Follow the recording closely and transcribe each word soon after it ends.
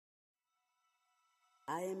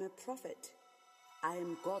I am a prophet. I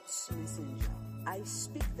am God's messenger. I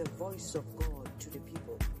speak the voice of God to the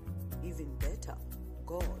people. Even better,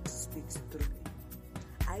 God speaks through me.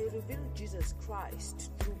 I reveal Jesus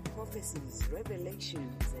Christ through prophecies,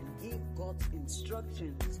 revelations, and give God's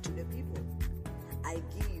instructions to the people. I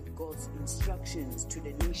give God's instructions to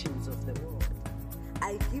the nations of the world.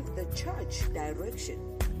 I give the church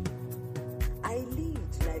direction. I lead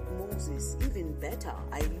like Moses. Even better,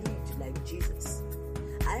 I lead like Jesus.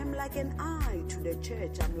 I am like an eye to the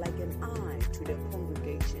church. I'm like an eye to the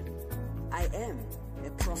congregation. I am a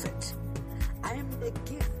prophet. I am the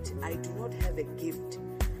gift. I do not have a gift.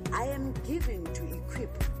 I am given to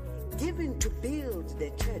equip, given to build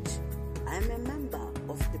the church. I am a member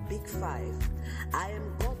of the Big Five. I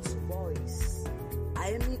am God's voice.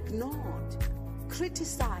 I am ignored,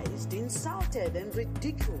 criticized, insulted, and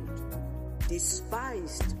ridiculed,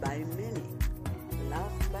 despised by many,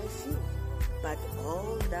 loved by few. But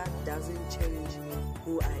all that doesn't change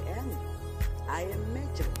who I am. I am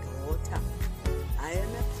Major Daughter. I am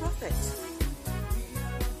a prophet.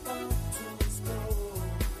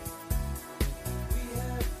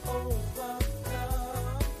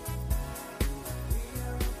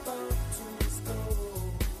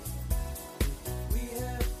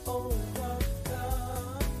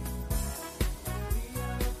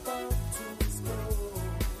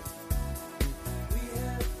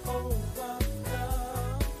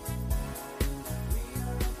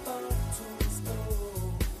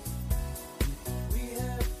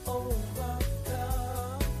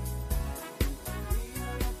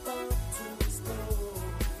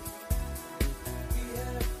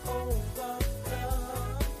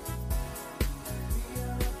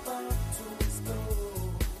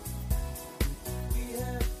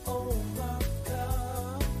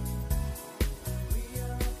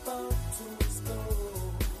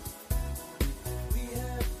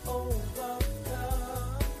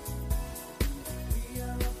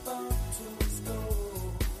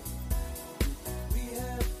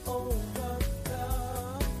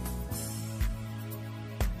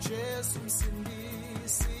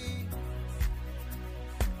 Msindisi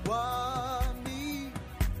wami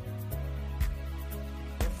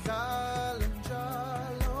wahlala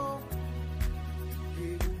njalo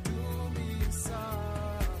ngikudumisa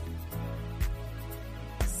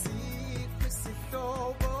sikho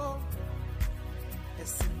isihlobo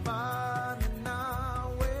esifana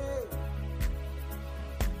nawe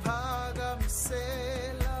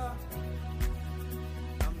phakamisela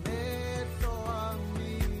amehlo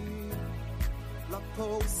ami lapho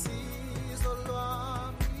usizo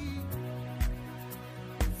lwami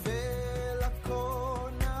vela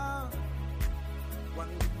khona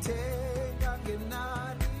wangithenga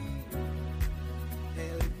ngenani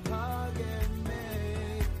eliphakeme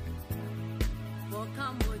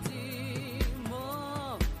Bokamodimo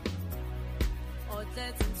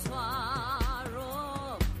othetha umswaro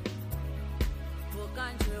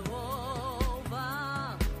Bokanjehova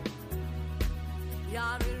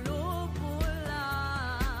Yarilupula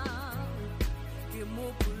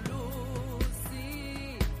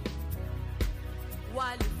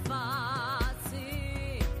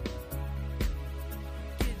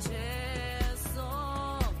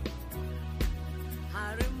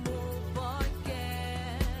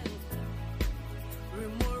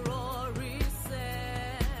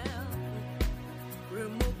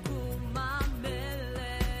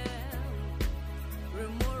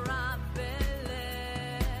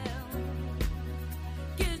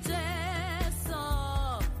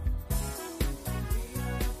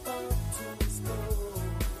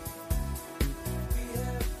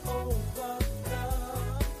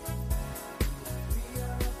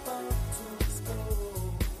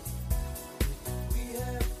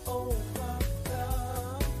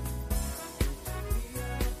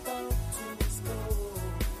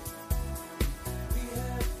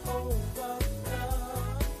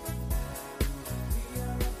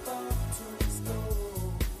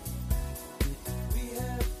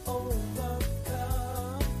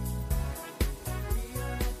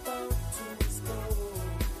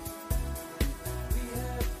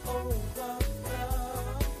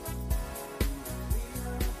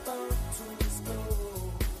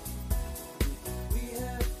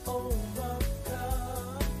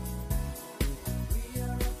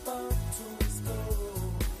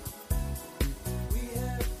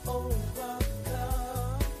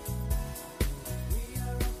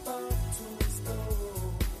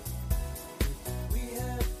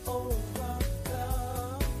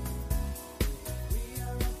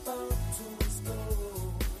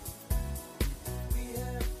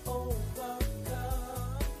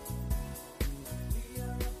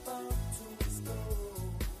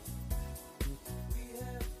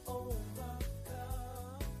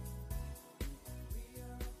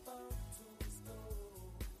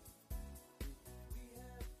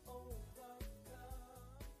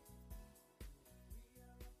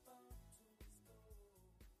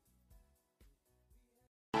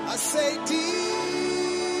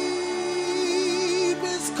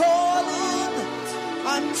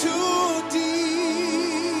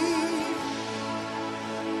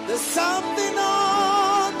There's something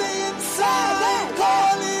on the inside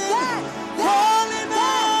calling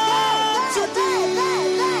out to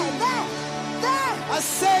thee. I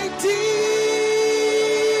say deep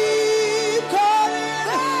calling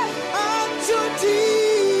out to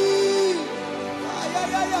thee.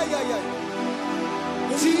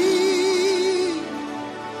 Deep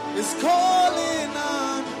is calling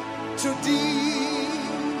out to thee.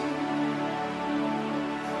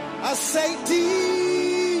 I say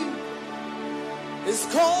deep is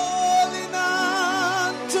calling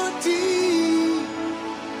unto thee.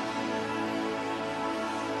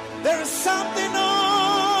 There is something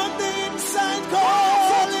on the inside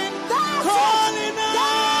calling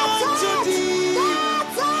unto thee.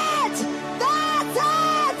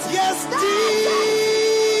 Yes,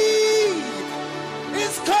 deep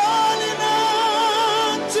is calling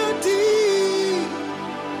unto thee.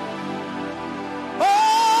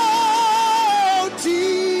 Oh,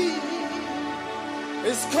 deep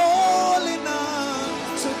is calling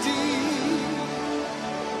unto thee.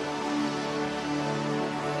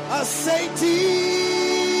 I say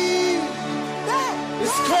deep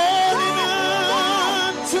is calling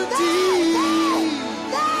unto thee.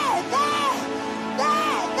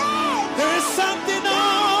 There is something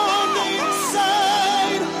on the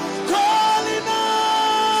inside calling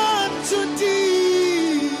unto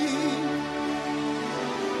thee.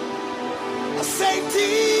 I say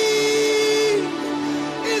deep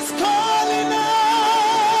is calling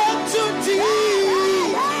unto thee.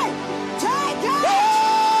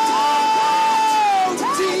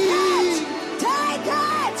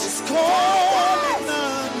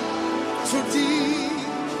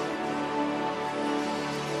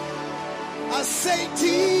 I say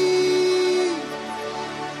deep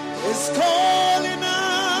is calling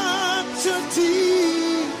unto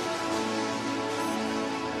thee.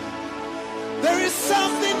 There is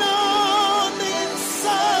something on the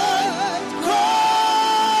inside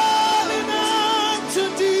calling unto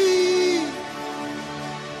thee.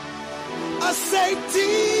 I say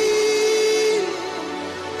deep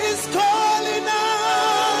is calling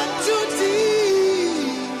unto thee.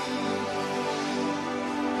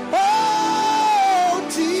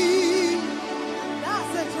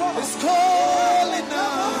 It's calling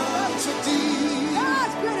out to thee.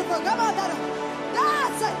 That's beautiful. Come on, Dada.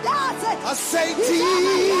 That's it. I say He's thee.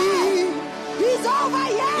 He's over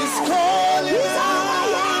here. It's calling He's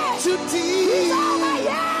over out here. to thee. He's over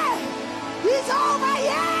here. He's over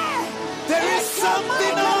here. There is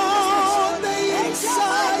something on the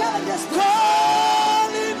inside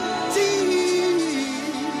calling thee.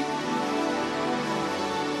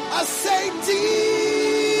 I say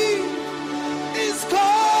thee is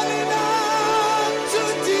calling out to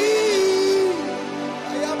thee.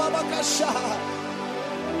 Ayababakasha.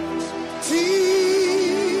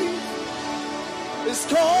 Thee is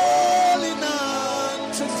calling out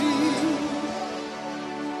to thee.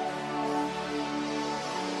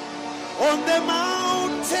 On the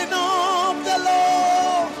mountain of the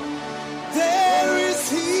Lord there is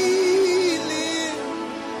healing.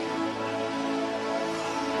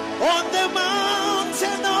 On the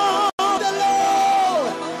mountain of the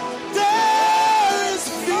Lord there is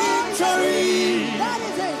victory. That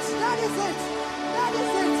is it.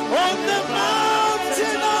 On the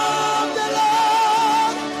mountain of the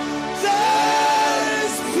Lord there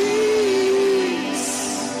is peace.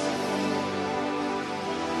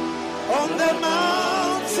 On the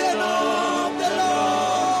mountain of the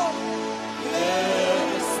Lord there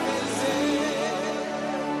is peace.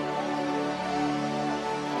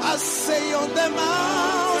 I say on the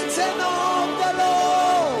mountain of the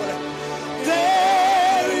Lord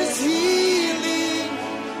there is healing.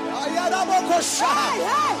 Ayarabokosha.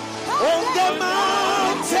 On the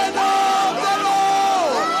mountain of the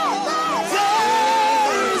Lord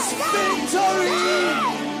there is victory.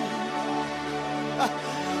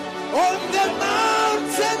 On the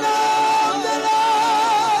mountain of the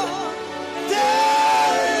Lord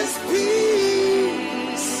there is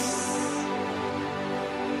peace.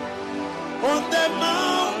 On the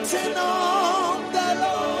mountain of the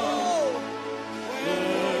Lord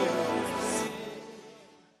there is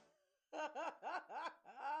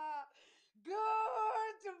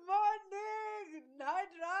Good morning,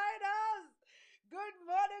 Night Riders. Good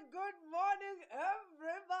morning,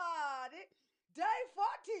 everybody. Day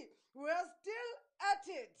 40. We're still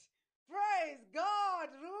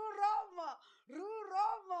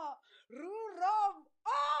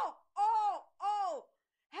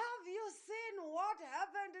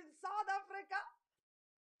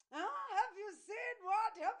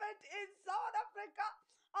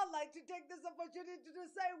opportunity to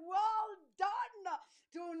say, well done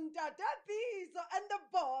to Ndata Piso and the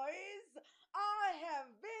boys. I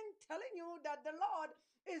have been telling you that the Lord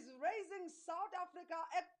is raising South Africa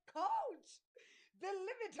a coach.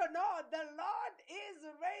 Believe it or not, the Lord is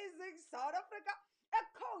raising South Africa a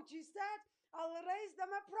coach. He said, I'll raise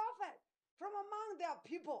them a prophet from among their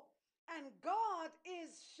people. And God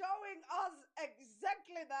is showing us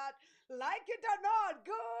exactly that. Like it or not,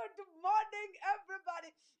 good morning,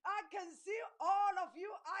 everybody. I can see all of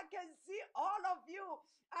you. I can see all of you.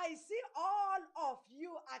 I see all of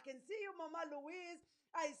you. I can see you, Mama Louise.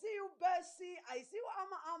 I see you, Bessie. I see you,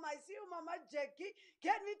 Amma. I see you, Mama Jackie.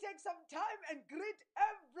 Can we take some time and greet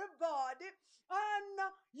everybody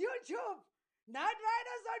on YouTube? Night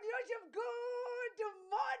Riders on YouTube, good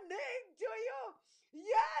morning to you.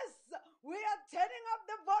 Yes, we are turning up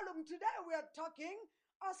the volume today. We are talking,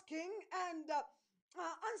 asking, and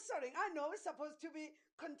answering. I know it's supposed to be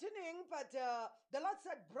continuing, but the Lord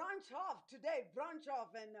said branch off today, branch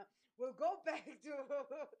off, and we'll go back to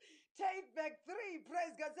take back 3.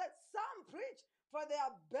 Praise God. Said some preach for their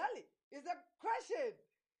belly. Is a question.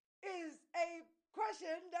 Is a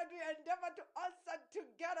question that we endeavor to answer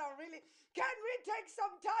together, really. Can we take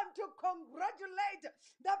some time to congratulate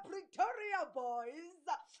the Pretoria boys?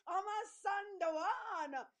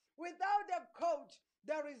 Amasandawan. Without a coach,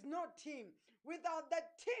 there is no team. Without the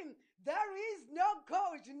team, there is no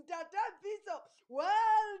coach. Ndata Piso,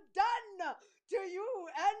 well done to you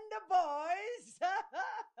and the boys.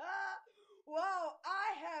 Wow,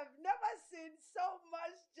 I have never seen so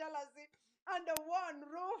much jealousy under one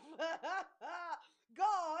roof.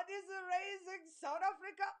 God is raising South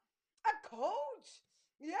Africa a coach.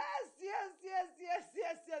 Yes, yes, yes, yes,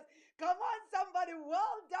 yes, yes. Come on, somebody.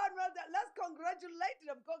 Well done, well done. Let's congratulate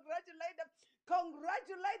them. Congratulate them.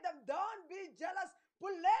 Congratulate them. Don't be jealous.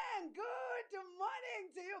 Puleng, good morning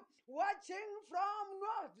to you. Watching from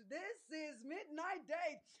North. This is Midnight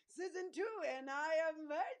Date, Season 2, and I am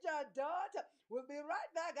Major Dot. We'll be right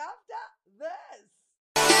back after this.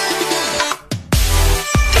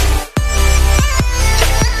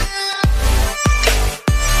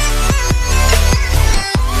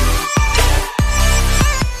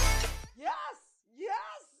 Yes,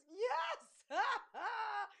 yes, yes.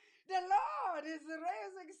 The Lord is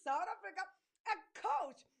raising South Africa a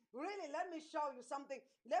coach. Really, let me show you something.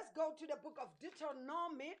 Let's go to the book of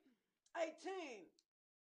Deuteronomy 18.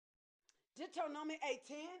 Deuteronomy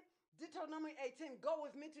 18. Deuteronomy 18. Go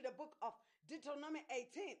with me to the book of Deuteronomy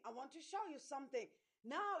 18. I want to show you something.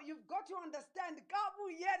 Now you've got to understand.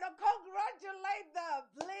 Congratulate them,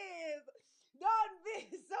 please. Don't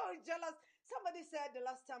be so jealous. Somebody said the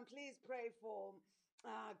last time, please pray for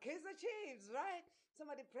Kaiser Chiefs, right?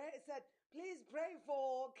 Somebody said, please pray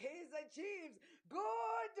for Kaiser Chiefs.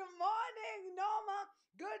 Good morning, Norma.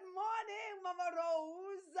 Good morning, Mama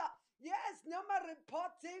Rose. Yes, Norma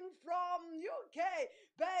reporting from UK.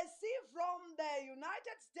 Bessie from the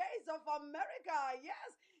United States of America.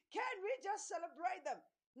 Yes, can we just celebrate them?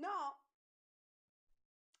 Now,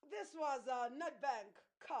 this was a Nedbank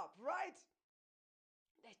Cup, right?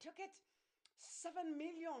 They took it 7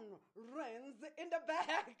 million rands in the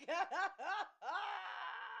bag.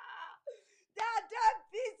 Ndata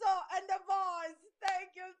Piso and the boys.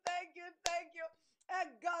 Thank you, thank you, thank you. A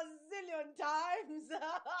gazillion times.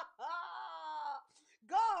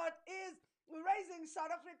 God is raising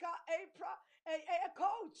South Africa a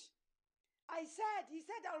coach. He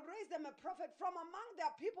said, I'll raise them a prophet from among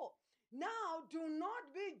their people. Now, do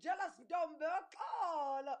not be jealous,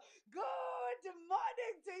 Dombekol. Good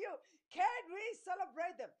morning to you. Can we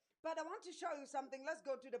celebrate them? But I want to show you something. Let's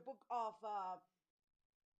go to the book of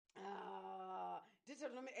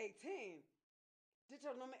Deuteronomy 18.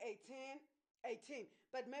 Deuteronomy 18.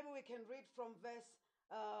 But maybe we can read from verse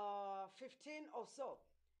 15 or so.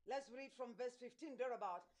 Let's read from verse 15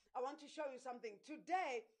 thereabout. I want to show you something.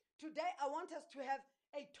 Today, I want us to have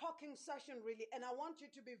a talking session, really, and I want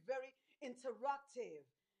you to be very interactive.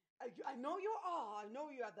 I know you are. I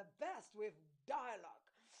know you are the best with dialogue,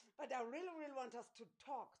 but I really, really want us to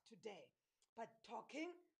talk today. But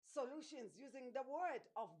talking solutions using the word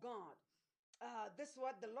of God. This is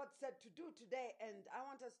what the Lord said to do today, and I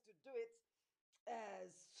want us to do it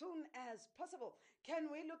as soon as possible.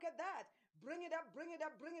 Can we look at that? Bring it up, bring it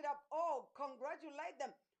up, bring it up. Oh, congratulate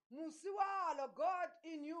them. Musiwalo, God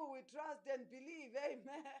in you we trust and believe.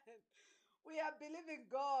 Amen. We are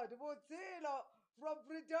believing God. Mutsilo from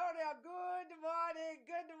Pretoria, good morning,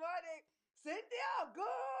 good morning. Cynthia,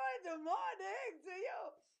 good morning to you.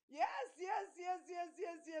 Yes, yes, yes, yes,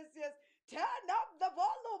 yes, yes, yes. Turn up the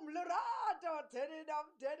volume, Lorado. Turn it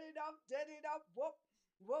up, turn it up, turn it up. Whoop,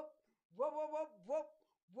 whoop, whoop, whoop, whoop,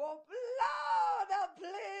 Whoop louder,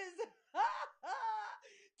 please.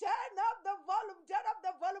 Turn up the volume. Turn up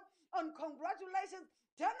the volume on congratulations.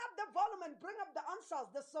 Turn up the volume and bring up the answers,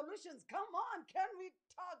 the solutions. Come on. Can we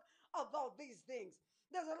talk about these things?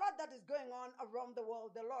 There's a lot that is going on around the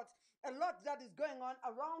world. A lot that is going on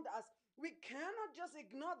around us. We cannot just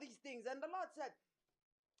ignore these things. And the Lord said,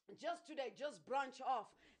 just today, just branch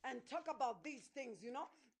off and talk about these things,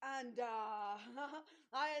 And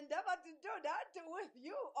I endeavor to do that with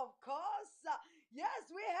you, of course.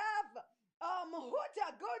 Yes, we have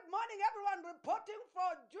Huta. Good morning, everyone, reporting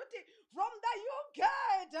for duty from the UK.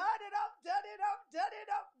 Turn it up, turn it up, turn it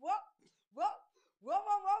up. Whoop, whoop, whoop,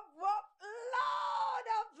 whoop, whoop, whoop.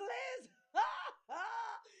 Louder, please.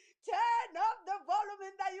 Turn up the volume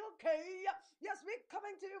in the UK. Yes, we're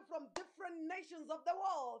coming to you from different nations of the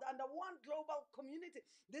world and the one global community.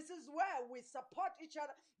 This is where we support each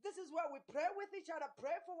other. This is where we pray with each other,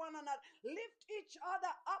 pray for one another, lift each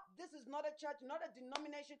other up. This is not a church, not a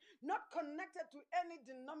denomination, not connected to any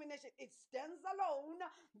denomination. It stands alone.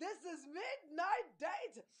 This is Midnight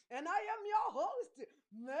Date, and I am your host,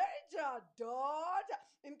 Major Dodd.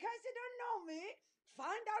 In case you don't know me,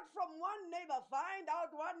 find out from one neighbor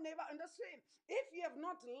in the stream. If you have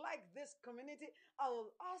not liked this community, I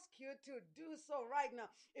will ask you to do so right now.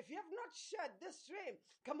 If you have not shared this stream,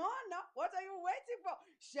 come on now. What are you waiting for?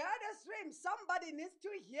 Share the stream. Somebody needs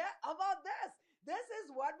to hear about this. This is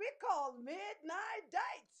what we call Midnight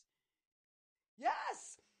Date.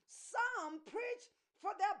 Yes, some preach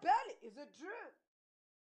for their belly. Is it true?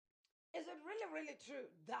 Is it really, really true?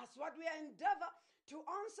 That's what we endeavor to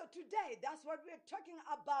answer today. That's what we're talking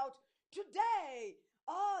about today.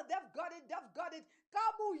 Oh, they've got it. They've got it.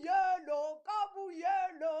 Kabuyelo,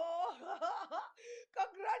 kabuyelo.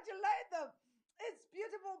 Congratulate them. It's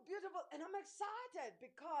beautiful, beautiful. And I'm excited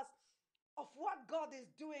because of what God is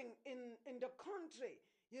doing in the country.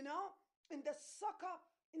 In the soccer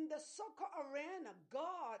arena,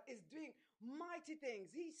 God is doing mighty things.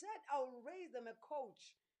 He said, I'll raise them a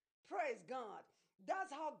coach. Praise God.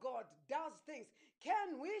 That's how God does things.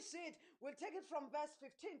 Can we see it? We'll take it from verse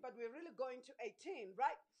 15, but we're really going to 18,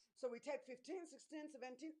 right? So we take 15, 16,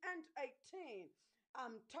 17, and 18.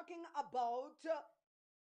 I'm talking about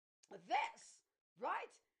this,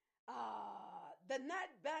 right? The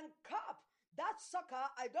Nedbank Cup. That's soccer.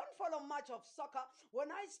 I don't follow much of soccer.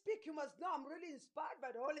 When I speak, you must know I'm really inspired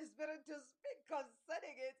by the Holy Spirit to speak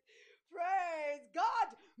concerning it. Praise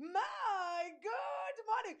God. My good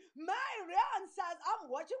morning. Marianne says,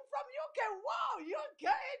 I'm watching from UK. Wow,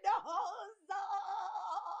 UK in the house.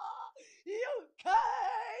 UK.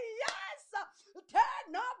 Yes.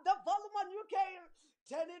 Turn up the volume on UK.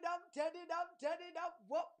 Turn it up, turn it up, turn it up.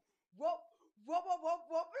 Whoop, whoop, whoop, whoop, whoop,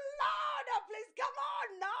 whoop. Louder, please. Come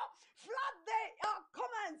on now. Flood the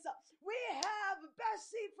comments. We have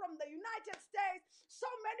Bessie from the United States. So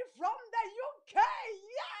many from the UK.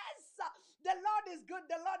 Yes. The Lord is good.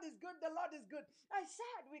 The Lord is good. The Lord is good. I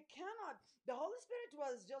said we cannot. The Holy Spirit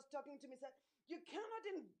was just talking to me. Said you cannot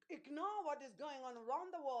ignore what is going on around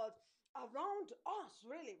the world, around us.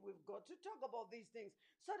 Really, we've got to talk about these things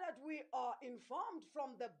so that we are informed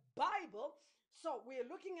from the Bible. So we're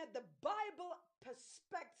looking at the Bible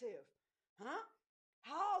perspective,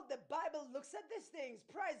 how the Bible looks at these things.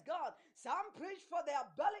 Praise God. Some preach for their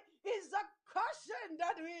belly is a question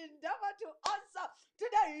that we endeavor to answer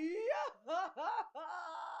today.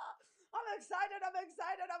 I'm excited.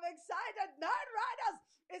 Night Riders,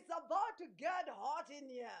 it's about to get hot in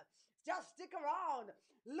here. Just stick around.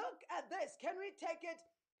 Look at this. Can we take it?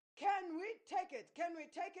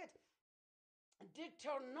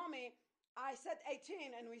 Deuteronomy, I said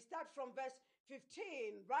 18, and we start from verse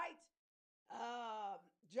 15, right?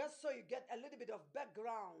 Just so you get a little bit of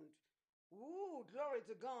background. Ooh, glory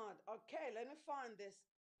to God. Okay, let me find this.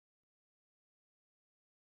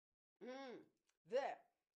 There.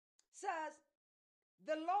 Says,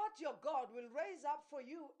 the Lord your God will raise up for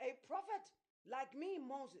you a prophet like me,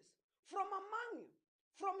 Moses, from among you,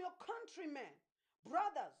 from your countrymen,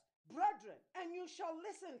 brothers, brethren, and you shall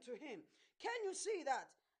listen to him. Can you see that?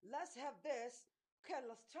 Let's have this. Okay,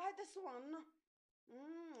 let's try this one.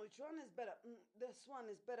 Which one is better? This one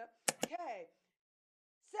is better. Okay.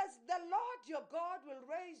 Says, the Lord your God will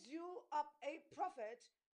raise you up a prophet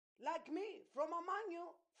like me from among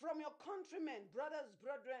you, from your countrymen, brothers,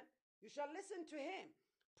 brethren. You shall listen to him.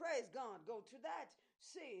 Praise God. Go to that.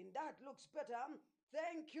 See, that looks better.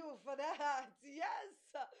 Thank you for that. Yes.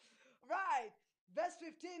 Right. Verse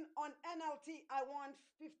 15 on NLT. I want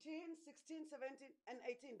 15, 16, 17, and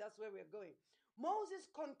 18. That's where we're going. Moses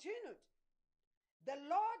continued. The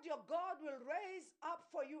Lord your God will raise up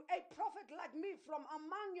for you a prophet like me from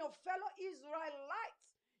among your fellow Israelites.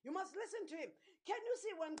 You must listen to him. Can you see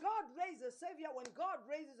when God raises a savior, when God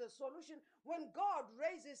raises a solution, when God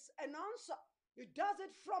raises an answer, he does it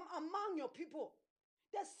from among your people.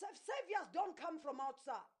 The saviors don't come from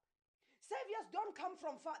outside. Saviors don't come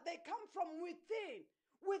from far. They come from within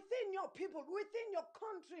your people, within your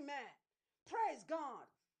countrymen. Praise God.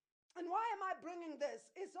 And why am I bringing this?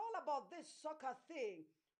 It's all about this soccer thing.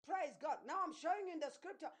 Praise God. Now I'm showing in the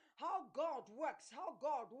scripture how God works,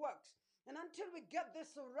 And until we get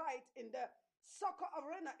this right in the soccer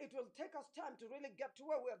arena, it will take us time to really get to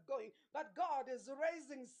where we're going. But God is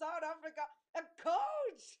raising South Africa a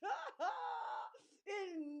coach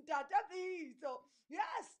in Tatapi. So,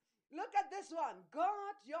 yes, look at this one.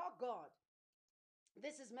 God, your God.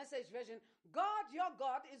 This is Message Version. God, your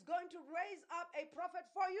God, is going to raise up a prophet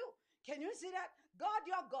for you. Can you see that? God,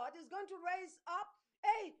 your God, is going to raise up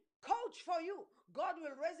a coach for you. God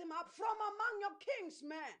will raise him up from among your kings,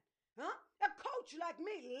 man. Huh? A coach like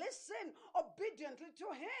me. Listen obediently to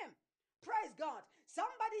him. Praise God.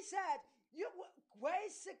 Somebody said, you weigh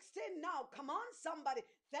 16 now. Come on, somebody.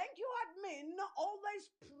 Thank you, admin. Always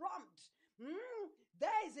prompt.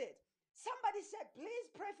 There is it. Somebody said, please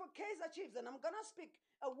pray for Kaiser Chiefs. And I'm going to speak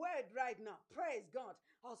a word right now. Praise God.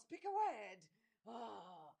 I'll speak a word.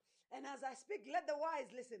 Oh. And as I speak, let the wise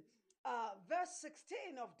listen. Verse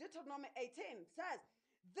 16 of Deuteronomy 18 says,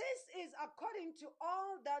 this is according to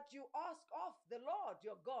all that you ask of the Lord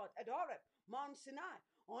your God at Horeb, Mount Sinai,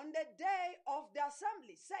 on the day of the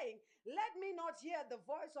assembly, saying, let me not hear the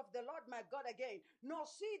voice of the Lord my God again, nor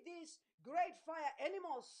see this great fire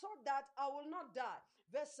anymore, so that I will not die.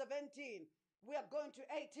 Verse 17, we are going to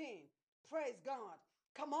 18. Praise God.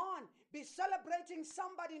 Come on, be celebrating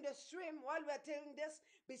somebody in the stream while we're telling this.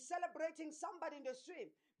 Be celebrating somebody in the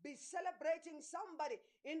stream. Be celebrating somebody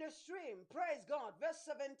in the stream. Praise God. Verse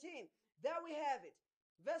 17, there we have it.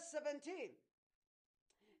 Verse 17,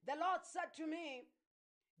 the Lord said to me,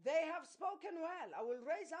 they have spoken well. I will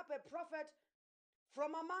raise up a prophet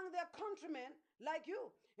from among their countrymen like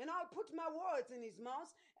you, and I'll put my words in his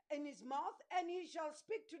mouth, and he shall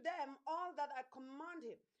speak to them all that I command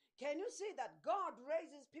him. Can you see that God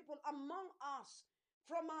raises people among us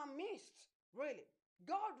from our midst? Really,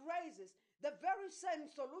 God raises the very same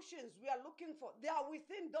solutions we are looking for. They are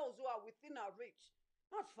within those who are within our reach.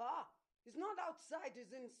 Not far. It's not outside,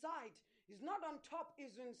 it's inside. It's not on top,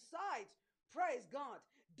 it's inside. Praise God.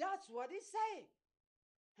 That's what he's saying.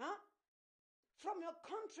 Huh? From your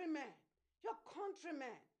countrymen. Your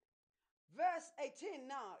countrymen. Verse 18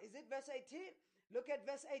 now. Is it verse 18? Look at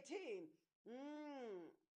verse 18.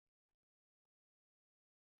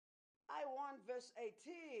 I want verse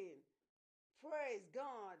 18. Praise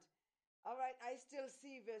God. All right, I still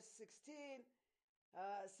see verse 16,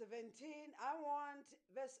 17. I want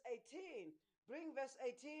verse 18. Bring verse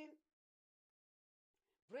 18.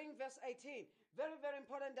 Bring verse 18. Very, very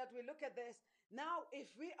important that we look at this. Now,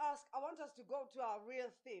 if we ask, I want us to go to our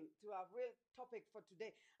real theme, to our real topic for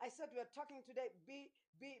today. I said we are talking today, be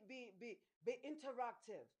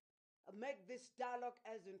interactive. Make this dialogue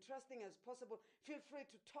as interesting as possible. Feel free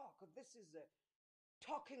to talk. This is a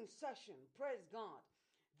talking session. Praise God.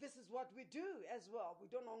 This is what we do as well. We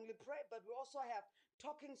don't only pray, but we also have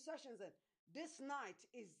talking sessions. And this night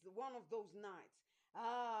is one of those nights.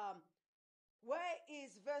 Where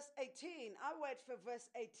is verse 18? I wait for verse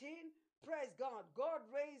 18. Praise God. God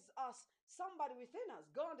raised us, somebody within us.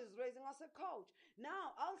 God is raising us a coach.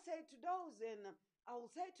 Now, I'll say to those I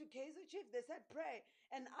will say to Kaiser Chief, they said pray.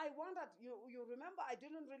 And I wondered, you remember I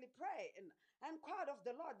didn't really pray. And I inquired of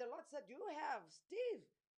the Lord. The Lord said, you have Steve.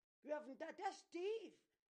 You have Dada Steve.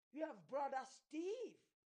 You have Brother Steve.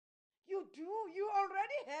 You do. You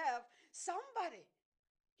already have somebody.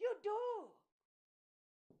 You do.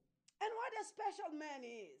 And what a special man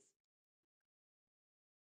is.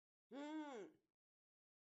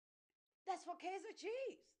 That's for Kaiser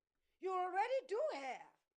Chiefs. You already do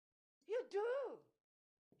have. You do.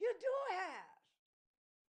 You do have.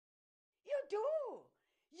 You do.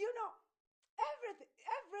 You know,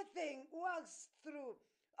 everything works through,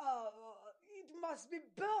 it must be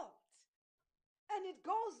built. And it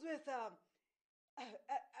goes with,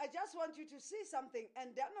 I just want you to see something,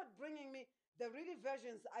 and they're not bringing me the really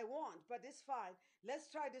versions I want, but it's fine. Let's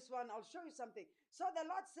try this one. I'll show you something. So the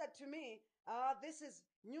Lord said to me, this is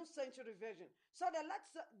New Century Version. So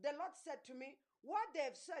the Lord said to me, what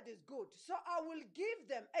they've said is good. So I will give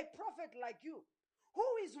them a prophet like you, who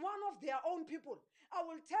is one of their own people. I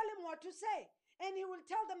will tell him what to say, and he will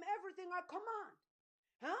tell them everything I command.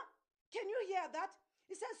 Huh? Can you hear that?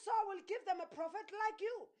 He says, so I will give them a prophet like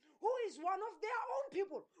you, who is one of their own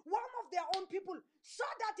people, so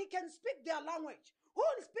that he can speak their language. Who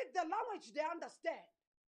will speak the language they understand?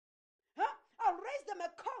 Huh? I'll raise them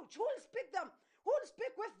a coach who will speak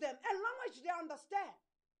with them a language they understand,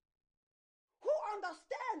 who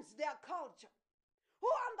understands their culture,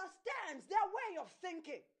 who understands their way of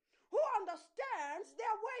thinking, who understands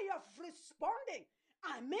their way of responding.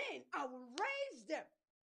 I mean, I will raise them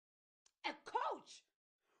a coach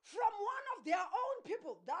from one of their own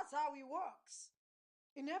people. That's how he works.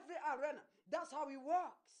 In every arena, that's how he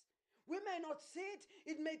works. We may not see it.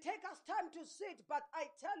 It may take us time to see it, but I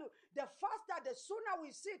tell you, the faster, the sooner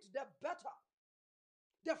we see it, the better.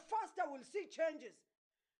 The faster we'll see changes.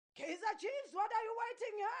 Kaiser Chiefs, what are you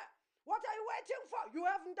waiting here? What are you waiting for? You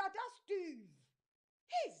haven't got us, Steve.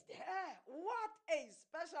 He's there. What a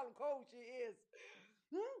special coach he is.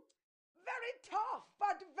 Very tough,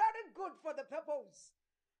 but very good for the purpose.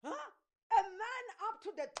 Huh? A man up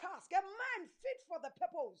to the task. A man fit for the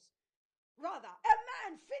purpose. Rather, a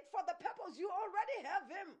man fit for the purpose. You already have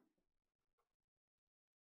him.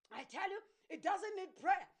 I tell you, it doesn't need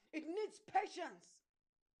prayer. It needs patience.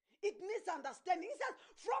 It needs understanding. He says,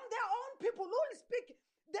 from their own people who will speak.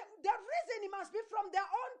 The reason he must be from their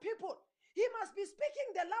own people. He must be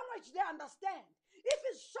speaking the language they understand. If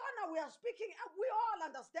it's Shona we are speaking, we all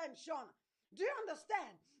understand Shona. Do you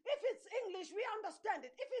understand? If it's English, we understand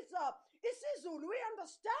it. If it's isiZulu, we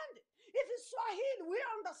understand it. If it's Swahili, we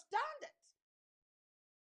understand it.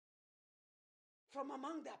 From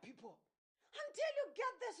among their people. Until you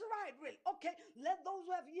get this right, really. Okay, let those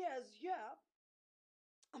who have ears hear.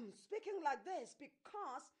 I'm speaking like this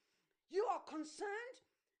because you are concerned.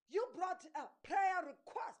 You brought a prayer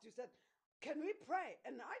request. You said, can we pray?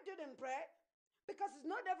 And I didn't pray because it's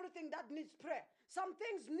not everything that needs prayer. Some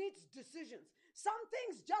things need decisions. Some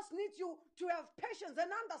things just need you to have patience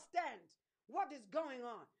and understand what is going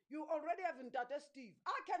on. You already have Ndata Steve.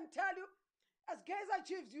 I can tell you, as Kaiser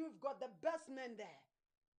Chiefs, you've got the best men there.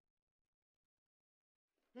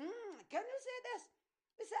 Can you see this?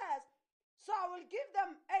 It says, so I will give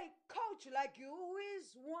them a coach like you who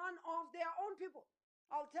is one of their own people.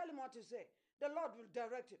 I'll tell him what to say. The Lord will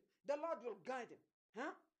direct him. The Lord will guide him.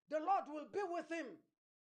 Huh? The Lord will be with him.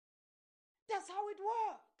 That's how it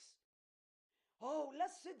works. Oh,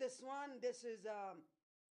 let's see this one. This is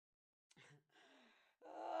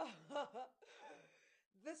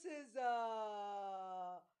this is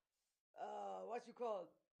what you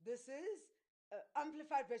call. This is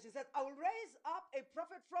amplified version. It says, I will raise up a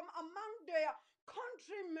prophet from among their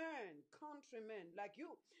countrymen like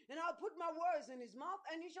you, and I'll put my words in his mouth,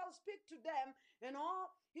 and he shall speak to them, and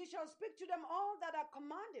he shall speak to them all that I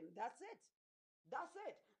command him. That's it. That's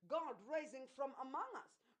it. God raising from among us.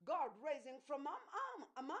 God raising from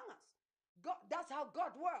among us. God, that's how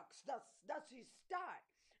God works. That's his style.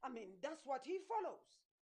 I mean, that's what he follows.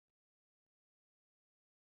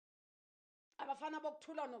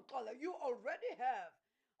 You already have.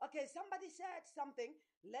 Okay, somebody said something.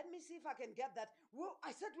 Let me see if I can get that. I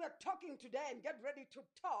said we're talking today and get ready to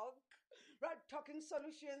talk. Right? Talking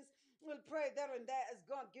solutions. We'll pray there and there as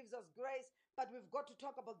God gives us grace. But we've got to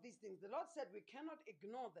talk about these things. The Lord said we cannot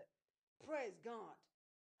ignore them. Praise God.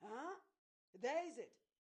 Huh? There is it.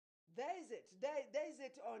 There is it. There is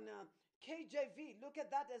it on KJV. Look at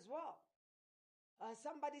that as well.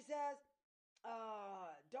 Somebody says,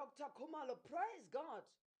 Dr. Kumalo, praise God.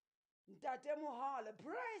 Date Muhala,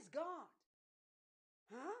 praise God.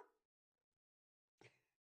 Huh?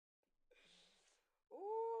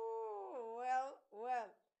 Ooh, well,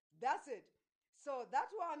 that's it. So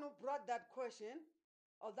that one who brought that question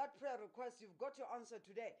or that prayer request, you've got your answer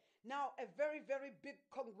today. Now, a very, very big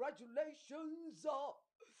congratulations.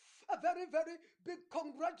 A very, very big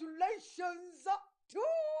congratulations to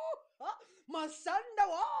Masanda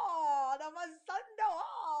Ward.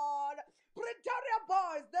 Pretoria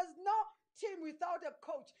boys. There's no team without a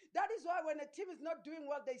coach. That is why when a team is not doing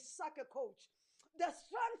well, they sack a coach. The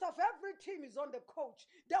strength of every team is on the coach.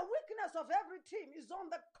 The weakness of every team is on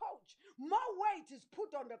the coach. More weight is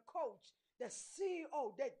put on the coach, the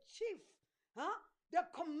CEO, the chief, the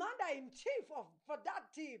commander-in-chief for that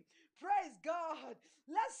team. Praise God.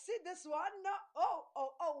 Let's see this one.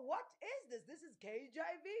 Oh, what is this? This is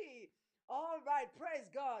KJV. All right, praise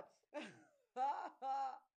God.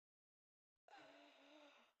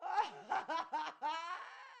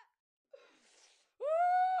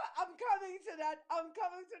 I'm coming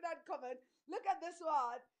to that comment. Look at this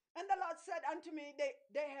one. And the Lord said unto me,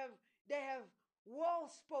 they have well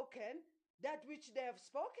spoken that which they have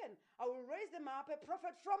spoken. I will raise them up a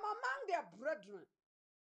prophet from among their brethren.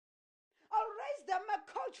 I'll raise them a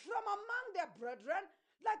coach from among their brethren,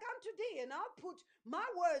 like unto thee, and I'll put my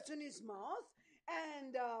words in his mouth,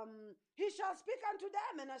 and he shall speak unto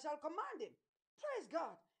them, and I shall command him. Praise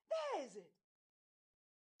God. There is it.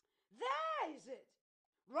 There is it,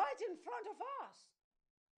 right in front of us.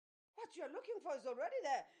 What you're looking for is already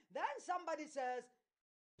there. Then somebody says,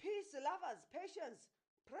 peace, lovers, patience.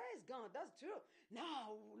 Praise God, that's true.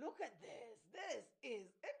 Now, look at this. This is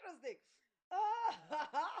interesting. Oh,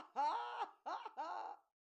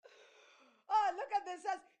 look at this.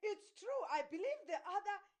 Says, it's true. I believe the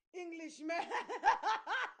other Englishman.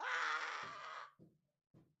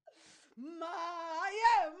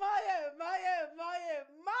 Maye.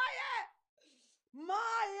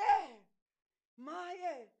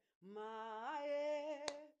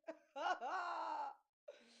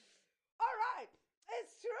 All right.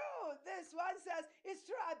 It's true. This one says, it's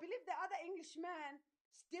true. I believe the other Englishman,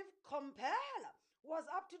 Steve Compel, was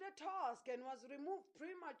up to the task and was removed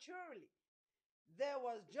prematurely. There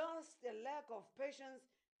was just a lack of patience,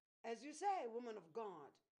 as you say, woman of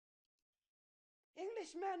God.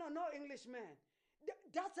 Englishman or no Englishman,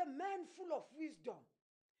 that's a man full of wisdom,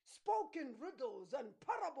 spoken riddles and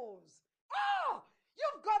parables. Oh,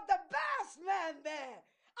 you've got the best man there.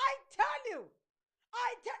 I tell you,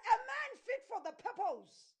 a man fit for the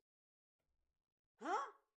purpose.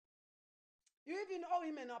 Huh? You even owe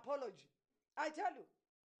him an apology. I tell you.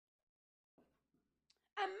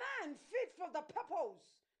 A man fit for the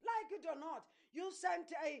purpose, like it or not. You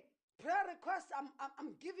sent a prayer request.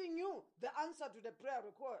 I'm giving you the answer to the prayer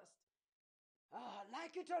request.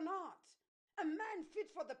 Like it or not. A man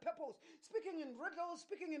fit for the purpose. Speaking in riddles,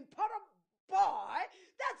 speaking in parable. Boy,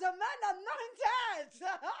 that's a man anointed.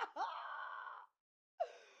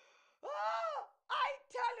 Oh, I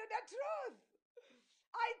tell you the truth.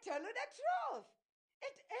 I tell you the truth.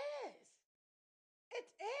 It is. It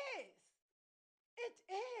is. It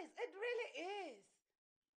is. It really is.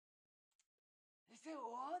 They say,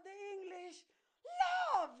 oh, the English.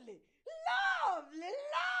 Lovely. Lovely.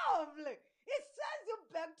 Lovely. It sends you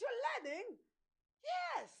back to learning.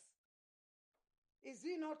 Yes. Is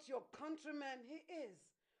he not your countryman? He is.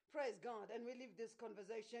 Praise God. And we leave this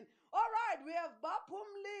conversation. All right. We have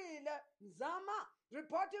Bapumlile Zama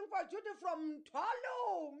reporting for duty from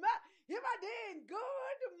Tulum. Hibadin,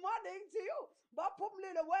 good morning to you.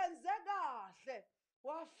 Bapumlile wenze kahle.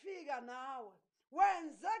 Wafika nawe.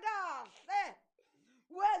 Wenze kahle.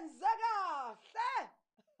 Wenze kahle.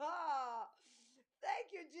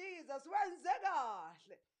 Thank you, Jesus. Wenze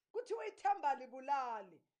kahle. Kuthiwa ithemba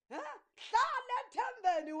libulali. Hlala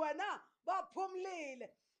ethembeni wena Baphumlile.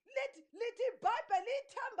 Lithi iBhayibheli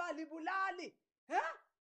ithemba libulali.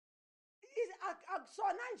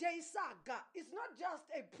 Akusona nje isaga. It's not just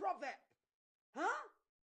a proverb.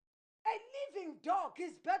 A living dog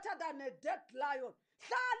is better than a dead lion.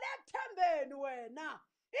 Hlala ethembeni wena.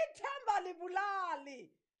 Ithemba libulali.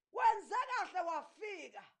 Wenze kahle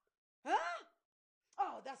wafika.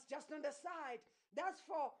 Oh, that's just on the side. That's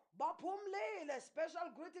for Bapumlile.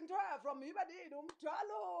 Special greeting to her from Ibadin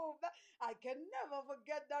Umtralov. I can never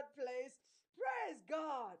forget that place. Praise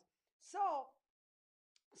God. So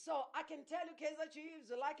I can tell you, Kaizer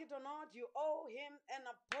Chiefs, like it or not, you owe him an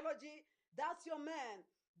apology. That's your man.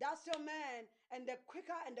 That's your man. And the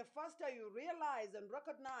quicker and the faster you realize and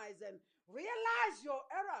recognize and realize your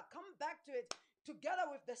error, come back to it together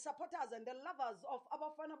with the supporters and the lovers of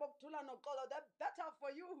Abafana Bokutula Nokolo. They're better for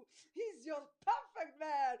you. He's your perfect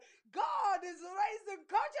man. God is raising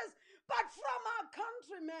coaches, but from our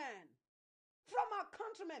countrymen. From our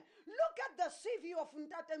countrymen. Look at the CV of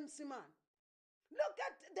Ntate Msiman. Look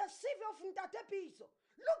at the CV of Ntate Piso.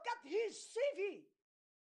 Look at his CV.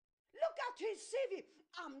 Look at his CV.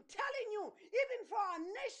 I'm telling you, even for our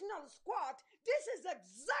national squad, this is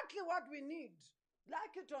exactly what we need.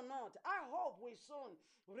 Like it or not, I hope we soon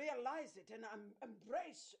realize it and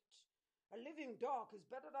embrace it. A living dog is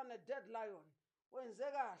better than a dead lion. Wenze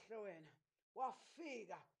kahle wena.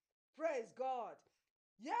 Wafika. Praise God.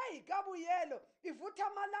 Yay, Gabuyelo. Ivutha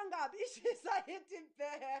amalangaba ishisa hithi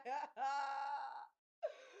impela.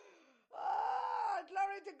 Oh,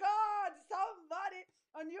 glory to God. Somebody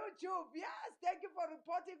on YouTube. Yes, thank you for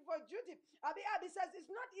reporting for duty. Abi says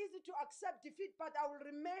it's not easy to accept defeat, but I will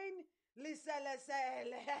remain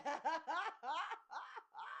Liselesele.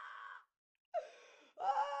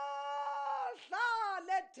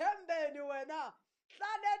 Hlala ethembeni wena.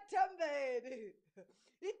 Hlala ethembeni.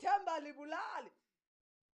 Ithemba libulali.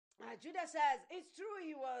 Judah says, it's true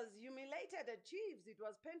he was humiliated at Chiefs. It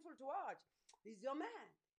was painful to watch. He's your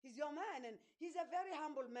man. He's your man, and he's a very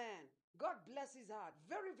humble man. God bless his heart.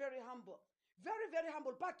 Very, very humble. Very, very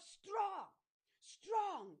humble, but strong.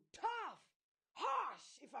 Strong, tough.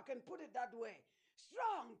 Harsh, if I can put it that way.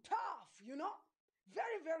 Strong, tough,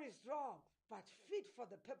 very, very strong, but fit for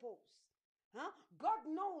the purpose. God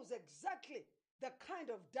knows exactly the kind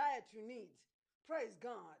of diet you need. Praise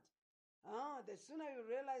God. The sooner you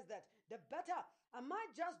realize that, the better. I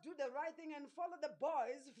might just do the right thing and follow the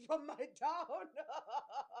boys from my town.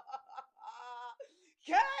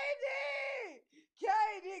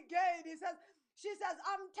 Katie says, she says,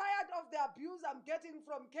 I'm tired of the abuse I'm getting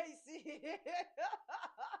from Casey.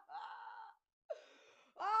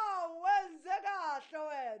 Oh, wenze kahle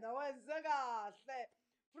wena, wenze kahle.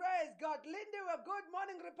 Praise God. Lindy, well, good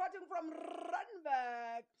morning, reporting from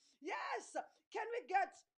Randburg. Yes, can we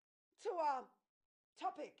get to our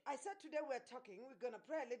topic? I said today we're going to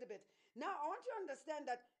pray a little bit. Now, I want you to understand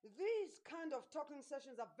that these kind of talking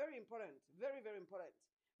sessions are very important, very, very important.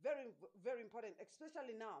 Very, very important,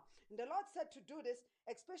 especially now. And the Lord said to do this,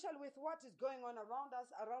 especially with what is going on around us,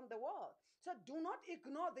 around the world. So do not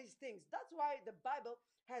ignore these things. That's why the Bible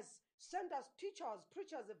has sent us teachers,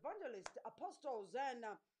 preachers, evangelists, apostles, and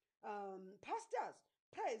pastors.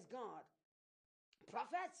 Praise God.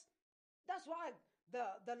 Prophets. That's why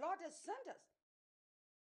the Lord has sent us.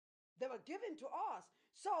 They were given to us.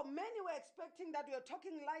 So many were expecting that we are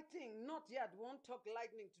talking lightning. Not yet. We won't talk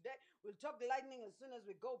lightning today. We'll talk lightning as soon as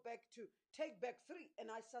we go back to Take Back 3.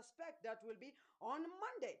 And I suspect that will be on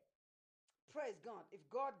Monday. Praise God. If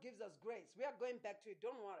God gives us grace, we are going back to it.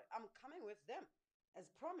 Don't worry. I'm coming with them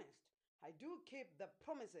as promised. I do keep the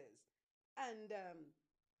promises. And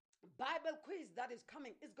Bible quiz that is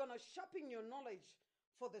coming is going to sharpen your knowledge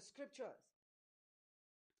for the scriptures.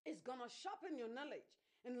 It's going to sharpen your knowledge,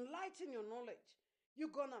 enlighten your knowledge.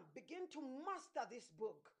 You're going to begin to master this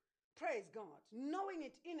book. Praise God. Knowing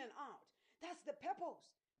it in and out. That's the purpose.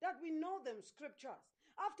 That we know them scriptures.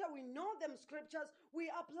 After we know them scriptures, we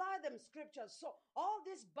apply them scriptures. So all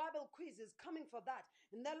this Bible quiz is coming for that.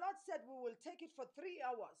 And the Lord said we will take it for 3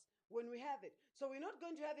 hours when we have it. So we're not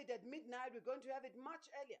going to have it at midnight. We're going to have it much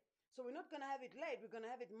earlier. So we're not going to have it late. We're going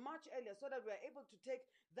to have it much earlier so that we're able to take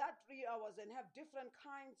that 3 hours and have different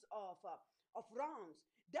kinds of rounds.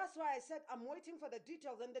 That's why I said I'm waiting for the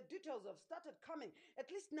details, and the details have started coming. At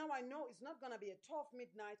least now I know it's not going to be at 12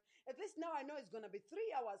 midnight. At least now I know it's going to be 3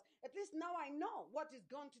 hours. At least now I know what it's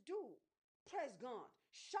going to do. Praise God.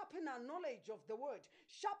 Sharpen our knowledge of the word.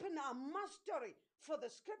 Sharpen our mastery for the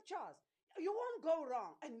scriptures. You won't go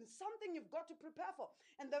wrong. And it's something you've got to prepare for.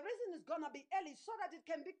 And the reason it's going to be early so that it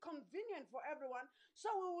can be convenient for everyone. So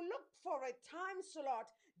we will look for a time slot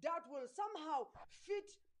that will somehow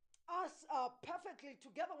fit us perfectly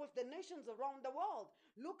together with the nations around the world.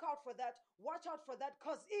 Look out for that. Watch out for that,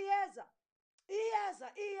 because Iyeza.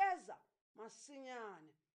 Masinyane.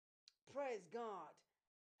 Praise God.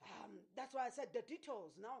 That's why I said the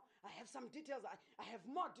details. Now I have some details. I have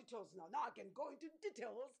more details now. Now I can go into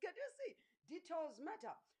details. Can you see? Details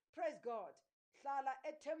matter. Praise God. Hlala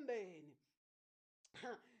etembeni.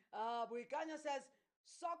 Buikanya says,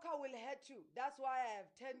 soccer will hurt you. That's why I have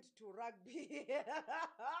turned to rugby.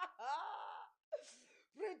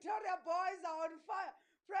 Pretoria boys are on fire.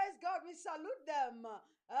 Praise God. We salute them.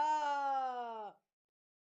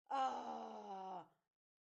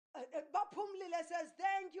 Baphumlile says,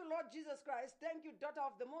 thank you, Lord Jesus Christ. Thank you, daughter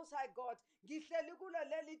of the Most High God. Ngihleli kulo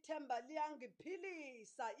leli themba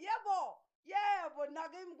liyangiphilisa. Yebo,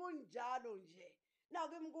 nakimi kunjalo nje.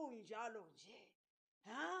 Nakimi kunjalo nje.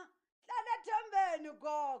 Huh? Hlala ethembeni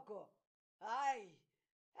gogo. Hi.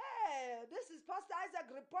 Hey, this is Pastor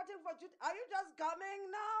Isaac reporting for you. Are you just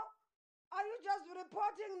coming now? Are you just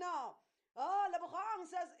reporting now? Oh, Lebogang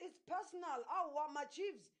says it's personal. Oh, my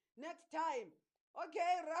chiefs. Next time.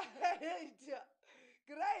 Okay, right.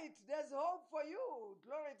 Great. There's hope for you.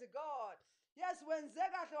 Glory to God. Yes, when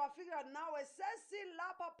Zegahle wafika nawe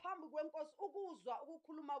sesilapha phambi kwenkosi ukuzwa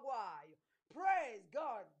ukukhuluma kwayo. Praise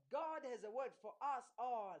God. God has a word for us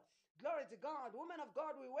all. Glory to God. Women of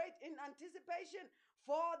God, we wait in anticipation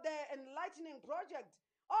for the enlightening project.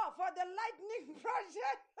 Oh, for the lightning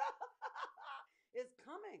project. It's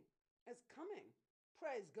coming. It's coming.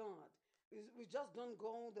 Praise God. We just don't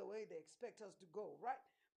go the way they expect us to go, right?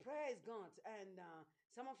 Praise God. And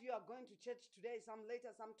some of you are going to church today, some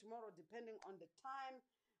later, some tomorrow, depending on the time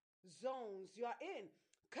zones you are in.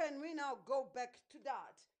 Can we now go back to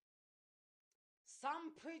that?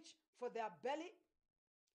 Some preach for their belly,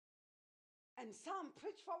 and some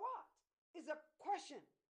preach for what? Is a question.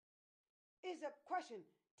 Is a question.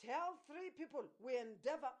 Tell 3 people we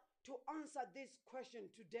endeavor to answer this question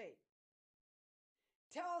today.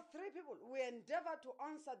 Tell 3 people we endeavor to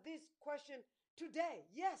answer this question today.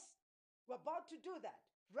 Yes, we're about to do that.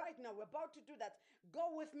 Right now, we're about to do that.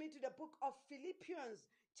 Go with me to the book of Philippians,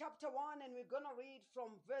 chapter 1, and we're going to read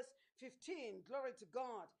from verse 15. Glory to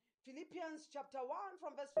God. Philippians chapter 1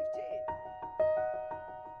 from verse 15.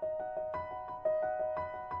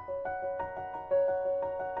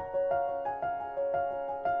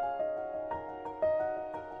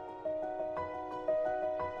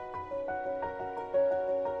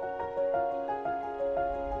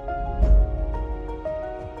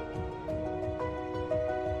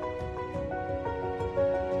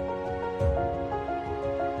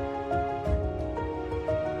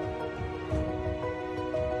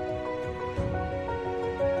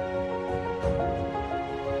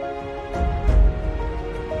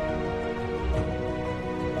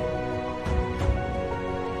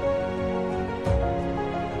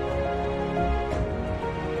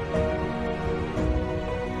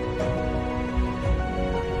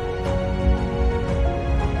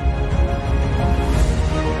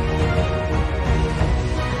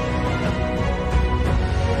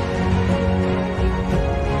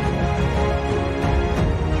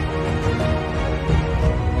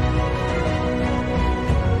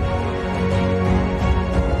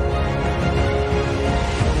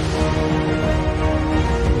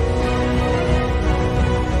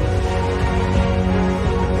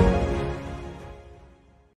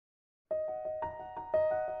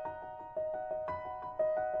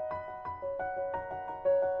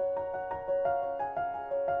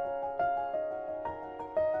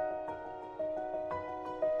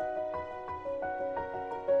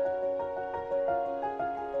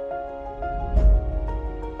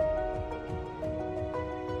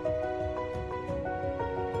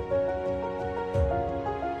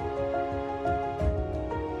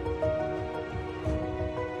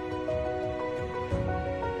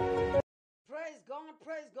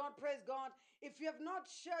 If you have not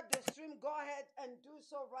shared the stream, go ahead and do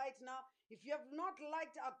so right now. If you have not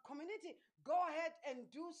liked our community, go ahead and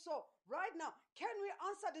do so right now. Can we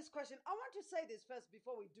answer this question? I want to say this first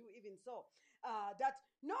before we do even so. That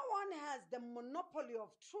no one has the monopoly of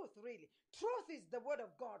truth, really. Truth is the word of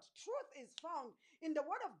God. Truth is found in the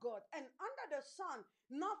word of God. And under the sun,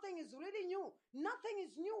 nothing is really new. Nothing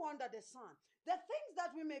is new under the sun. The things that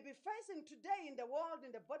we may be facing today in the world, in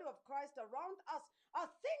the body of Christ around us, are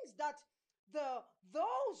things that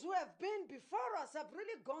those who have been before us have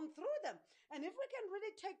really gone through them. And if we can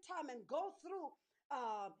really take time and go through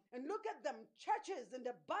and look at them churches in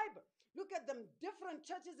the Bible, look at them different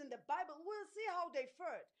churches in the Bible, we'll see how they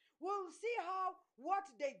fared. We'll see what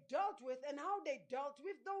they dealt with and how they dealt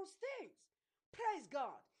with those things. Praise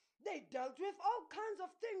God. They dealt with all kinds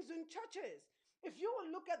of things in churches. If you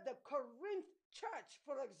will look at the Corinth church,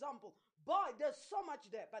 for example, boy, there's so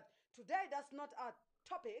much there. But today, that's not our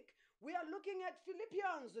topic. We are looking at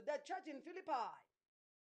Philippians, the church in Philippi.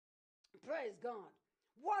 Praise God.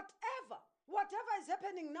 Whatever is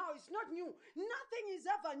happening now is not new. Nothing is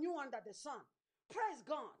ever new under the sun. Praise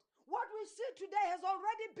God. What we see today has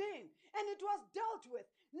already been, and it was dealt with.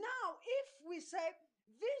 Now, if we say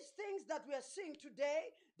these things that we are seeing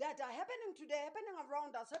today, that are happening today, happening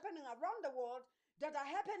around us, happening around the world, that are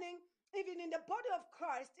happening even in the body of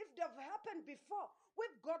Christ, if they've happened before,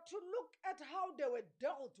 we've got to look at how they were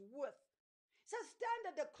dealt with. So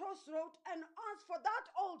stand at the crossroad and ask for that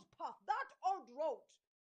old path, that old road.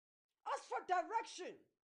 Ask for direction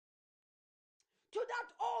to that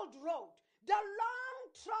old road, the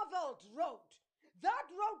long-traveled road,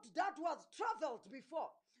 that road that was traveled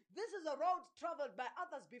before. This is a road traveled by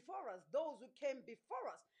others before us, those who came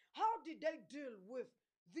before us. How did they deal with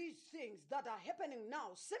these things that are happening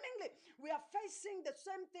now? Seemingly, we are facing the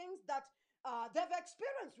same things that they've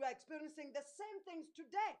experienced. We're experiencing the same things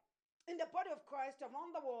today in the body of Christ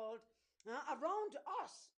around the world, around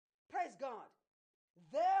us. Praise God.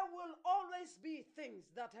 There will always be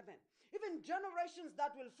things that happen. Even generations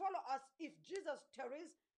that will follow us, if Jesus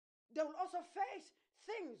tarries, they will also face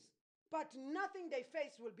things, but nothing they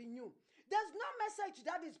face will be new. There's no message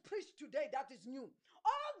that is preached today that is new.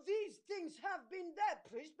 All these things have been there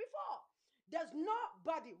preached before. There's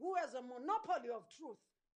nobody who has a monopoly of truth.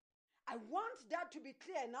 I want that to be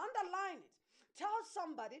clear and underline it. Tell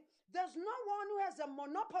somebody there's no one who has a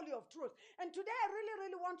monopoly of truth. And today I really,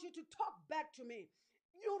 really want you to talk back to me.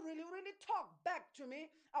 You really, really talk back to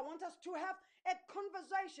me. I want us to have a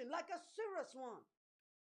conversation, like a serious one.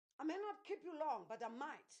 I may not keep you long, but I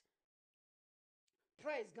might.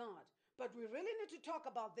 Praise God. But we really need to talk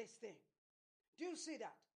about this thing. Do you see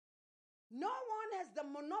that? No one has the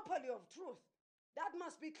monopoly of truth. That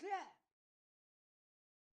must be clear.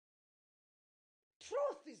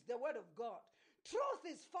 Truth is the word of God.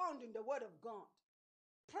 Truth is found in the word of God.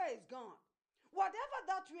 Praise God. Whatever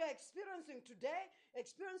that we are experiencing today,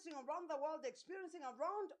 experiencing around the world, experiencing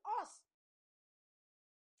around us,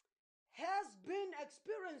 has been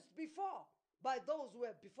experienced before by those who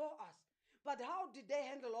were before us. But how did they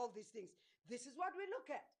handle all these things? This is what we look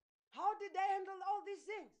at. How did they handle all these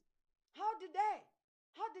things? How did they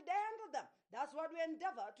handle them? That's what we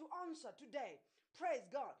endeavor to answer today. Praise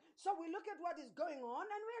God. So we look at what is going on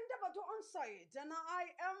and we endeavor to answer it. And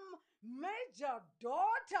I am Major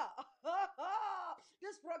Daughter.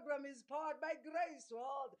 This program is powered by Grace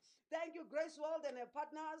World. Thank you, Grace World and her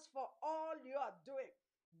partners, for all you are doing.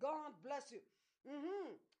 God bless you.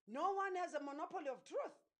 No one has a monopoly of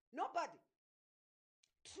truth. Nobody.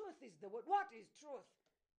 Truth is the word. What is truth?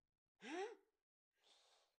 Huh?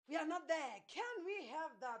 We are not there. Can we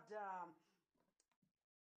have that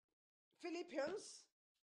Philippians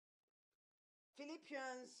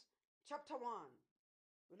chapter 1.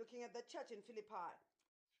 We're looking at the church in Philippi.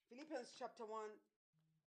 Philippians chapter 1.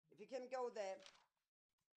 If you can go there.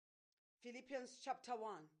 Philippians chapter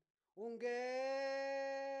 1. Ungena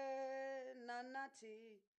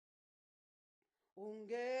nathi.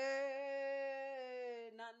 Ungena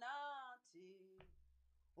nathi.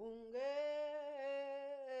 Ungena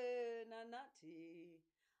nathi.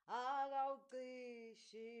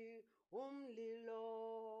 Akawucishi umlilo.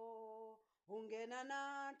 Ungena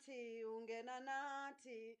nathi, ungena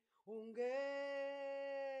nathi,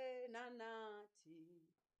 ungena nathi.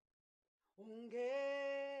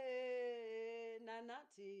 Ungena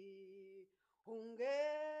nathi, ungena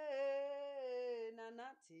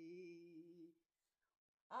nathi.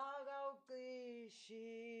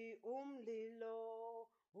 Akawucishi umlilo.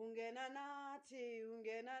 Ungena nathi,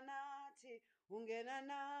 ungena nathi, ungena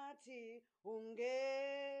nathi,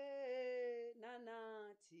 ungena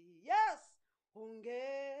nathi. Yes!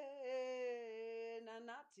 Ungena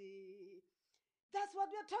nathi. That's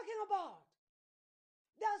what we're talking about.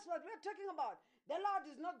 That's what we're talking about. The Lord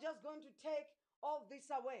is not just going to take all this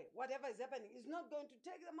away. Whatever is happening, He's not going to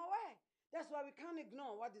take them away. That's why we can't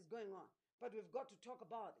ignore what is going on. But we've got to talk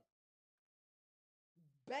about it.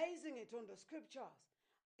 Basing it on the scriptures.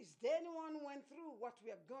 Is there anyone who went through what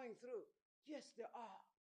we are going through? Yes, there are.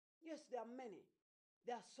 Yes, there are many.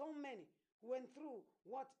 There are so many who went through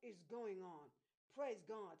what is going on. Praise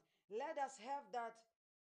God. Let us have that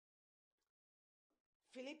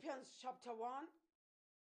Philippians chapter 1.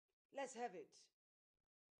 Let's have it.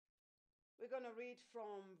 We're going to read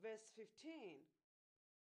from verse 15.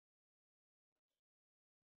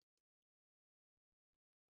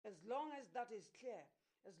 As long as that is clear,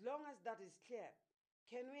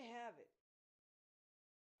 can we have it?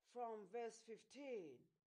 From verse 15.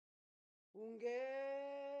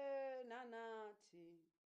 Ungena nathi,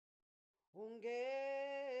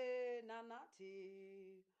 ungena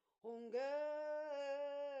nathi, ungena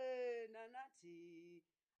nathi,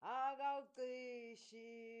 akawucishi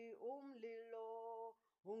umlilo,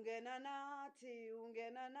 ungena nathi,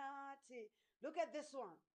 ungena nathi. Look at this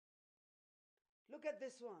one. Look at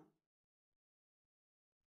this one.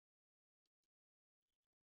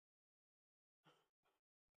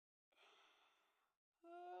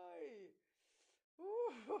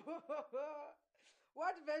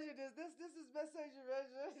 What version is this? This is Message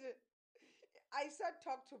version. I said,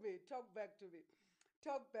 talk to me, talk back to me,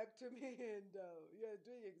 talk back to me, and you're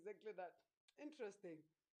doing exactly that. Interesting.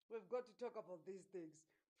 We've got to talk about these things.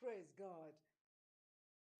 Praise God.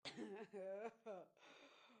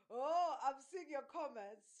 Oh, I'm seeing your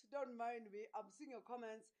comments. Don't mind me. I'm seeing your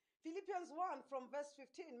comments. Philippians 1 from verse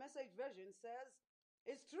 15, Message version says,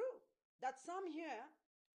 it's true that some here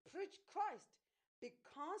preach Christ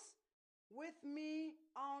because with me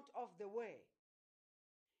out of the way.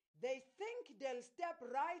 They think they'll step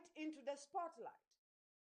right into the spotlight.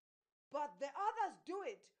 But the others do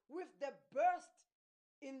it with the burst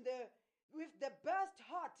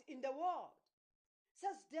heart in the world.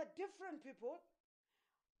 Says they're different people.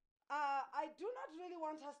 I do not really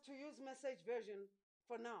want us to use Message version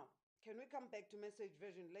for now. Can we come back to Message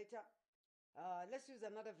version later? Let's use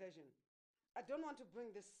another version. I don't want to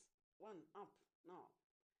bring this one up now.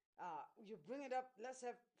 You bring it up. Let's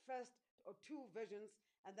have first or two versions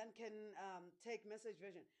and then can take Message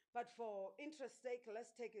version. But for interest's sake,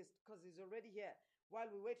 let's take it because it's already here while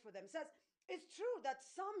we wait for them. It says, it's true that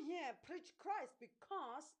some here preach Christ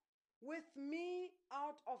because with me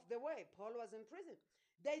out of the way. Paul was in prison.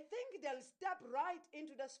 They think they'll step right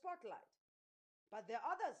into the spotlight. But the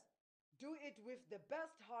others do it with the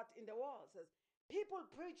best heart in the world. It says, people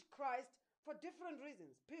preach Christ for different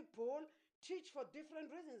reasons. People teach for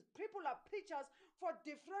different reasons. People are preachers for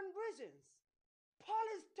different reasons. Paul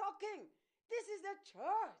is talking. This is the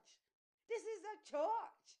church. This is the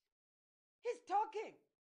church. He's talking.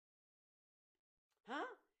 Huh?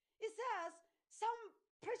 He says, some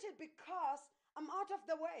preach it because I'm out of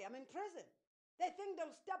the way. I'm in prison. They think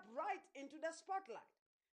they'll step right into the spotlight.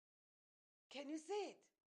 Can you see it?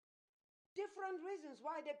 Different reasons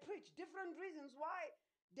why they preach. Different reasons why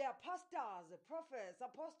they are pastors, prophets,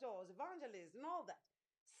 apostles, evangelists, and all that.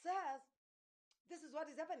 Says, this is what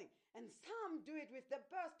is happening. And some do it with the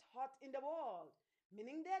best heart in the world.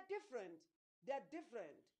 Meaning they're different. They're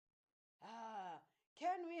different.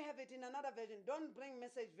 Can we have it in another version? Don't bring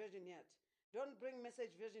Message version yet. Don't bring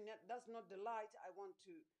Message version yet. That's not the light I want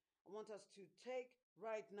us to take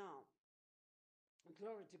right now.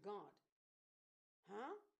 Glory to God.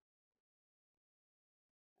 Huh?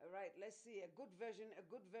 All right, let's see. A good version, a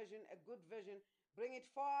good version, a good version. Bring it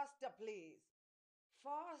faster, please.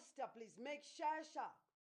 Faster, please. Make shasha.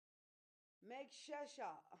 Make shasha.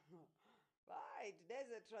 Right, there's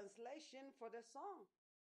a translation for the song.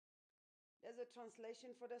 There's a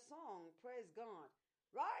translation for the song. Praise God.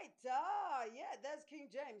 Right. Yeah, there's King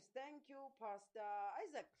James. Thank you, Pastor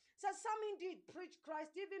Isaac. Says some indeed preach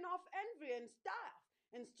Christ even of envy and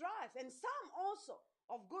strife, and some also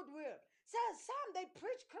of goodwill. Says some they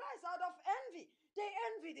preach Christ out of envy. They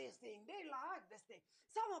envy this thing. They like this thing.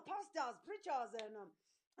 Some are pastors, preachers, and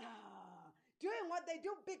doing what they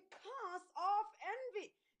do because of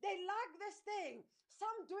envy. They like this thing.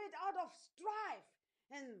 Some do it out of strife,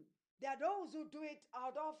 and there are those who do it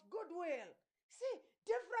out of goodwill. See,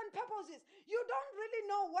 different purposes. You don't really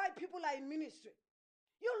know why people are in ministry.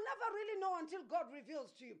 You'll never really know until God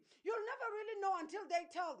reveals to you. You'll never really know until they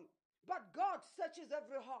tell you. But God searches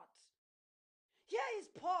every heart. Here is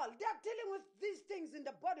Paul. They're dealing with these things in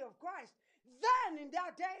the body of Christ. Then in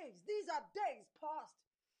their days, these are days past.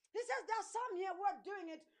 He says there are some here who are doing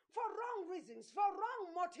it for wrong reasons, for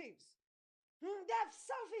wrong motives. They have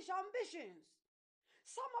selfish ambitions.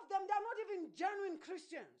 Some of them, they're not even genuine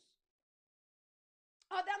Christians.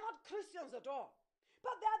 Or they're not Christians at all.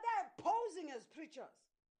 But they're there posing as preachers.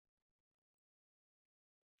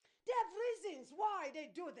 They have reasons why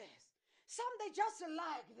they do this. Some, they just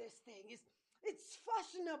like this thing. It's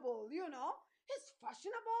fashionable, you know. It's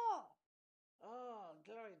fashionable. Oh,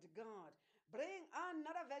 glory to God. Bring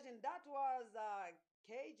another version. That was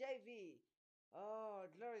KJV. Oh,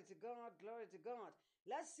 glory to God, glory to God.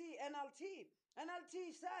 Let's see NLT.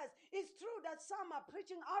 NLT says, it's true that some are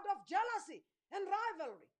preaching out of jealousy and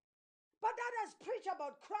rivalry, but others preach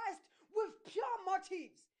about Christ with pure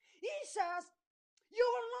motives. He says, you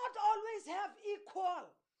will not always have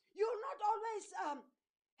equal. You will not always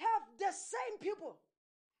have the same people.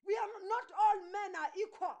 We are not all men are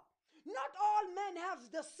equal. Not all men have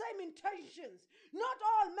the same intentions. Not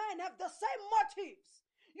all men have the same motives.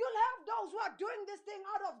 You'll have those who are doing this thing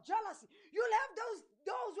out of jealousy. You'll have those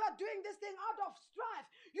who are doing this thing out of strife.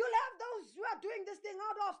 You'll have those who are doing this thing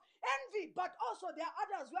out of envy. But also there are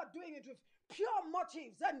others who are doing it with pure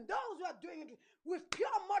motives. And those who are doing it with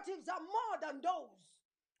pure motives are more than those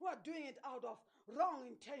who are doing it out of wrong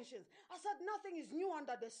intentions. I said nothing is new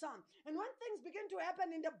under the sun. And when things begin to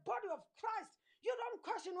happen in the body of Christ, you don't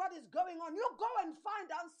question what is going on. You go and find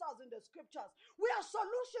answers in the scriptures. We are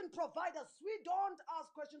solution providers. We don't ask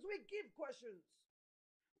questions. We give questions.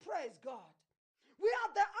 Praise God. We are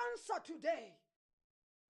the answer today.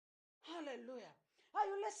 Hallelujah. Are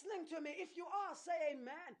you listening to me? If you are, say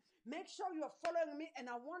amen. Make sure you are following me, and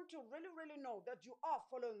I want to really, really know that you are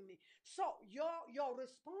following me. So your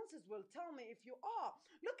responses will tell me if you are.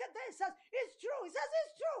 Look at this. It says, it's true. It says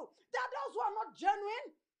it's true that those who are not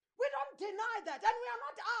genuine, we don't deny that, and we are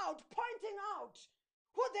not out pointing out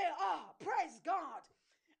who they are. Praise God.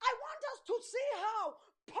 I want us to see how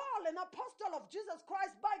Paul, an apostle of Jesus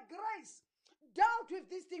Christ by grace, dealt with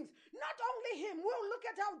these things. Not only him, we'll look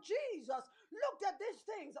at how Jesus looked at these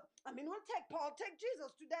things. I mean, we'll take Paul, take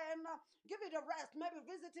Jesus today and give it a rest, maybe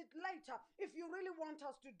visit it later if you really want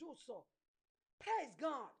us to do so. Praise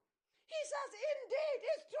God. He says, indeed,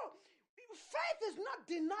 it's true. Faith is not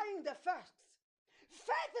denying the facts.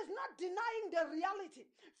 Faith is not denying the reality.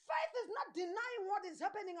 Faith is not denying what is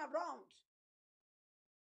happening around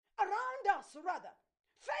us, rather.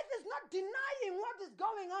 Faith is not denying what is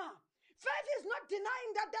going on. Faith is not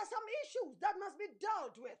denying that there are some issues that must be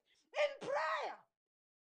dealt with in prayer.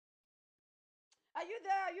 Are you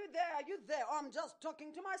there? Are you there? Are you there? Oh, I'm just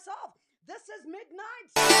talking to myself. This is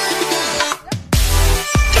midnight.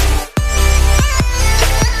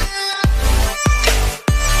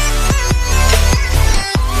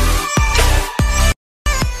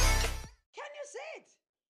 Can you see it?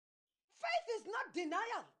 Faith is not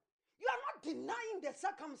denial. You are not denying the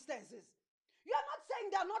circumstances. You are not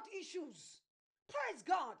saying there are not issues. Praise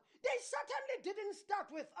God. They certainly didn't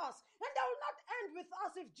start with us, and they will not end with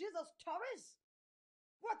us if Jesus tarries.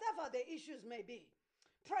 Whatever the issues may be.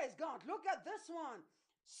 Praise God. Look at this one.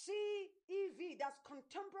 CEV, that's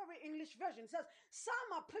Contemporary English Version, says,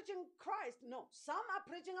 some are preaching Christ. No, some are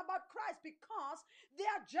preaching about Christ because they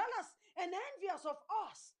are jealous and envious of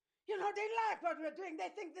us. You know, they like what we're doing.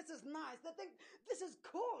 They think this is nice. They think this is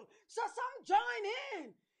cool. So some join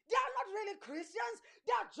in. They are not really Christians.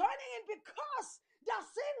 They are joining in because they are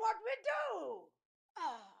seeing what we do.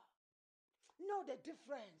 Know the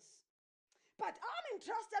difference. But I'm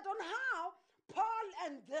interested on how Paul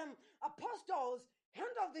and them apostles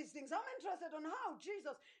handle these things. I'm interested on how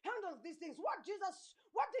Jesus handled these things. What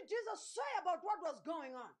did Jesus say about what was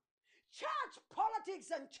going on? Church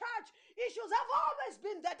politics and church issues have always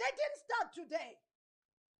been there. They didn't start today.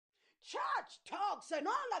 Church talks and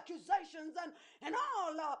all accusations and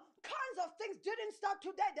all kinds of things didn't start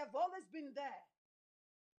today. They've always been there.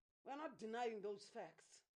 We're not denying those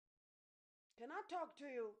facts. Can I talk to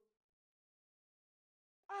you?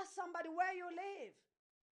 Ask somebody where you live.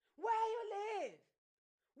 Where you live.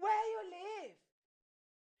 Where you live.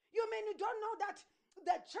 You mean you don't know that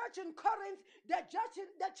the church in Corinth, the church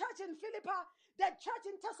in Philippi, the church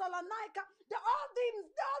in Thessalonica, all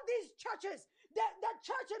these churches, the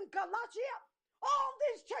church in Galatia, all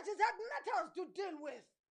these churches had matters to deal with.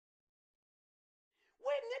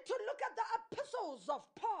 We need to look at the epistles of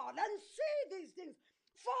Paul and see these things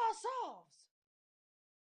for ourselves.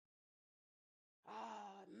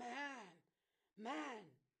 Man.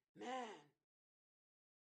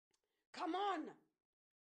 Come on.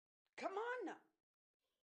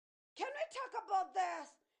 Can we talk about this?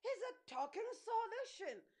 It's a talking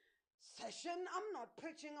session. I'm not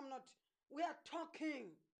preaching. We are talking.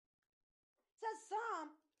 It says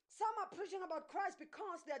some are preaching about Christ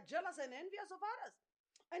because they're jealous and envious of others.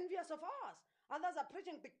 envious of us. Others are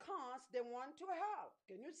preaching because they want to help.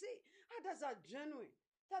 Can you see? Others are genuine.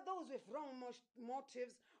 There are those with wrong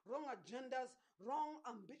motives, wrong agendas,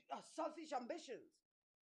 selfish ambitions.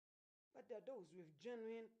 But there are those with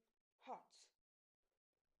genuine hearts.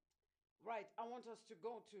 Right, I want us to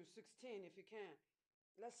go to 16 if you can.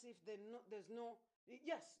 Let's see if there's no.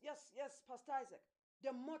 Yes, Pastor Isaac.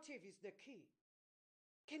 The motive is the key.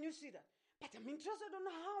 Can you see that? But I'm interested on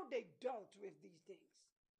how they dealt with these things.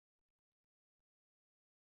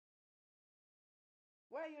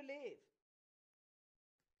 Where you live.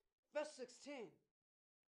 Verse 16.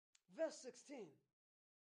 Verse 16.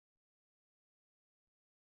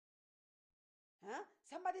 Huh?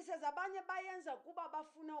 Somebody says, abanye bayenza kuba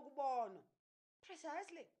bafuna ukubona.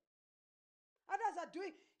 Precisely. Others are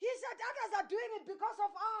doing, he said others are doing it because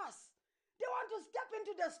of us. They want to step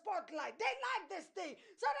into the spotlight. They like this thing.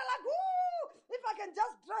 So they're like, ooh, if I can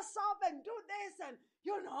just dress up and do this and,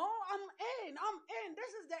 I'm in.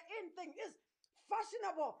 This is the in thing. It's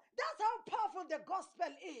fashionable. That's how powerful the gospel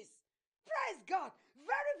is. Praise God.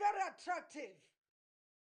 Very, very attractive.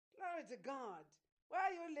 Glory to God. Where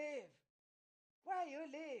you live. Where you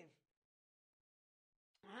live.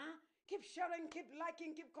 Huh? Keep sharing, keep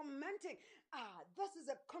liking, keep commenting. This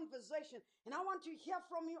is a conversation, and I want to hear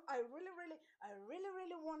from you. I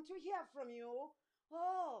really want to hear from you.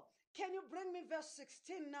 Oh, can you bring me verse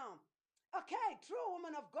 16 now? Okay, true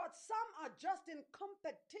woman of God. Some are just in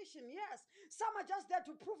competition, yes. Some are just there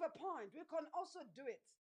to prove a point. We can also do it.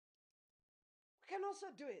 We can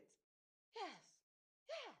also do it. Yes.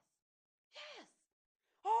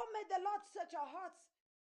 Oh, may the Lord search our hearts.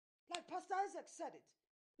 Like Pastor Isaac said it.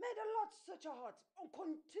 May the Lord search our hearts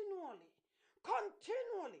continually.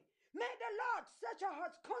 Continually. May the Lord search our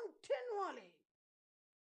hearts continually.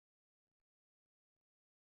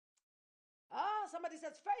 Somebody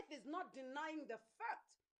says faith is not denying the fact.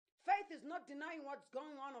 Faith is not denying what's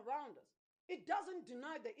going on around us. It doesn't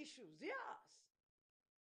deny the issues. Yes.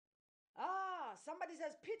 Somebody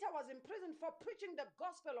says Peter was imprisoned for preaching the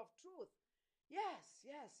gospel of truth. Yes.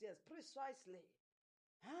 Precisely.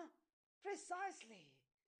 Precisely.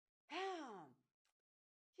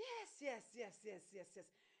 Yes.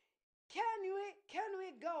 Can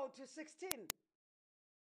we go to 16?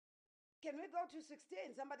 Can we go to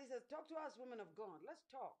 16? Somebody says, talk to us, women of God. Let's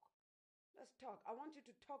talk. I want you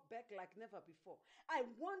to talk back like never before. I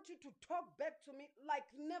want you to talk back to me like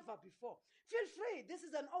never before. Feel free. This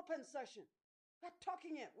is an open session. We're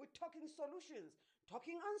talking it. We're talking solutions,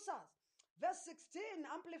 talking answers. Verse 16,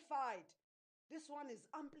 amplified. This one is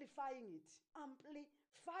amplifying it.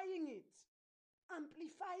 Amplifying it.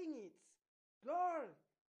 Lord.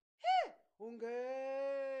 Hey.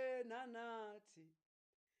 Ungenanathi.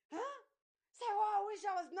 Huh? Say, I wish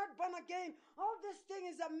I was not born again. All this thing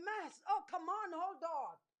is a mess. Oh, come on, hold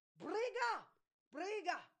on.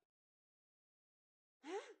 Briga.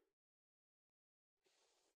 Huh?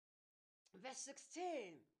 Verse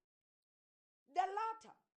 16. The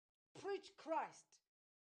latter preach Christ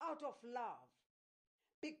out of love,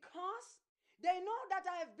 because they know that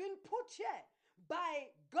I have been put here by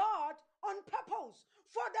God on purpose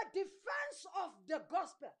for the defense of the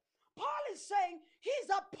gospel. Paul is saying he's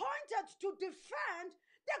appointed to defend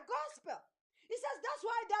the gospel. He says that's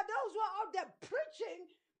why there are those who are out there preaching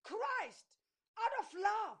Christ out of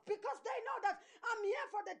love, because they know that I'm here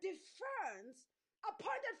for the defense,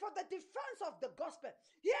 appointed for the defense of the gospel.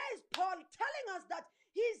 Here is Paul telling us that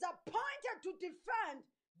he's appointed to defend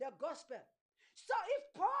the gospel. So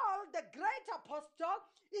if Paul, the great apostle,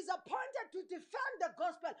 is appointed to defend the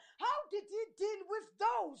gospel, how did he deal with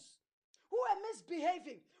those who were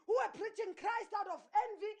misbehaving, who were preaching Christ out of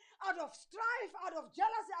envy, out of strife, out of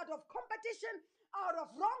jealousy, out of competition, out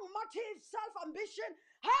of wrong motives, self-ambition?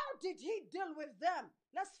 How did he deal with them?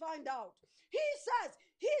 Let's find out. He says,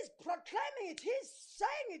 he's proclaiming it, he's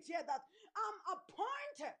saying it here that I'm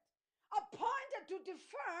appointed to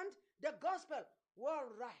defend the gospel. Well,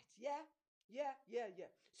 right, yeah.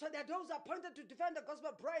 So there are those appointed to defend the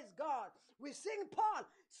gospel. Praise God. We sing Paul.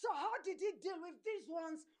 So how did he deal with these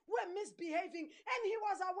ones who were misbehaving? And he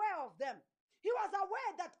was aware of them. He was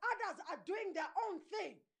aware that others are doing their own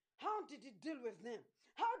thing. How did he deal with them?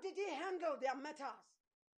 How did he handle their matters?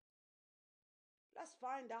 Let's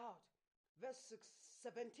find out. Verse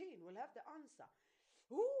 17, we'll have the answer.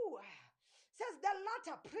 Says the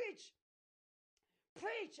latter preach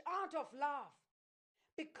out of love,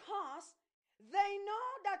 because they know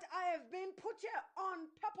that I have been put here on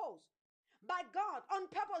purpose by God, on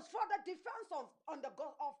purpose for the defense of the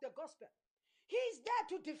gospel. He's there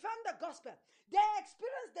to defend the gospel. They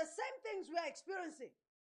experience the same things we are experiencing.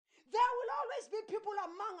 There will always be people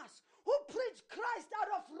among us who preach Christ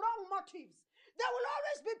out of wrong motives. There will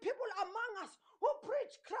always be people among us who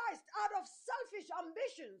preach Christ out of selfish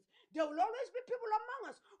ambitions. There will always be people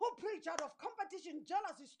among us who preach out of competition,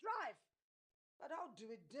 jealousy, strife. But how do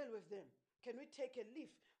we deal with them? Can we take a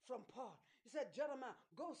leaf from Paul? He said, Jeremiah,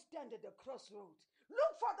 go stand at the crossroads.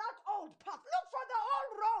 Look for that old path. Look for the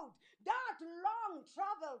old road. That long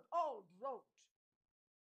traveled old road.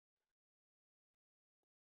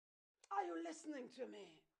 Are you listening to me?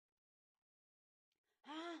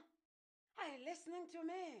 Huh? Are you listening to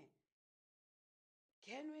me?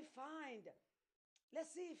 Can we find? Let's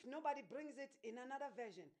see if nobody brings it in another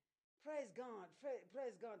version. Praise God.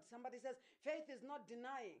 Praise God. Somebody says, faith is not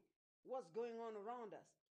denying what's going on around us.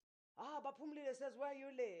 But Pumlile says, where you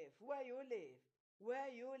live, where you live, where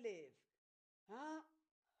you live. Huh?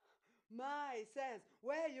 My says,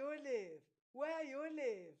 where you live, where you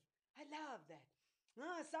live. I love that.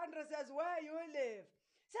 Sandra says, where you live.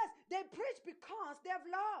 Says, they preach because they have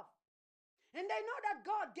love. And they know that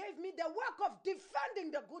God gave me the work of defending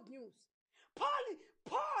the good news.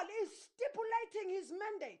 Paul is stipulating his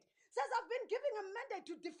mandate. Says, I've been given a mandate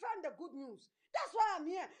to defend the good news. That's why I'm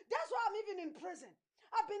here. That's why I'm even in prison.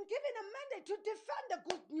 I've been given a mandate to defend the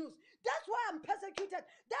good news. That's why I'm persecuted.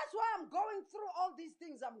 That's why I'm going through all these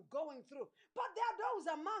things I'm going through. But there are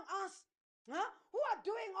those among us who are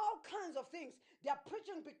doing all kinds of things. They are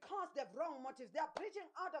preaching because they have wrong motives. They are preaching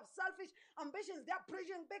out of selfish ambitions. They are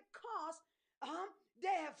preaching because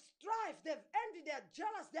they have strife. They've envy. They're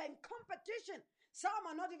jealous. They're in competition. Some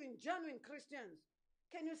are not even genuine Christians.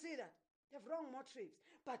 Can you see that? They have wrong motives.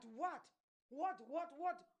 But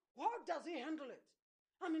how does he handle it?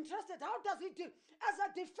 I'm interested. How does he deal? As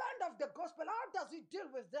a defender of the gospel, how does he deal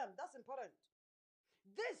with them? That's important.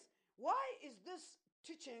 Why is this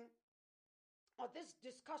teaching or this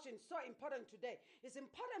discussion so important today? It's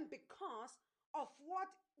important because of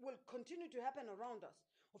what will continue to happen around us,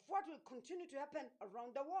 of what will continue to happen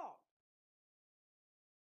around the world.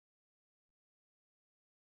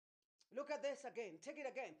 Look at this again. Take it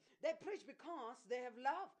again. They preach because they have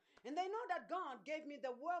love. And they know that God gave me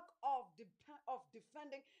the work of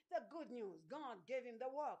defending the good news. God gave him the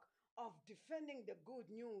work of defending the good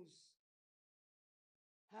news.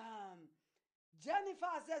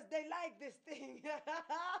 Jennifer says they like this thing. Yes,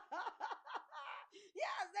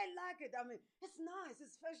 they like it. I mean, it's nice.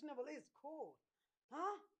 It's fashionable. It's cool.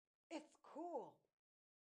 It's cool.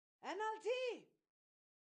 NLT.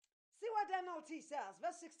 See what NLT says.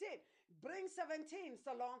 Verse 16. Bring 17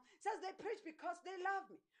 along. Says they preach because they love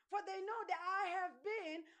me. For they know that I have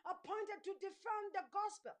been appointed to defend the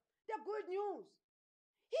gospel, the good news.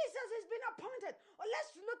 He says he's been appointed. Or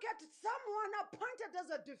let's look at someone appointed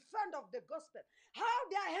as a defender of the gospel. How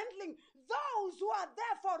they are handling those who are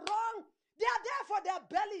there for wrong. They are there for their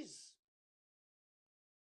bellies.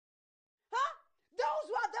 Those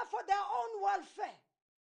who are there for their own welfare.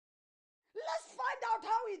 Let's find out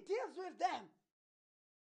how he deals with them.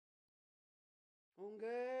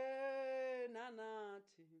 Unge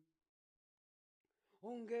nanati.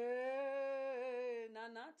 Unge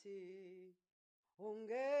nanati.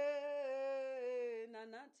 Unge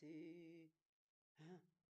nanati.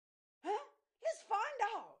 Let's find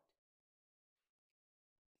out.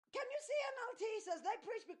 Can you see NLT says they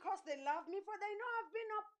preach because they love me, for they know I've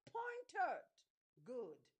been appointed.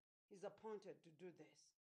 Good. He's appointed to do this.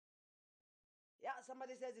 Yeah,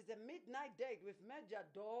 somebody says it's a midnight date with Major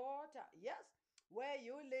Daughter. Yes, where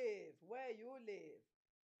you live, where you live.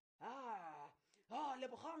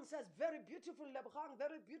 Lebrang says, very beautiful, Lebrang,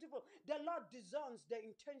 very beautiful. The Lord discerns the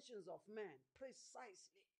intentions of man,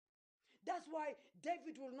 precisely. That's why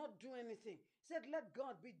David will not do anything. He said, let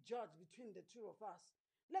God be judge between the two of us.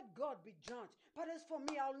 Let God be judge. But as for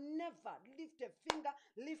me, I'll never lift a finger,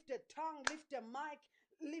 lift a tongue, lift a mic,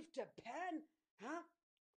 lift a pen,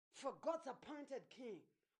 for God's appointed king,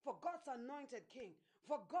 for God's anointed king,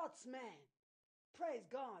 for God's man. Praise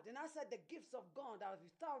God. And I said the gifts of God are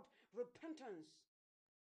without repentance.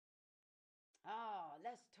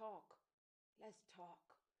 Let's talk. Let's talk.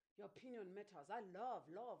 Your opinion matters. I love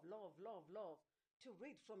to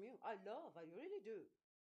read from you. I really do.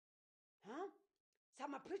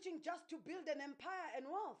 Some are preaching just to build an empire and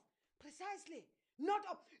wealth. Precisely. There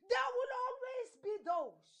will always be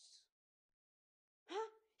those.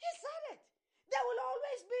 He said it. There will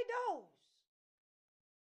always be those.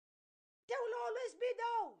 There will always be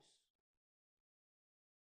those.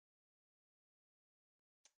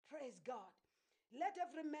 Praise God. Let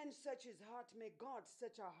every man search his heart. May God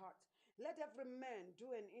search our hearts. Let every man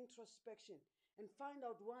do an introspection and find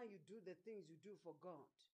out why you do the things you do for God.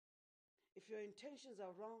 If your intentions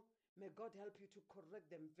are wrong, May God help you to correct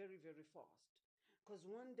them very, very fast. Because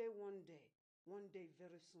one day,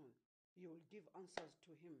 very soon, you will give answers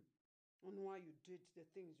to Him on why you did the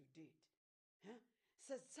things you did. Huh?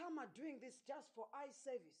 Says some are doing this just for eye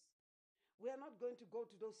service. We are not going to go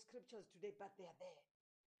to those scriptures today, but they are there.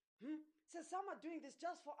 Says some are doing this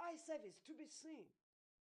just for eye service, to be seen.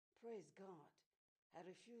 Praise God. I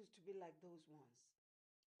refuse to be like those ones.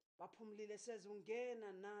 Baphumlile says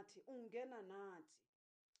ungena nathi.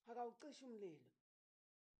 Akawucisha umlilo.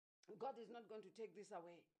 God is not going to take this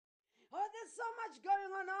away. Oh, there's so much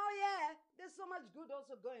going on. Oh, yeah. There's so much good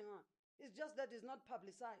also going on. It's just that it's not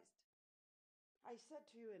publicized. I said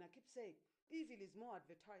to you, and I keep saying, evil is more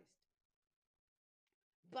advertised.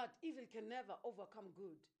 But evil can never overcome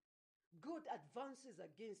good. Good advances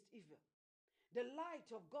against evil. The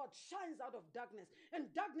light of God shines out of darkness,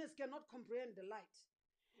 and darkness cannot comprehend the light.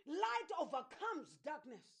 Light overcomes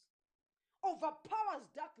darkness, overpowers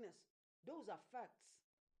darkness. Those are facts.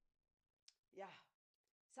 Yeah.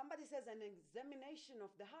 Somebody says an examination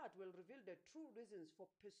of the heart will reveal the true reasons for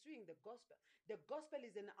pursuing the gospel. The gospel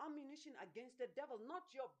is an ammunition against the devil, not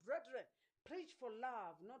your brethren. Preach for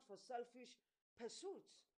love, not for selfish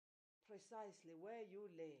pursuits. Precisely where you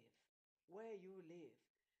live. Where you live.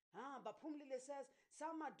 Baphumlile says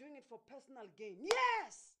some are doing it for personal gain.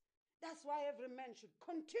 Yes! That's why every man should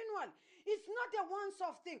continually. It's not a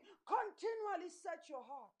once-off thing. Continually search your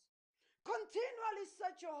heart. Continually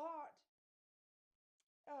search your heart.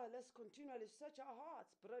 Let's continually search our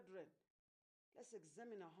hearts, brethren. Let's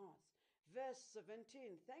examine our hearts. Verse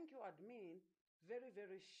 17. Thank you, admin. Very,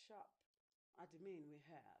 very sharp admin we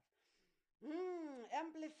have.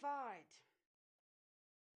 Amplified.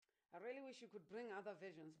 I really wish you could bring other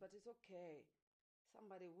versions, but it's okay.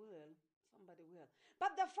 Somebody will. Somebody will.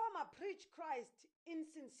 But the former preach Christ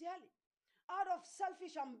insincerely, out of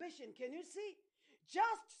selfish ambition. Can you see?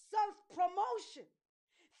 Just self-promotion.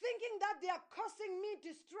 Thinking that they are causing me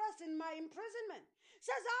distress in my imprisonment.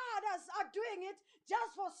 Says others are doing it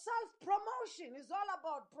just for self-promotion. It's all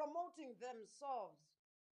about promoting themselves.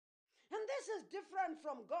 And this is different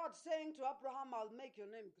from God saying to Abraham, I'll make your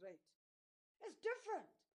name great. It's different.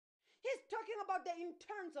 He's talking about the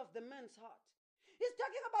intents of the man's heart. He's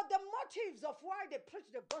talking about the motives of why they preach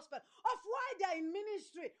the gospel, of why they're in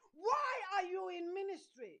ministry. Why are you in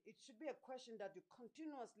ministry? It should be a question that you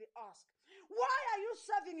continuously ask. Why are you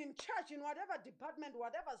serving in church, in whatever department,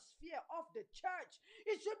 whatever sphere of the church?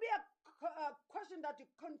 It should be a question that you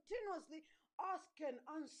continuously ask and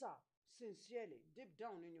answer sincerely, deep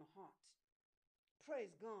down in your heart.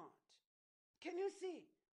 Praise God. Can you see?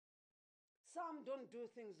 Some don't do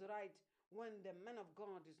things right when the man of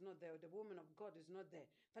God is not there, or the woman of God is not there.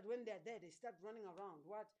 But when they're there, they start running around.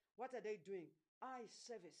 What are they doing? Eye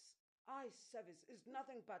service. Eye service is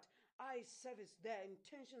nothing but eye service. Their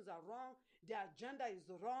intentions are wrong. Their agenda is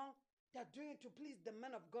wrong. They're doing it to please the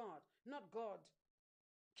man of God, not God.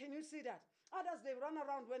 Can you see that? Others, they run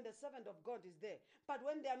around when the servant of God is there. But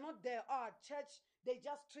when they're not there, church, they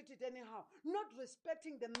just treat it anyhow. Not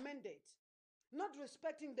respecting the mandate. Not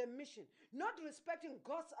respecting the mission. Not respecting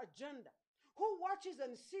God's agenda. Who watches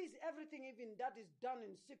and sees everything even that is done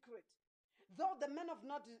in secret. Though the man of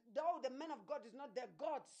God is not there,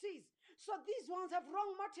 God sees. So these ones have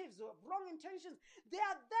wrong motives or wrong intentions. They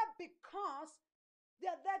are there because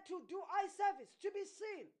they are there to do eye service, to be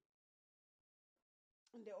seen.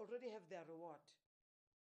 And they already have their reward.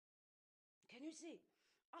 Can you see?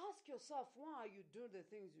 Ask yourself, why you do the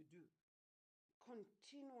things you do?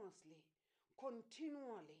 Continuously.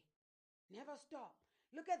 Continually. Never stop.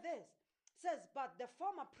 Look at this. It says, but the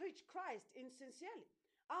former preach Christ insincerely,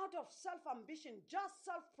 out of self-ambition, just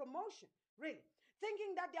self-promotion, really,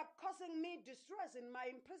 thinking that they are causing me distress in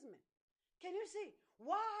my imprisonment. Can you see?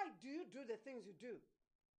 Why do you do the things you do?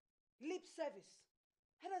 Lip service.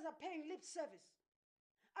 Others are paying lip service.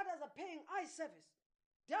 Others are paying eye service.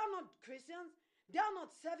 They are not Christians. They are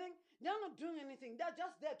not serving. They are not doing anything. They are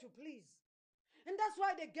just there to please. And that's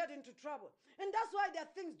why they get into trouble. And that's why their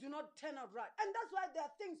things do not turn out right. And that's why their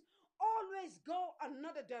things always go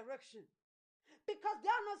another direction. Because they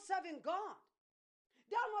are not serving God.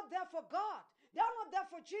 They are not there for God. They are not there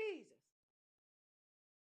for Jesus.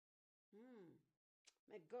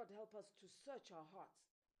 May God help us to search our hearts.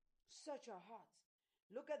 Search our hearts.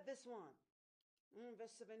 Look at this one.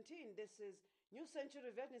 Verse 17, this is New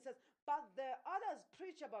Century Version. It says, but the others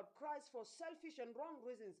preach about Christ for selfish and wrong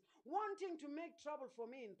reasons, wanting to make trouble for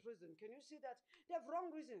me in prison. Can you see that? They have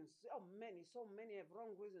wrong reasons. Oh, so many have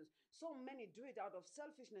wrong reasons. So many do it out of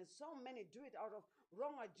selfishness. So many do it out of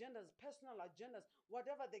wrong agendas, personal agendas,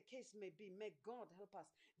 whatever the case may be. May God help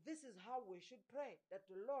us. This is how we should pray, that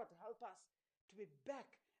the Lord help us to be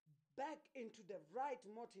back back into the right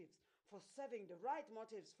motives for serving, the right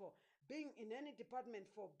motives for being in any department,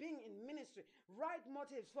 for being in ministry, right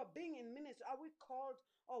motives for being in ministry. Are we called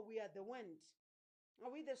or we are the wind?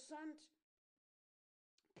 Are we the sent?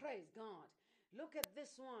 Praise God. Look at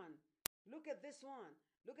this one. Look at this one.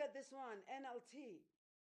 Look at this one. NLT.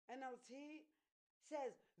 NLT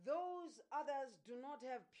says, those others do not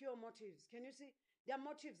have pure motives. Can you see? Their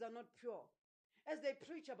motives are not pure. As they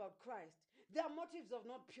preach about Christ, their motives are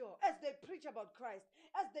not pure. As they preach about Christ,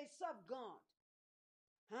 as they serve God.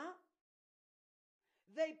 Huh?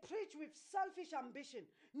 They preach with selfish ambition,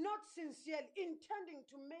 not sincere, intending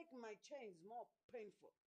to make my chains more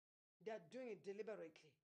painful. They are doing it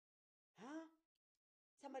deliberately. Huh?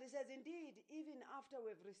 Somebody says, indeed, even after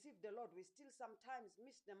we've received the Lord, we still sometimes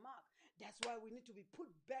miss the mark. That's why we need to be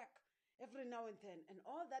put back every now and then. And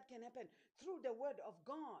all that can happen through the word of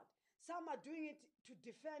God. Some are doing it to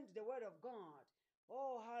defend the word of God.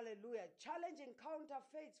 Oh, hallelujah. Challenging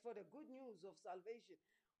counterfeits for the good news of salvation.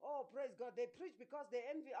 Oh, praise God. They preach because they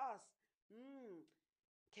envy us.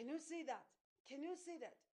 Can you see that? Can you see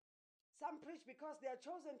that? Some preach because they are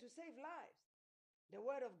chosen to save lives. The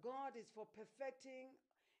word of God is for perfecting,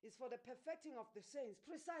 is for the perfecting of the saints,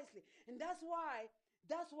 precisely. And that's why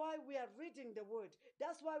we are reading the word.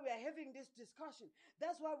 That's why we are having this discussion.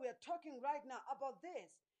 That's why we are talking right now about this.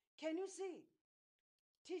 Can you see?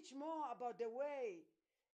 Teach more about the way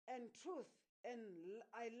and truth. And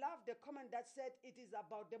I love the comment that said it is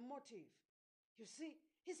about the motive. You see,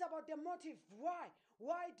 it's about the motive. Why?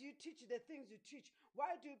 Why do you teach the things you teach?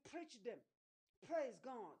 Why do you preach them? Praise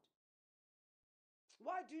God.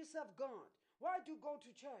 Why do you serve God? Why do you go to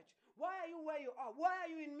church? Why are you where you are? Why are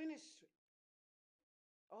you in ministry?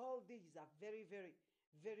 All these are very, very,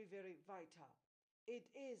 very, very vital. It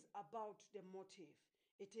is about the motive.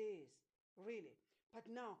 It is, really. But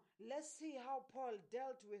now, let's see how Paul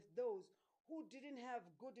dealt with those who didn't have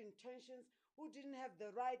good intentions, who didn't have the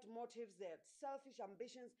right motives. They had selfish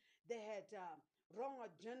ambitions. They had wrong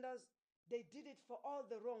agendas. They did it for all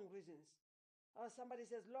the wrong reasons. Somebody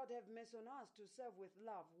says, Lord, have mercy on us to serve with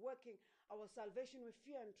love, working our salvation with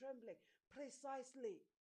fear and trembling. Precisely.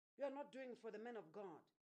 You're not doing it for the men of God.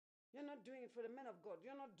 You're not doing it for the men of God.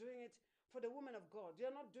 You're not doing it for the women of God.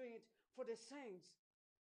 You're not doing it for the saints.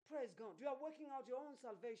 Praise God. You are working out your own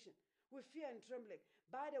salvation with fear and trembling.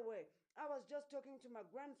 By the way, I was just talking to my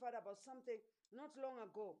grandfather about something not long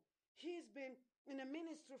ago. He's been in a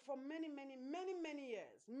ministry for many, many, many, many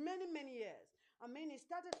years. Many, many years. I mean, he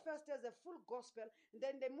started first as a full gospel, and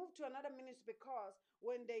then they moved to another ministry because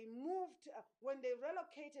when they moved, when they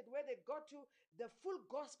relocated where they got to, the full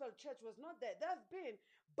gospel church was not there. They've been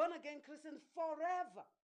born again Christians forever,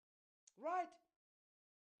 right?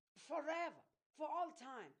 Forever, for all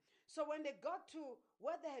time. So when they got to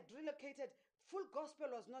where they had relocated, full gospel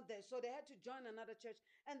was not there. So they had to join another church,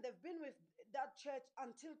 and they've been with that church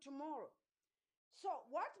until tomorrow. So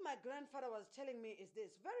what my grandfather was telling me is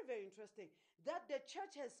this, very, very interesting, that the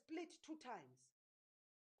church has split 2 times,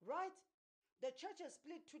 right? The church has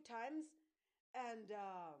split 2 times, and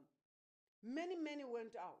many, many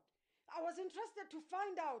went out. I was interested to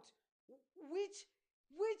find out which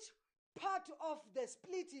part of the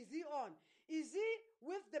split is he on. Is he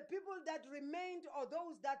with the people that remained or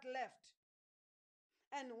those that left?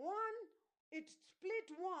 And it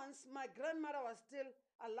split once. My grandmother was still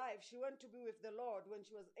alive. She went to be with the Lord when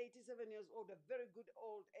she was 87 years old, a very good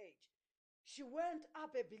old age. She went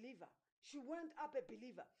up a believer. She went up a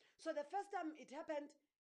believer. So the first time it happened,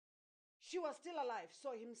 she was still alive.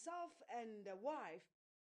 So himself and the wife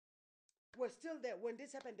were still there. When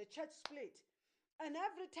this happened, the church split. And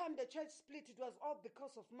every time the church split, it was all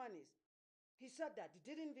because of monies. He said that. He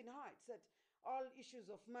didn't even hide. He said, all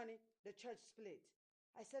issues of money, the church split.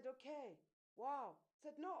 I said, okay, wow. I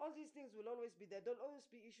said, no, all these things will always be there. There'll always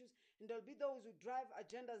be issues, and there'll be those who drive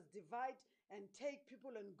agendas, divide, and take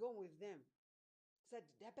people and go with them. I said,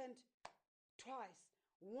 it happened twice.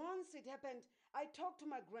 Once it happened, I talked to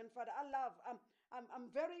my grandfather. I've got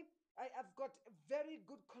a very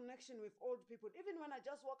good connection with old people. Even when I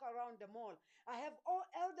just walk around the mall, I have all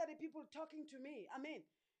elderly people talking to me. I mean,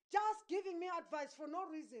 just giving me advice for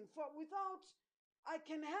no reason, I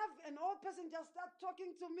can have an old person just start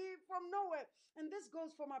talking to me from nowhere. And this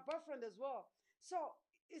goes for my boyfriend as well. So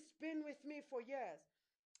it's been with me for years.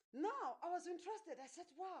 Now I was interested. I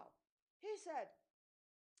said, wow. He said,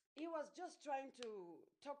 he was just trying to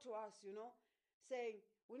talk to us, saying,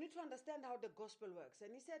 we need to understand how the gospel works.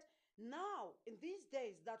 And he said, now, in these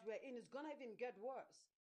days that we're in, it's going to even get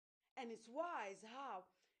worse. And it's wise how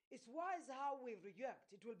we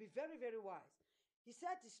react. It will be very, very wise. He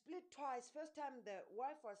said he split twice. First time the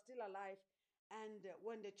wife was still alive, And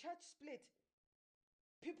when the church split,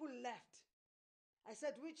 people left. I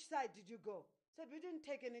said, which side did you go? Said, we didn't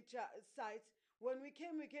take any sides. When we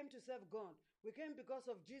came to serve God. We came because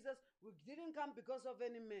of Jesus. We didn't come because of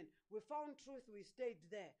any man. We found truth. We stayed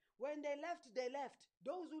there. When they left, they left.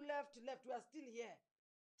 Those who left. We are still here.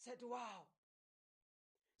 Said, wow.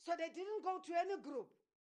 So they didn't go to any group.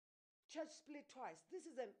 Church split twice. This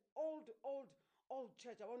is an old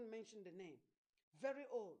church. I won't mention the name. Very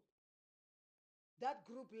old. That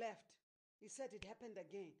group left. He said it happened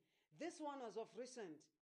again. This one was of recent,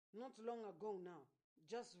 not long ago now,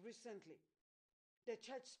 just recently. The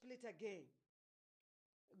church split again.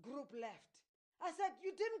 Group left. I said,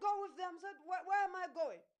 you didn't go with them. I said, where am I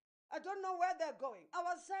going? I don't know where they're going. I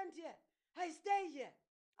was sent here. I stay here.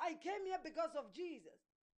 I came here because of Jesus.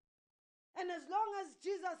 And as long as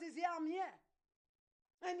Jesus is here, I'm here.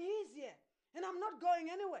 And he's here. And I'm not going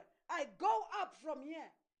anywhere. I go up from here.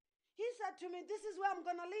 He said to me, this is where I'm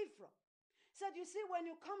going to leave from. He said, you see, when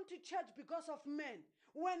you come to church because of men,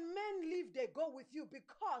 when men leave, they go with you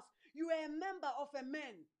because you are a member of a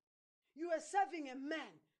man. You are serving a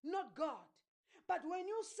man, not God. But when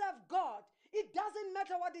you serve God, it doesn't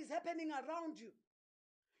matter what is happening around you.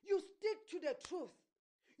 You stick to the truth.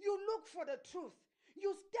 You look for the truth.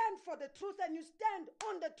 You stand for the truth and you stand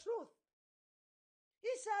on the truth.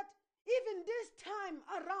 He said, even this time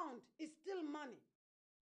around is still money.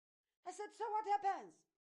 I said, so what happens?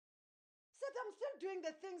 He said, I'm still doing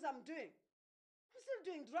the things I'm doing. I'm still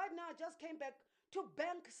doing. Right now, I just came back to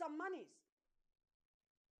bank some monies,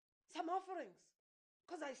 some offerings,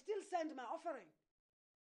 because I still send my offering.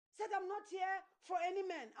 Said, I'm not here for any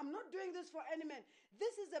man. I'm not doing this for any man.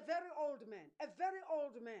 This is a very old man, a very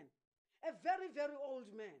old man, a very, very old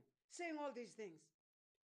man saying all these things.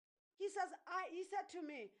 He says, he said to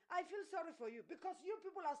me, I feel sorry for you because you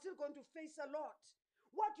people are still going to face a lot.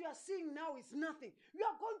 What you are seeing now is nothing. You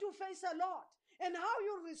are going to face a lot. And how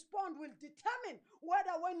you respond will determine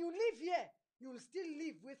whether when you live here, you will still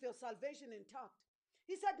live with your salvation intact.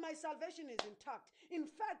 He said, my salvation is intact.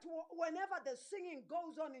 In fact, whenever the singing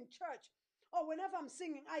goes on in church, or whenever I'm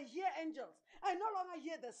singing, I hear angels. I no longer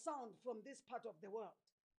hear the sound from this part of the world.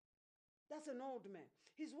 That's an old man.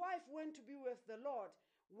 His wife went to be with the Lord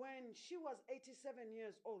when she was 87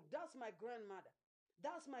 years old. That's my grandmother.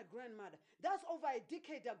 That's my grandmother. That's over a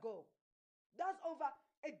decade ago. That's over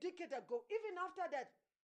a decade ago. Even after that,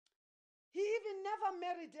 he even never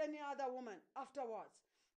married any other woman afterwards.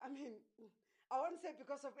 I mean, I won't say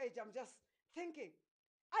because of age, I'm just thinking.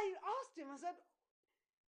 I asked him, I said,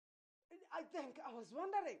 I was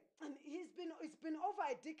wondering, and it's been over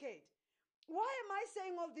a decade. Why am I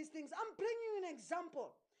saying all these things? I'm bringing you an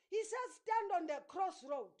example. He says, stand on the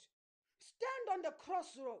crossroad. Stand on the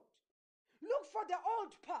crossroad. Look for the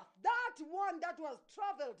old path, that one that was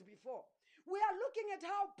traveled before. We are looking at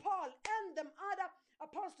how Paul and the other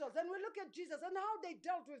apostles, and we look at Jesus and how they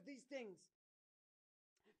dealt with these things.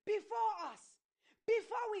 Before us,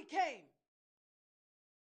 before we came,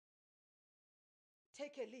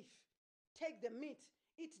 take a leaf, take the meat,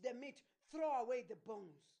 eat the meat, throw away the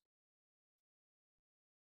bones.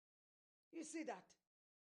 You see that?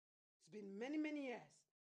 It's been many, many years.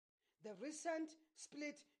 The recent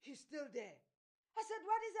split, he's still there. I said,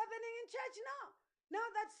 what is happening in church now? Now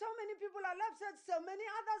that so many people are left, said so many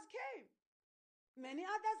others came. Many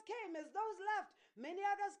others came. As those left, many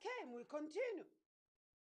others came. We continue.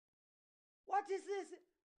 What is this?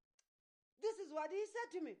 This is what he said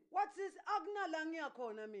to me. What's this? Agna lang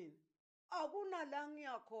yakona mean? Aguna lang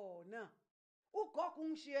yakona. Ukok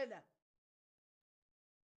ungshiyela.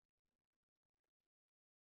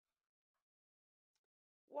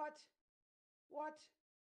 What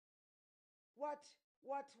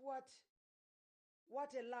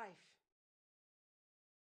a life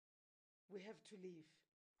we have to live.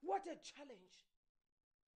 What a challenge.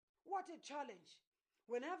 What a challenge.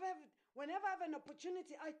 Whenever I have an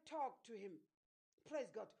opportunity, I talk to him. Praise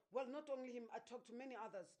God. Well, not only him, I talk to many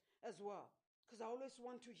others as well. Because I always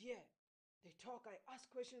want to hear. They talk, I ask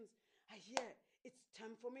questions, I hear. It's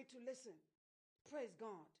time for me to listen. Praise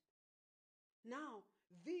God. Now,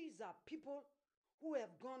 these are people who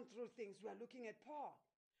have gone through things. We are looking at Paul.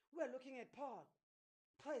 We are looking at Paul.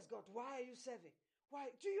 Praise God. Why are you serving?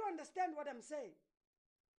 Why? Do you understand what I'm saying?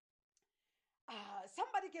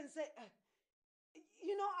 Somebody can say, I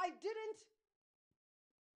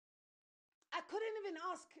couldn't even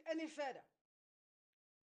ask any further.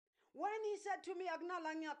 When he said to me, Agna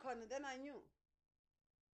Lanya Kon, then I knew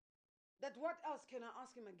that what else can I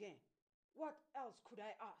ask him again? What else could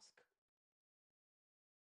I ask?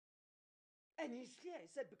 And he's clear. He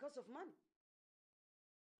said, because of money.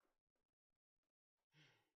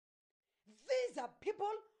 These are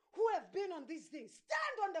people who have been on these things.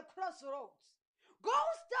 Stand on the crossroads. Go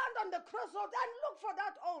stand on the crossroads and look for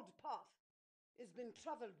that old path. It's been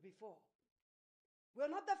traveled before.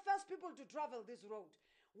 We're not the first people to travel this road.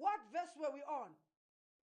 What verse were we on?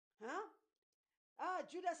 Huh?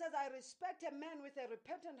 Judah says, I respect a man with a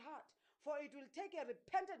repentant heart, for it will take a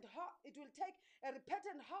repentant heart. It will take a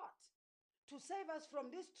repentant heart to save us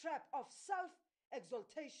from this trap of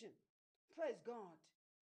self-exaltation. Praise God.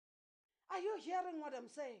 Are you hearing what I'm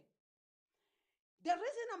saying? The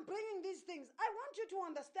reason I'm bringing these things, I want you to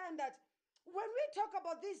understand that when we talk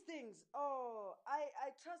about these things,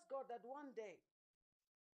 I trust God that one day,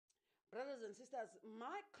 brothers and sisters,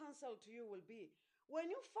 my counsel to you will be, when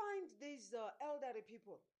you find these elderly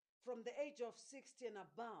people from the age of 60 and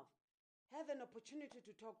above, have an opportunity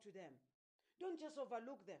to talk to them. Don't just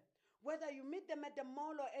overlook them. Whether you meet them at the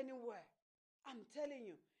mall or anywhere, I'm telling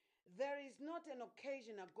you, there is not an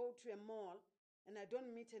occasion I go to a mall and I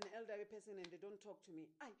don't meet an elderly person and they don't talk to me.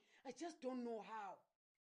 I just don't know how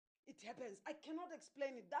it happens. I cannot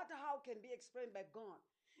explain it. That how can be explained by God.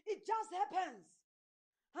 It just happens.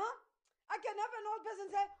 Huh? I can have an old person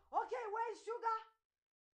say, okay, where's sugar?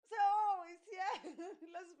 Say, oh, it's here.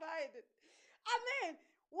 Let's find it. I mean,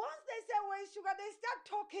 once they say where's sugar, they start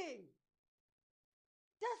talking.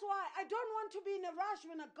 That's why I don't want to be in a rush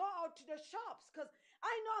when I go out to the shops, because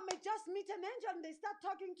I know I may just meet an angel and they start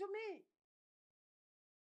talking to me.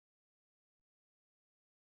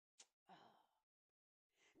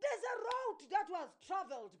 There's a road that was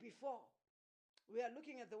traveled before. We are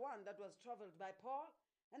looking at the one that was traveled by Paul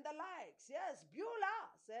and the likes. Yes, Beulah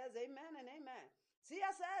says amen and amen.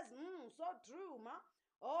 Sia says, so true, ma.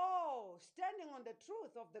 Oh, standing on the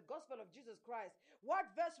truth of the gospel of Jesus Christ.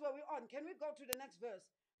 What verse were we on? Can we go to the next verse?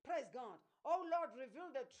 Praise God. Oh Lord,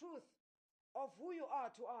 reveal the truth of who you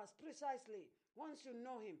are to us precisely. Once you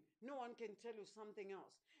know him, no one can tell you something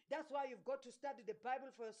else. That's why you've got to study the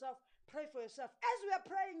Bible for yourself, pray for yourself. As we are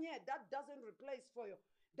praying here, that doesn't replace for you.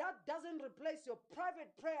 That doesn't replace your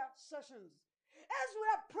private prayer sessions. As we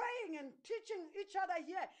are praying and teaching each other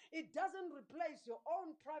here, it doesn't replace your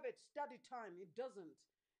own private study time. It doesn't.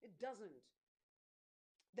 It doesn't.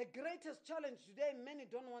 The greatest challenge today, many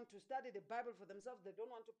don't want to study the Bible for themselves. They don't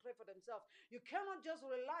want to pray for themselves. You cannot just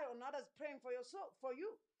rely on others praying for yourself, for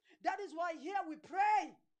you. That is why here we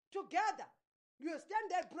pray together. You stand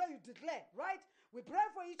there, pray, you declare, right? We pray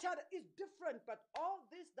for each other. It's different, but all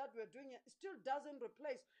this that we're doing here still doesn't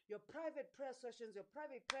replace your private prayer sessions, your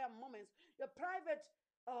private prayer moments, your private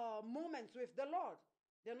moments with the Lord.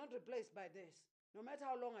 They're not replaced by this. No matter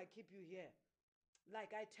how long I keep you here,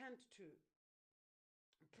 like I tend to.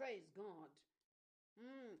 Praise God.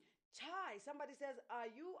 Chai, somebody says, are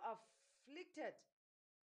you afflicted?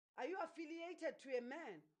 Are you affiliated to a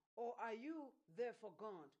man, or are you there for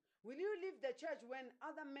God? Will you leave the church when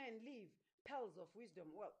other men leave pearls of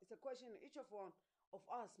wisdom? Well, it's a question each of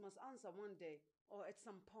us must answer one day or at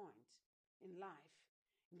some point in life.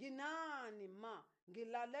 Ginani ma,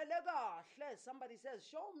 gilalele kahle. Somebody says,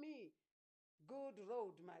 show me good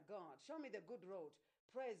road, my God. Show me the good road.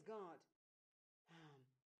 Praise God.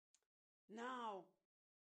 Now,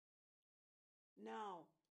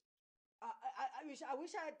 I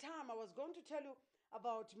wish I had time. I was going to tell you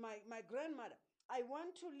about my grandmother. I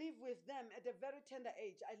went to live with them at a very tender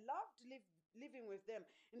age. I loved living with them.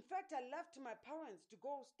 In fact, I left my parents to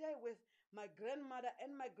go stay with my grandmother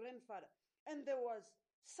and my grandfather. And there was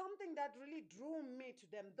something that really drew me to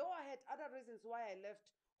them, though I had other reasons why I left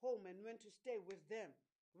home and went to stay with them,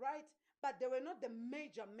 right? But they were not the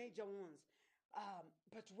major ones.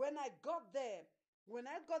 But when I got there,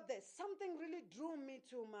 something really drew me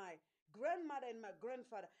to my grandmother and my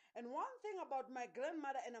grandfather. And one thing about my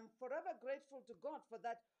grandmother, and I'm forever grateful to God for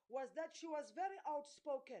that, was that she was very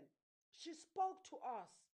outspoken. She spoke to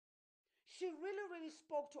us. She really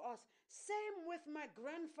spoke to us. Same with my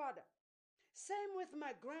grandfather.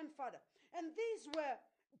 And these were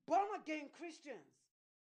born-again Christians.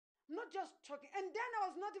 I'm not just talking. And then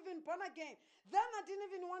I was not even born again. Then I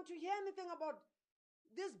didn't even want to hear anything about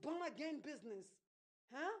this born-again business.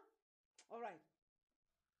 Huh? All right.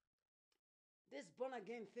 This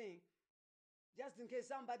born-again thing, just in case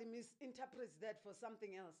somebody misinterprets that for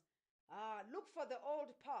something else. Look for the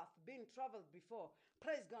old path being traveled before.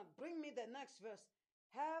 Praise God. Bring me the next verse.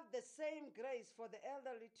 Have the same grace for the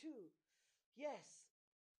elderly too. Yes.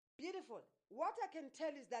 Beautiful. What I can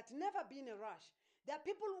tell is that never be in a rush. There are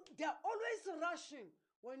people, they're always rushing.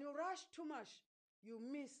 When you rush too much, you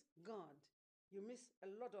miss God. You miss a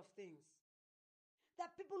lot of things. There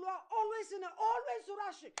are people who are always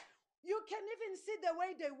rushing. You can even see the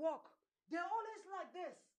way they walk. They're always like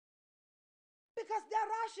this. Because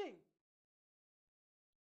they're rushing.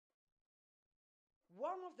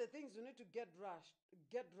 one of the things you need to get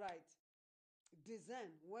right, discern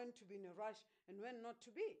when to be in a rush and when not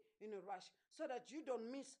to be in a rush so that you don't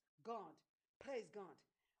miss God. Praise God.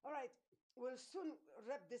 All right, we'll soon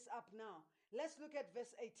wrap this up now. Let's look at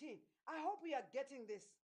verse 18. I hope we are getting this.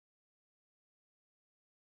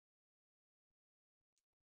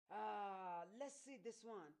 Let's see this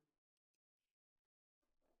one.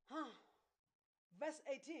 Verse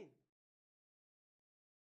 18.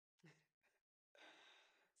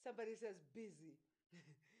 Somebody says busy.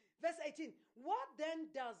 Verse 18. What then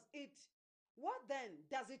does it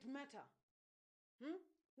matter?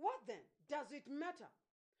 What then does it matter?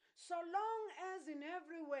 So long as in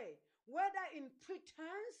every way, whether in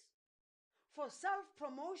pretense, for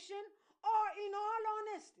self-promotion, or in all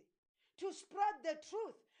honesty, to spread the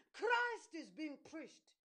truth, Christ is being preached.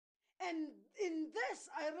 And in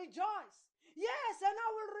this I rejoice. Yes, and I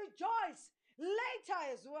will rejoice later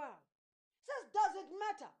as well. Says, does it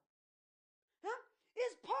matter?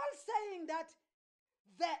 Is Paul saying that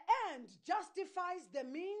the end justifies the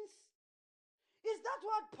means? Is that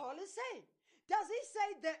what Paul is saying? Does he say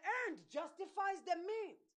the end justifies the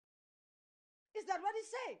means? Is that what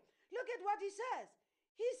he's saying? Look at what he says.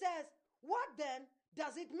 He says, what then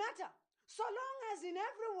does it matter? So long as in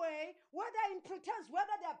every way, whether in pretense,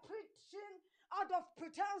 whether they're preaching out of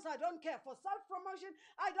pretense, I don't care. For self-promotion,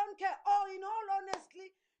 I don't care. Or in all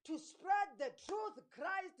honesty, to spread the truth,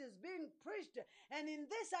 Christ is being preached. And in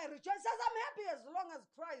this I rejoice. Says, I'm happy as long as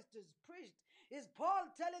Christ is preached. Is Paul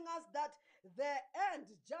telling us that the end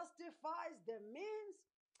justifies the means?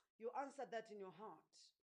 You answer that in your heart.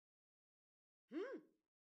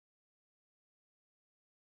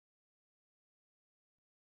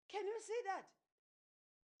 Can you see that?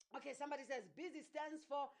 Okay, somebody says busy stands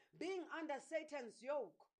for being under Satan's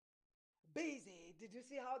yoke. Busy. Did you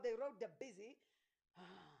see how they wrote the busy?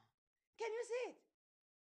 Can you see it?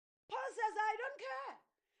 Paul says, I don't care.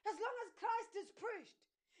 As long as Christ is preached.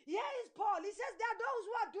 Here is Paul. He says there are those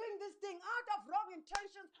who are doing this thing out of wrong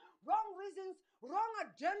intentions, wrong reasons, wrong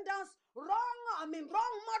agendas, wrong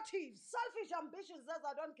motives, selfish ambitions. Says,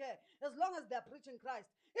 I don't care. As long as they're preaching Christ.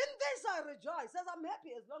 In this I rejoice. Says, I'm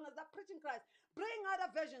happy as long as they're preaching Christ. Bring other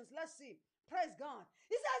versions. Let's see. Praise God.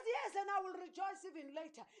 He says, yes, and I will rejoice even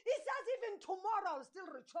later. He says, even tomorrow I'll still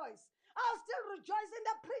rejoice. I'll still rejoice in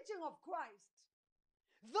the preaching of Christ.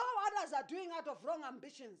 Though others are doing out of wrong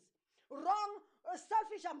ambitions, wrong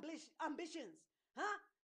selfish ambitions.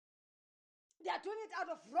 They are doing it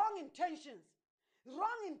out of wrong intentions,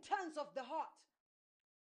 wrong intents of the heart.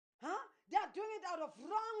 They are doing it out of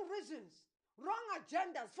wrong reasons, wrong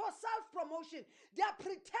agendas for self-promotion. They are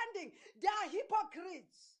pretending. They are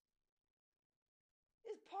hypocrites.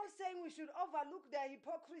 Is Paul saying we should overlook their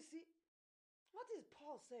hypocrisy? What is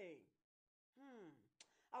Paul saying?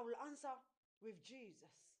 I will answer with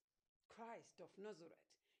Jesus Christ of Nazareth.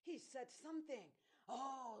 He said something.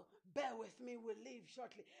 Oh, bear with me, we'll leave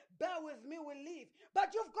shortly. Bear with me, we'll leave.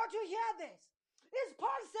 But you've got to hear this. Is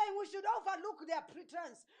Paul saying we should overlook their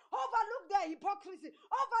pretense, overlook their hypocrisy,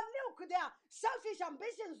 overlook their selfish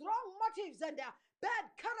ambitions, wrong motives, and their bad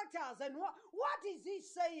characters? And what is he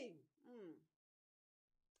saying?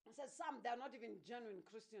 He says some, they're not even genuine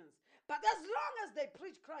Christians. But as long as they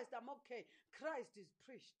preach Christ, I'm okay. Christ is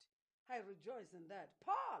preached. I rejoice in that.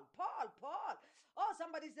 Paul. Oh,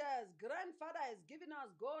 somebody says, grandfather has given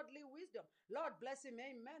us godly wisdom. Lord bless him.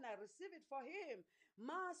 Amen. I receive it for him.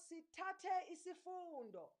 Masithathe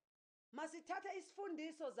isifundo. Masithathe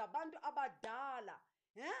isifundiso zabantu abadala.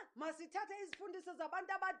 Masithathe isifundiso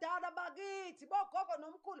zabantu abadala bakithi bogogo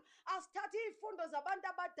nomkhulu. Asithathe izifundo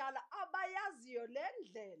zabantu abadala abayaziyo le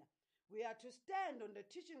ndlela. We are to stand on the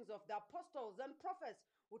teachings of the apostles and prophets.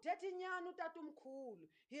 Uthethi nyani utata umkhulu.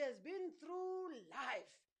 He has been through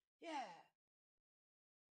life. Yeah.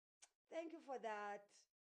 Thank you for that.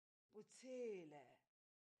 Utsile.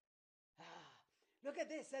 Look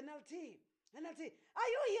at this, NLT. Are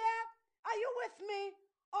you here? Are you with me?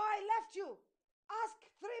 Or I left you? Ask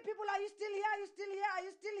 3 people, are you still here? Are you still here? Are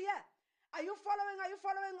you still here? Are you following? Are you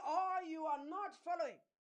following? Or you are not following?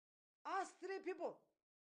 Ask 3 people.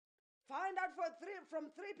 Find out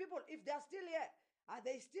from 3 people if they're still here. Are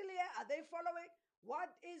they still here? Are they following?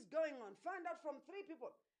 What is going on? Find out from 3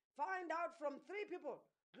 people. Find out from 3 people.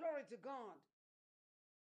 Glory to God.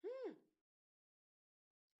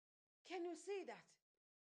 Can you see that?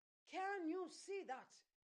 Can you see that?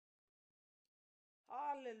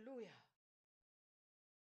 Hallelujah.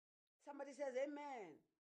 Somebody says, amen.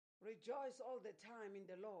 Rejoice all the time in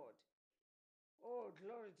the Lord. Oh,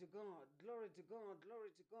 glory to God. Glory to God.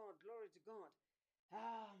 Glory to God. Glory to God.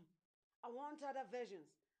 I want other versions.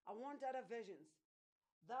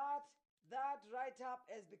 That that write-up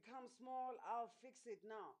has become small. I'll fix it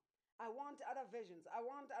now. I want other visions. I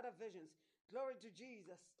want other visions. Glory to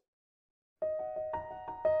Jesus.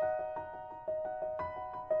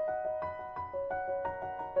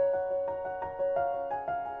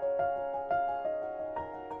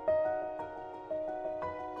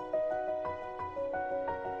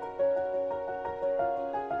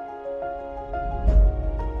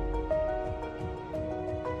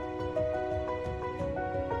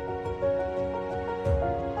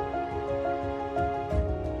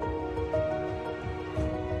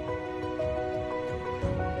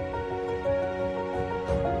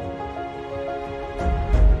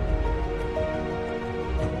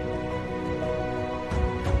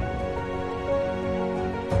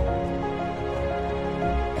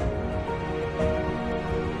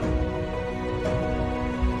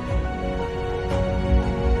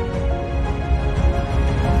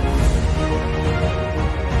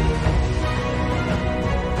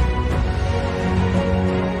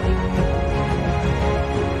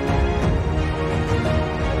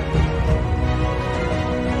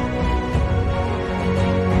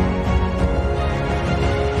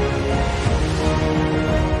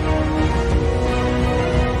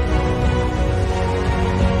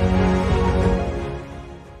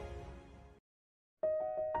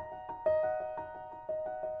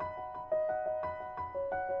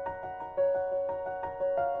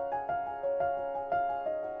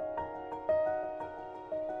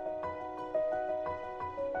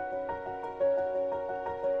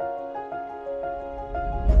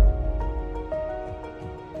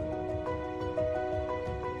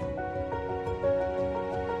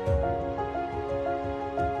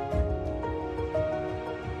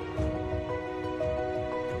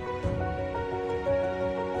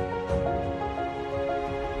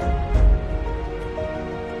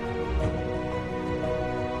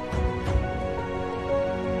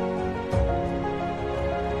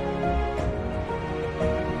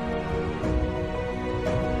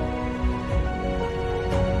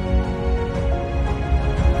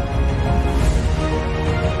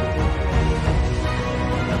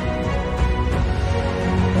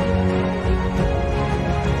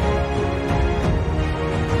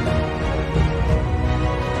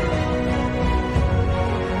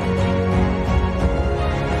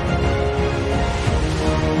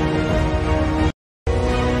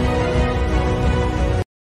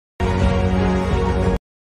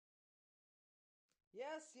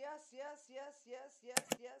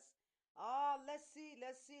 Yes.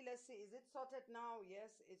 Let's see. Is it sorted now?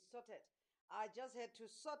 Yes, it's sorted. I just had to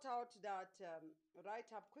sort out that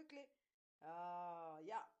write up quickly.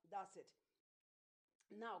 Yeah, that's it.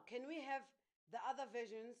 Now, can we have the other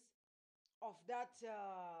versions of that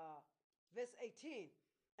verse 18?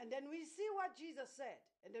 And then we see what Jesus said,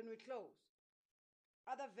 and then we close.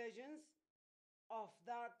 Other versions of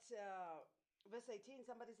that verse 18.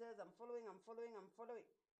 Somebody says, I'm following.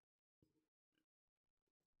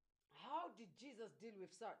 How did Jesus deal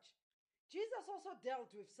with such? Jesus also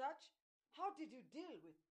dealt with such. How did you deal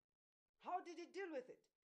with? How did he deal with it?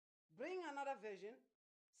 Bring another version.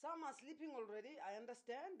 Some are sleeping already. I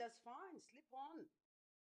understand. That's fine. Sleep on.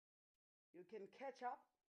 You can catch up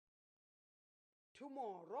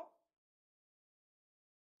tomorrow.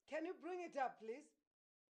 Can you bring it up, please?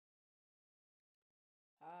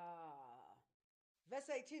 Verse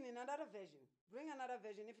 18 in another version. Bring another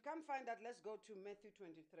version. If you can't find that, let's go to Matthew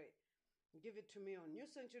 23. Give it to me on New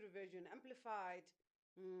Century Version, Amplified,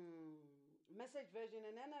 Message Version,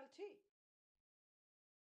 and NLT.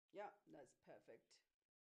 Yeah, that's perfect.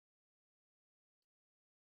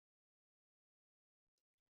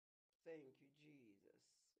 Thank you, Jesus.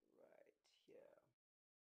 Right here.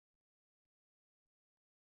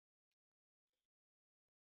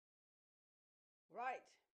 Right.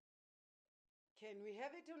 Can we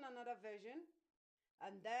have it on another version?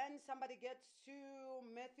 And then somebody gets to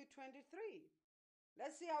Matthew 23.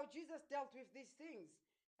 Let's see how Jesus dealt with these things.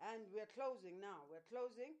 And we're closing now. We're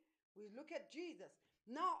closing. We look at Jesus.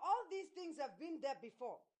 Now, all these things have been there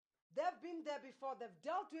before. They've been there before. They've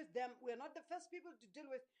dealt with them. We're not the first people to deal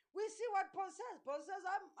with. We see what Paul says. Paul says,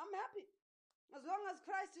 I'm happy. As long as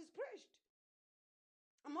Christ is preached.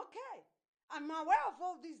 I'm okay. I'm aware of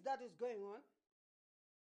all this that is going on.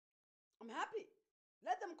 I'm happy.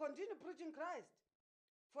 Let them continue preaching Christ.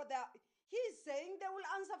 For he's saying they will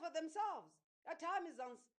answer for themselves. A time is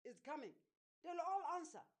coming. They'll all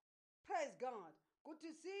answer. Praise God. Good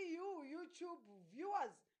to see you, YouTube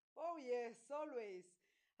viewers. Oh, yes, always.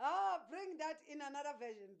 Bring that in another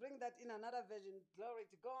version. Bring that in another version. Glory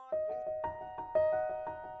to God.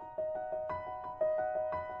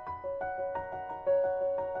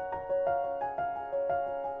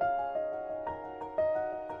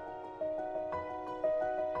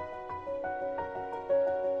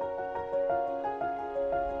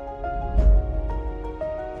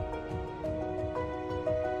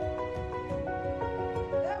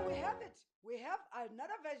 have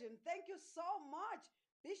another version. Thank you so much.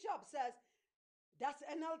 Bishop says, that's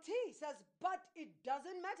NLT. Says, but it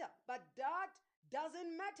doesn't matter. But that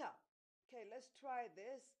doesn't matter. Okay, let's try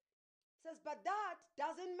this. Says, but that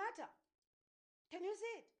doesn't matter. Can you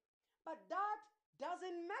see it? But that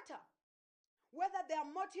doesn't matter. Whether their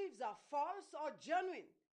motives are false or genuine,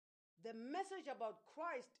 the message about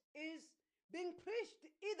Christ is being preached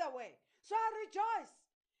either way. So I rejoice.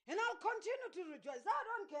 And I'll continue to rejoice. I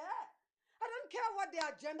don't care. I don't care what their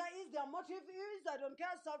agenda is, their motive is. I don't care.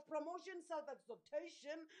 Self-promotion,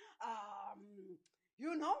 self-exaltation,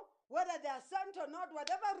 whether they are sent or not,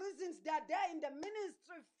 whatever reasons they are there in the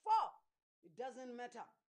ministry for, it doesn't matter.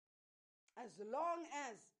 As long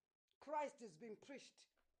as Christ is being preached.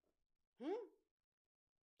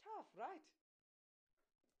 Tough, right?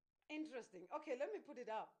 Interesting. Okay, let me put it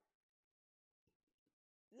up.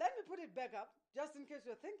 Let me put it back up, just in case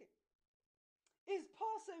you're thinking. Is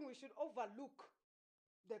Paul saying we should overlook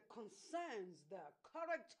the concerns, the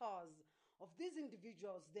characters of these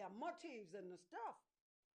individuals, their motives and the stuff?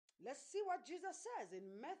 Let's see what Jesus says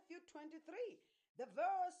in Matthew 23. The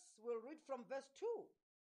verse, we'll read from verse 2.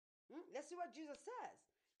 Let's see what Jesus says.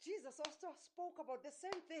 Jesus also spoke about the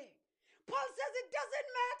same thing. Paul says it doesn't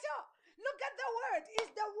matter. Look at the word. Is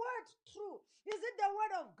the word true? Is it the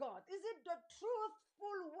word of God? Is it the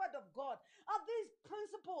truthful word of God? Are these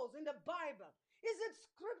principles in the Bible? Is it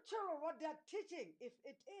scriptural what they're teaching? If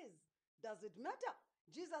it is, does it matter?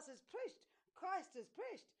 Jesus is preached. Christ is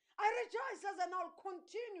preached. I rejoice as and I'll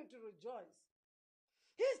continue to rejoice.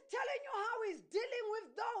 He's telling you how he's dealing with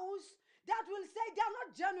those that will say they're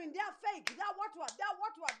not genuine, they're fake, they're what.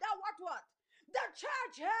 The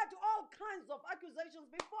church had all kinds of accusations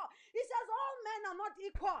before. He says all men are not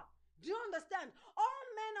equal. Do you understand? All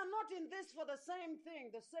men are not in this for the same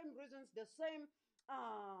thing, the same reasons, the same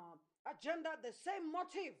agenda, the same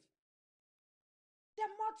motive. The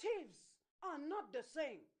motives are not the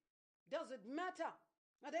same. Does it matter?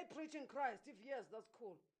 Are they preaching Christ? If yes, that's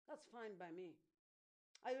cool. That's fine by me.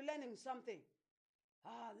 Are you learning something?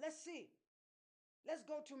 Let's see. Let's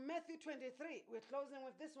go to Matthew 23. We're closing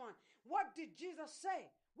with this one. What did Jesus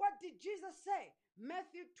say? What did Jesus say?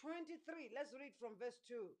 Matthew 23. Let's read from verse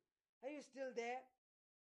 2. Are you still there?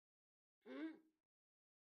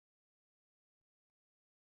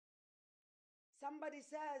 Somebody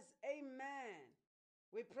says, amen.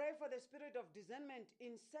 We pray for the spirit of discernment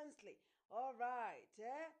incessantly. All right.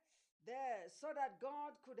 There, so that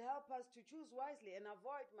God could help us to choose wisely and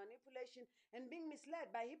avoid manipulation and being misled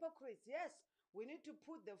by hypocrites. Yes, we need to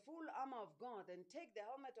put the full armor of God and take the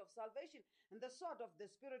helmet of salvation and the sword of the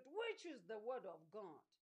Spirit, which is the word of God.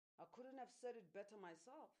 I couldn't have said it better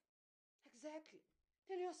myself. Exactly.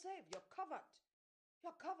 Then you're saved. You're covered.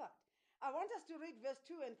 You're covered. I want us to read verse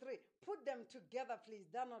 2 and 3. Put them together, please.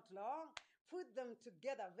 They're not long. Put them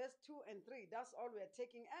together. Verse 2 and 3. That's all we're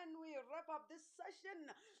taking. And we wrap up this session.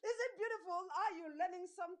 Is it beautiful? Are you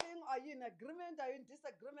learning something? Are you in agreement? Are you in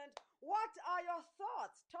disagreement? What are your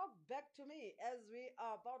thoughts? Talk back to me as we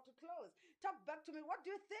are about to close. Talk back to me. What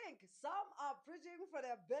do you think? Some are preaching for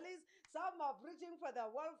their bellies. Some are preaching for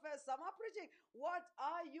their welfare. Some are preaching. What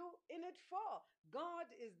are you in it for?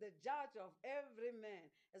 God is the judge of every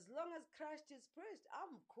man. As long as Christ is preached,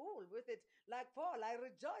 I'm cool with it. Like Paul, I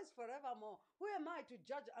rejoice forevermore. Who am I to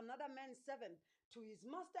judge another man's servant? To his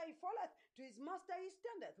master he falleth, to his master he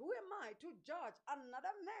standeth. Who am I to judge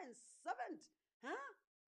another man's servant? Huh?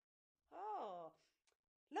 Oh,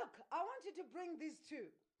 look, I want you to bring these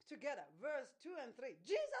two together. Verse 2 and 3.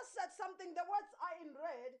 Jesus said something. The words are in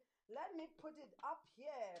red. Let me put it up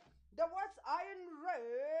here. The words are in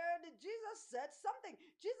red. Jesus said something.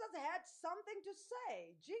 Jesus had something to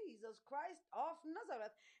say. Jesus Christ of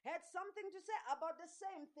Nazareth had something to say about the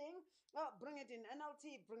same thing. Bring it in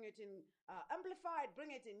NLT, bring it in Amplified,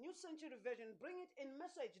 bring it in New Century Version, bring it in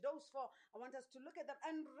Message. Those four, I want us to look at them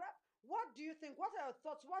and wrap. What do you think? What are your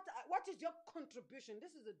thoughts? What is your contribution?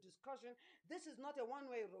 This is a discussion. This is not a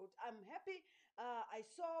one-way road. I'm happy. I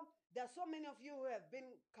saw there are so many of you who have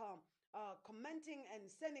been commenting and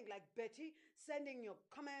sending, like Betty, sending your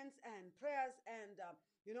comments and prayers and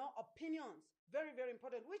opinions. Very, very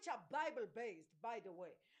important, which are Bible-based, by the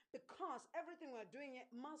way, because everything we're doing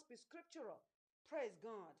must be scriptural. Praise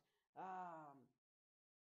God.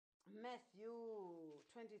 Matthew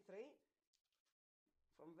 23.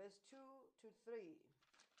 From verse 2 to 3.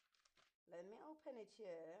 Let me open it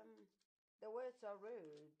here. The words are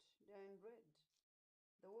red. They're in red.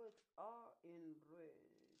 The words are in red.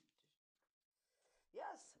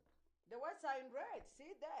 Yes, the words are in red.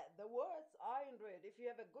 See that? The words are in red. If you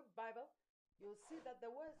have a good Bible, you'll see that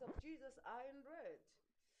the words of Jesus are in red.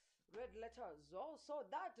 red letters. Also,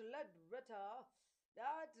 that red letter,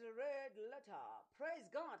 praise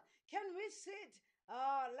God. Can we see it?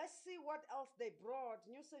 Let's see what else they brought.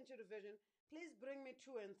 New Century Version. Please bring me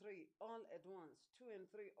 2 and 3 all at once. 2 and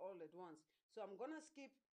 3 all at once. So I'm gonna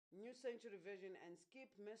skip New Century Version and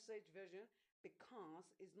skip Message Version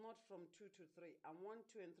because it's not from 2 to 3. I want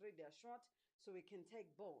 2 and 3, they're short, so we can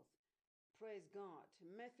take both. Praise God.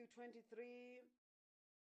 Matthew 23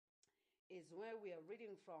 is where we are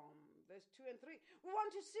reading from, verse 2 and 3. We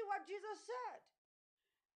want to see what Jesus said.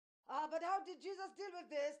 But how did Jesus deal with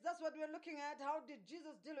this? That's what we're looking at. How did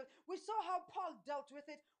Jesus deal with it? We saw how Paul dealt with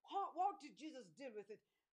it. How did Jesus deal with it?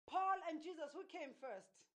 Paul and Jesus, who came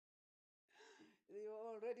first? You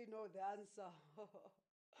already know the answer.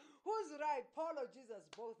 Who's right, Paul or Jesus?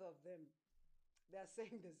 Both of them. They are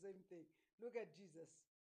saying the same thing. Look at Jesus.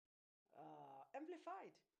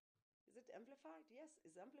 Amplified. Is it amplified? Yes,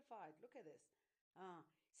 it's amplified. Look at this.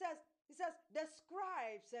 He says, the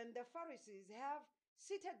scribes and the Pharisees have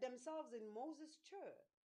seated themselves in Moses' chair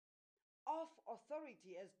of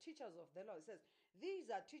authority as teachers of the law. It says, these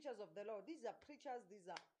are teachers of the law. These are preachers. These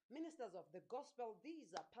are ministers of the gospel. These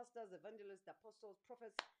are pastors, evangelists, apostles,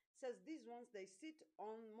 prophets. It says these ones, they sit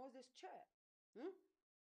on Moses' chair.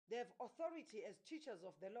 They have authority as teachers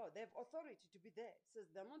of the law. They have authority to be there. It says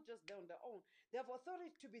they're not just there on their own. They have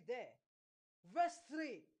authority to be there. Verse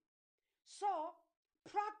 3. So,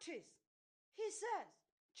 practice. He says,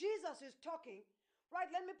 Jesus is talking. Right,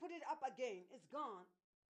 let me put it up again. It's gone.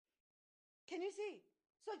 Can you see?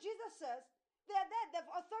 So Jesus says, they're there. They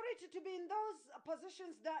have authority to be in those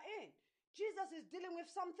positions they're in. Jesus is dealing with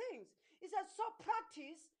some things. He says, so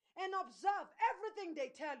practice and observe everything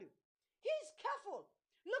they tell you. He's careful.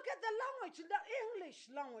 Look at the language, the English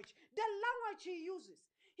language, the language he uses.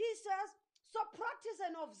 He says, so practice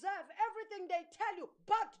and observe everything they tell you,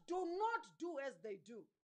 but do not do as they do.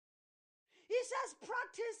 He says,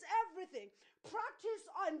 practice everything. Practice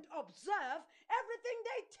and observe everything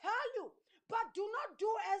they tell you, but do not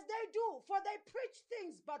do as they do, for they preach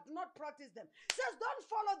things, but do not practice them. He says, don't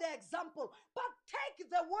follow their example, but take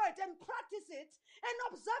the word and practice it and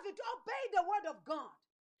observe it. Obey the word of God.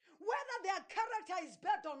 Whether their character is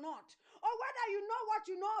bad or not, or whether you know what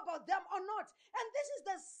you know about them or not. And this is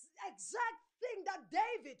the exact thing that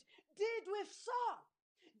David did with Saul.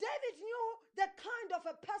 David knew the kind of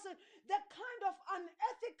a person, the kind of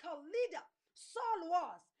unethical leader Saul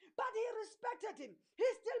was, but he respected him. He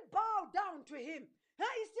still bowed down to him.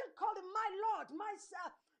 He still called him my Lord, my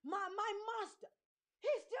master.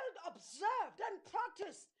 He still observed and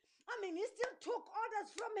practiced. He still took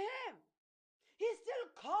orders from him. He still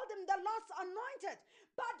called him the Lord's anointed.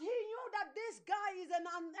 But he knew that this guy is an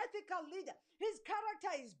unethical leader. His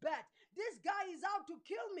character is bad. This guy is out to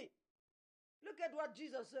kill me. Look at what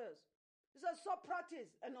Jesus says. He says, so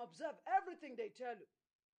practice and observe everything they tell you.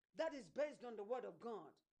 That is based on the word of God.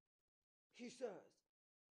 He says.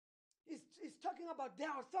 He's talking about their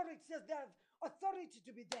authority. He says they have authority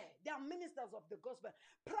to be there. They are ministers of the gospel.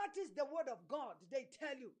 Practice the word of God, they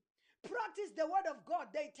tell you. Practice the word of God,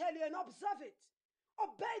 they tell you, and observe it.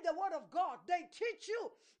 Obey the word of God, they teach you.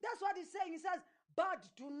 That's what he's saying. He says, but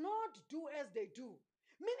do not do as they do.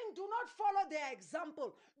 Meaning, do not follow their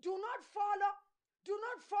example. Do not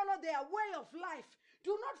follow their way of life.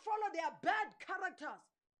 Do not follow their bad characters.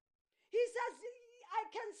 He says, I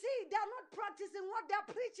can see they're not practicing what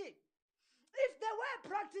they're preaching. If they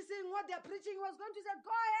were practicing what they're preaching, he was going to say,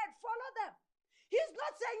 go ahead, follow them. He's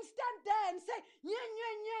not saying stand there and say, nye,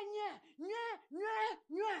 nye, nye, nye, nye, nye,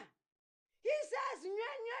 nye. He says,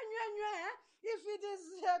 nye, nye, nye, nye, if it is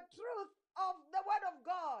the truth of the word of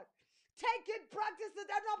God. Take it, practice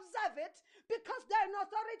it, and observe it, because they're in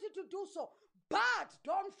authority to do so. But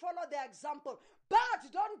don't follow their example. But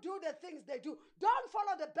don't do the things they do. Don't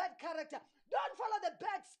follow the bad character. Don't follow the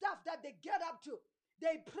bad stuff that they get up to.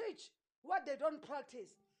 They preach what they don't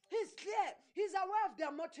practice. He's clear. He's aware of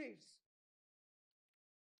their motives.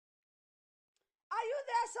 Are you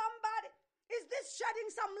there, somebody? Is this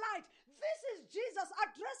shedding some light? This is Jesus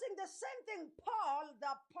addressing the same thing Paul,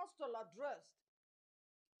 the apostle, addressed.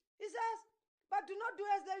 He says, but do not do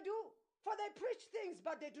as they do, for they preach things,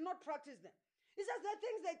 but they do not practice them. He says the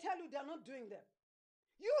things they tell you, they're not doing them.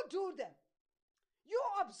 You do them. You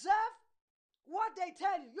observe what they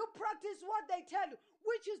tell you. You practice what they tell you,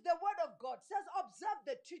 which is the word of God. It says observe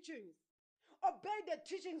the teachings. Obey the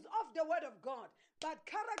teachings of the word of God. But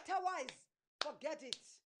character-wise, forget it.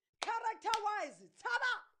 Character-wise,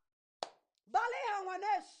 taba. Baleha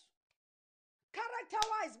wanes.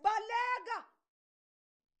 Character-wise, balega.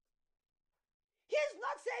 He's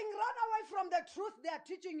not saying run away from the truth they are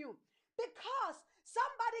teaching you. Because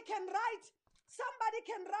somebody can write Somebody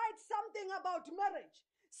can write something about marriage.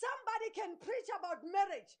 Somebody can preach about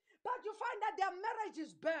marriage, but you find that their marriage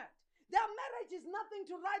is bad. Their marriage is nothing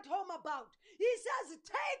to write home about. He says,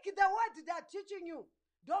 take the word they're teaching you.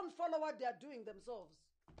 Don't follow what they're doing themselves.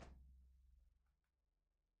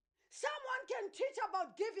 Someone can teach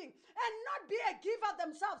about giving and not be a giver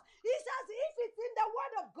themselves. He says, if it's in the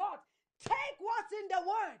word of God, take what's in the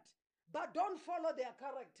word, but don't follow their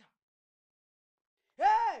character.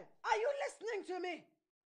 Hey, are you listening to me?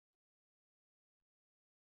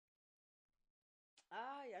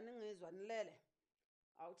 Ay, aningizwa nilele.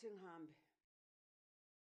 Awuthi ngihambe.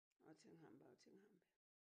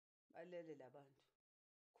 Balele labantu.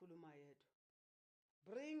 Khuluma yedwa.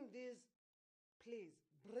 Please,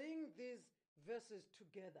 bring these verses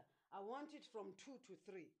together. I want it from 2 to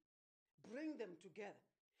 3. Bring them together.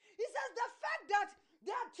 He says the fact that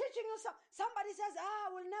they are teaching you somebody says, I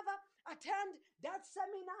will never attend that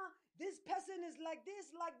seminar. This person is like this,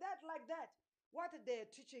 like that, like that. What they're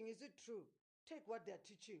teaching, is it true? Take what they're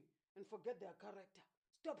teaching and forget their character.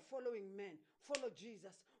 Stop following men. Follow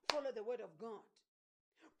Jesus. Follow the word of God.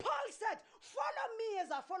 Paul said, follow me as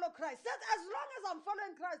I follow Christ. That as long as I'm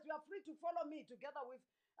following Christ, you are free to follow me together with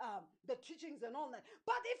the teachings and all that.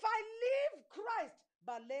 But if I leave Christ,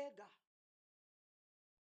 balega.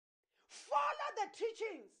 Follow the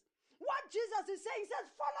teachings. What Jesus is saying, he says,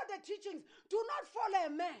 follow the teachings. Do not follow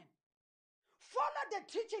a man. Follow the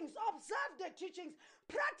teachings. Observe the teachings.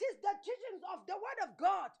 Practice the teachings of the word of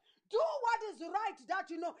God. Do what is right that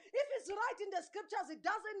you know. If it's right in the scriptures, it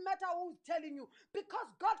doesn't matter who's telling you, because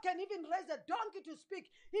God can even raise a donkey to speak.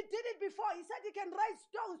 He did it before. He said he can raise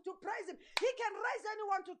stones to praise him. He can raise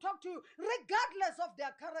anyone to talk to you, regardless of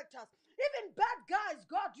their characters. Even bad guys,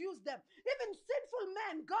 God used them. Even sinful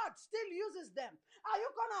men, God still uses them. Are you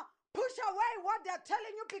going to push away what they're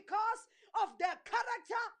telling you because of their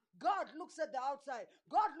character? God looks at the outside.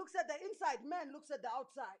 God looks at the inside. Man looks at the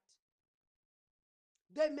outside.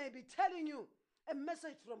 They may be telling you a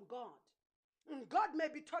message from God. And God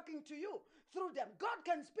may be talking to you through them. God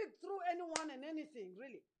can speak through anyone and anything,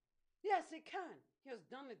 really. Yes, he can. He has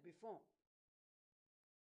done it before.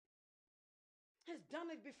 He's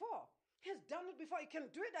done it before. He's done it before. He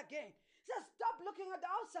can do it again. He says, stop looking at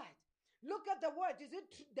the outside. Look at the word. Is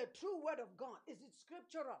it the true word of God? Is it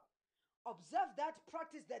scriptural? Observe that,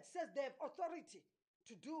 practice that. Says they have authority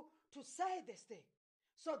to say this thing.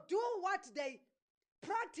 So do what they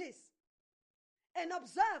practice and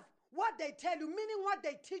observe what they tell you, meaning what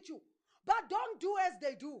they teach you. But don't do as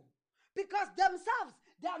they do, because themselves,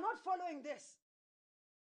 they are not following this.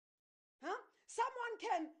 Someone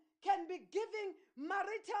can be giving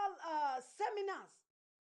marital seminars,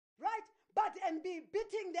 right? And be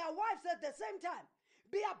beating their wives at the same time,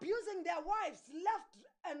 be abusing their wives left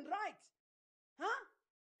and right.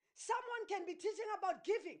 Someone can be teaching about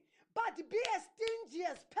giving, but be a stingy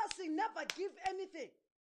as person, never give anything.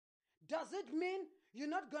 Does it mean you're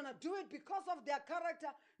not going to do it because of their character?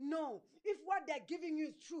 No. If what they're giving you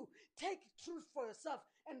is true, take truth for yourself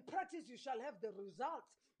and practice. You shall have the results.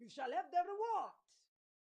 You shall have the reward.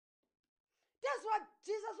 That's what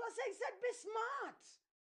Jesus was saying. He said, be smart.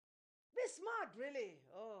 Be smart, really.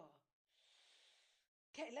 Oh.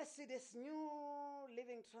 Okay, let's see this New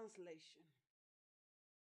Living Translation.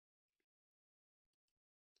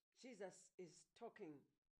 Jesus is talking.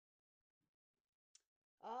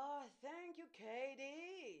 Thank you,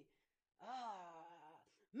 Katie.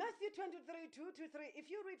 Matthew 23, 2 to 3.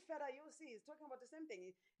 If you read further, you'll see he's talking about the same thing.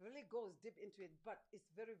 He really goes deep into it, but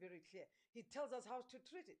it's very, very clear. He tells us how to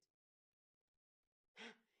treat it.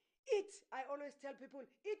 Eat. I always tell people,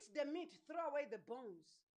 eat the meat, throw away the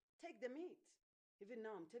bones. Take the meat. Even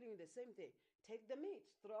now, I'm telling you the same thing. Take the meat,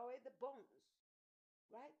 throw away the bones.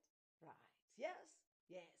 Right? Right. Yes.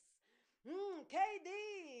 Yes. KD,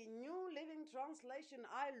 New Living Translation.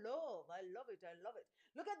 I love it.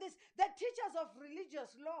 Look at this. The teachers of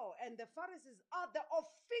religious law and the Pharisees are the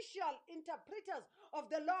official interpreters of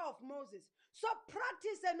the law of Moses. So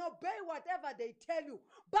practice and obey whatever they tell you,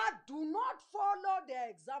 but do not follow their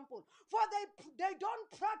example, for they don't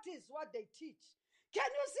practice what they teach. Can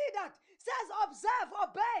you see that? It says observe,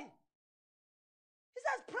 obey. He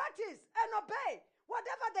says practice and obey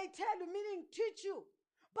whatever they tell you, meaning teach you.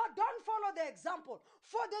 But don't follow the example,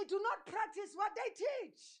 for they do not practice what they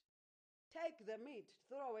teach. Take the meat,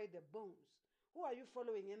 throw away the bones. Who are you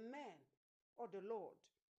following, a man or the Lord?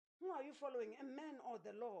 Who are you following, a man or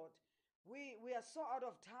the Lord? We are so out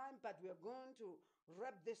of time, but we are going to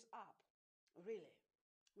wrap this up. Really,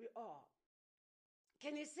 we are.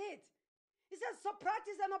 Can you see it? He says, so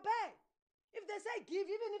practice and obey. If they say give,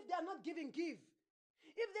 even if they are not giving, give.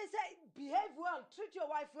 If they say, behave well, treat your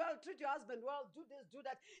wife well, treat your husband well, do this, do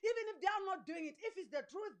that, even if they are not doing it, if it's the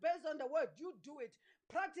truth based on the word, you do it,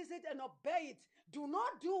 practice it, and obey it. Do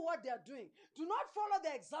not do what they are doing. Do not follow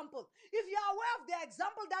their example. If you are aware of their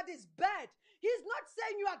example that is bad, he's not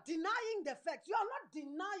saying you are denying the facts. You are not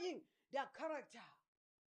denying their character.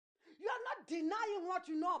 You are not denying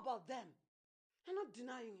what you know about them. You're not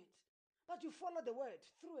denying it. But you follow the word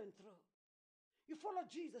through and through. You follow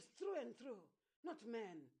Jesus through and through, not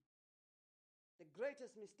man. The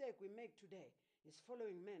greatest mistake we make today is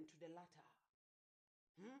following men to the latter.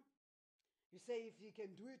 You say, if he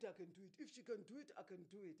can do it, I can do it. If she can do it, I can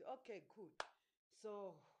do it. Okay, cool.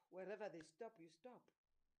 So wherever they stop, you stop.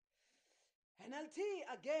 NLT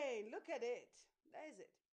again, look at it. There is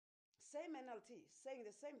it. Same NLT, saying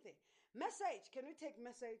the same thing. Message, can we take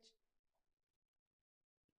message?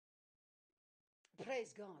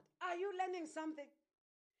 Praise God. Are you learning something?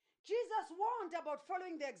 Jesus warned about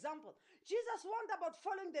following the example. Jesus warned about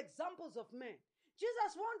following the examples of men.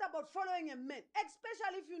 Jesus warned about following a man,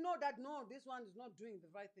 especially if you know that, no, this one is not doing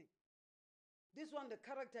the right thing. This one, the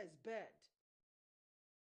character is bad.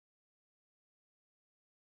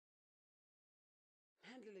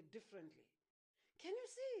 Handle it differently. Can you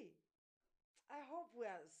see? I hope we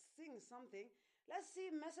are seeing something. Let's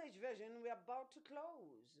see message version. We're about to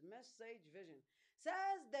close. Message version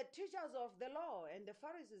says the teachers of the law and the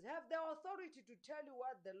Pharisees have the authority to tell you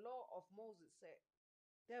what the law of Moses said.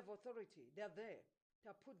 They have authority. They're there.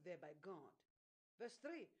 They're put there by God. Verse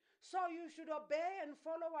 3. So you should obey and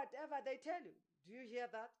follow whatever they tell you. Do you hear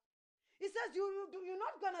that? It says you're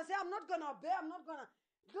not going to say, I'm not going to obey. I'm not going to.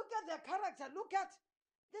 Look at their character. Look at.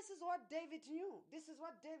 This is what David knew. This is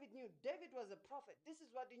what David knew. David was a prophet. This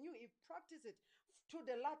is what he knew. He practiced it to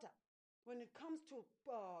the latter. When it comes to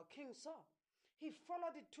King Saul, he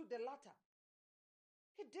followed it to the latter.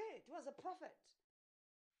 He did. He was a prophet.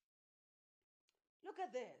 Look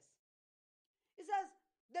at this. It says,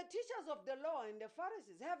 the teachers of the law and the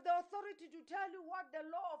Pharisees have the authority to tell you what the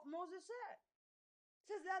law of Moses said. It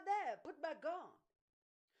says they're there, put by God.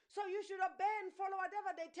 So you should obey and follow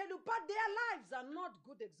whatever they tell you, but their lives are not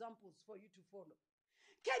good examples for you to follow.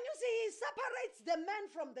 Can you see? He separates the man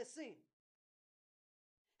from the sin.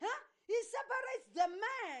 He separates the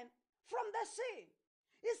man from the sin.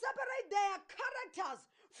 He separates their characters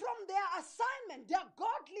from their assignment, their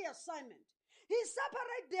godly assignment. He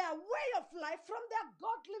separates their way of life from their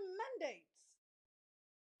godly mandates.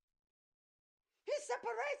 He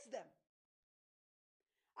separates them.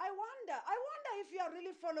 I wonder if you are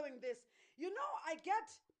really following this. You know, I feel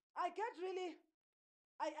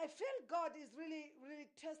God is really, really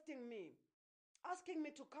testing me, asking me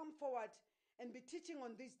to come forward and be teaching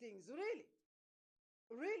on these things. Really,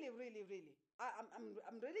 really, really, really.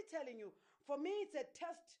 I'm really telling you, for me, it's a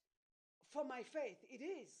test for my faith. It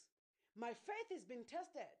is. My faith is being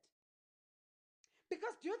tested.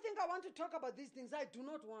 Because do you think I want to talk about these things? I do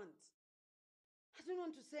not want. I don't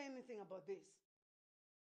want to say anything about this.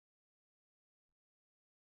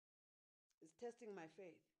 It's testing my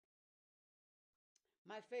faith.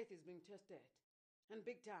 My faith is being tested. And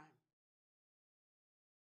big time.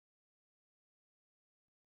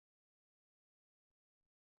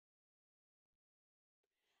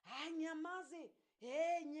 Anyamazi.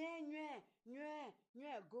 Hey,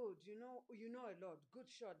 good. You know a lot. Good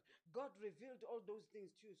shot. God revealed all those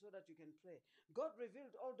things to you so that you can pray. God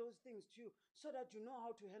revealed all those things to you so that you know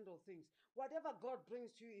how to handle things. Whatever God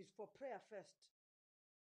brings to you is for prayer first,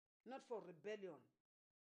 not for rebellion.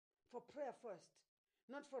 For prayer first,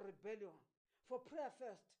 not for rebellion. For prayer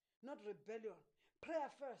first, not rebellion.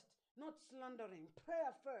 Prayer first, not slandering.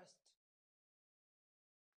 Prayer first.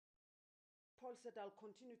 Paul said, I'll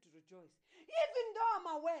continue to rejoice, even though I'm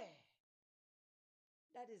aware.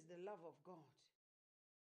 That is the love of God.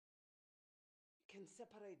 You can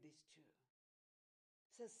separate these two.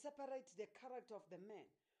 It says, separate the character of the man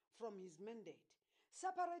from his mandate.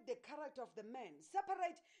 Separate the character of the man.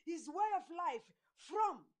 Separate his way of life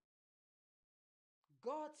from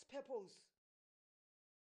God's purpose,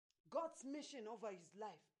 God's mission over his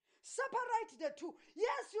life. Separate the two.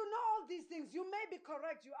 Yes, you know all these things. You may be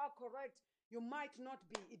correct. You are correct. You might not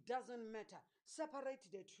be. It doesn't matter. Separate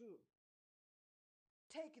the two.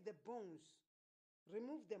 Take the bones.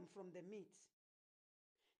 Remove them from the meat.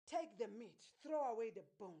 Take the meat. Throw away the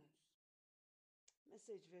bones.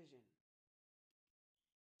 Message version.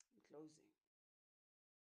 I'm closing.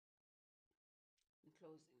 I'm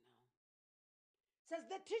closing now. Says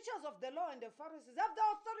the teachers of the law and the Pharisees have the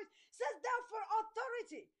authority. Says therefore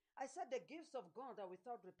authority. I said the gifts of God are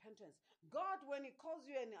without repentance. God, when he calls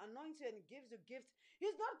you and anoints you and gives you gifts,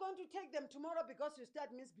 he's not going to take them tomorrow because you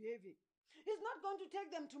start misbehaving. He's not going to take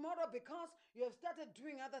them tomorrow because you have started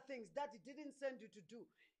doing other things that He didn't send you to do.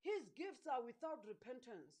 His gifts are without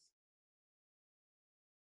repentance.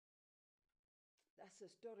 That's a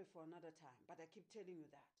story for another time, but I keep telling you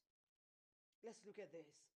that. Let's look at this.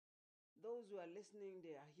 Those who are listening,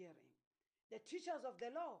 they are hearing. The teachers of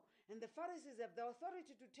the law and the Pharisees have the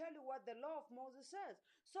authority to tell you what the law of Moses says.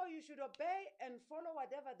 So you should obey and follow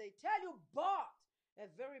whatever they tell you, but, a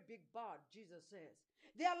very big but, Jesus says,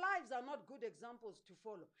 their lives are not good examples to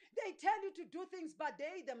follow. They tell you to do things, but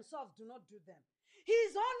they themselves do not do them. He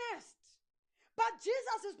is honest. But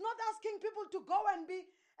Jesus is not asking people to go and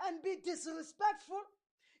be disrespectful.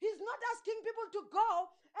 He's not asking people to go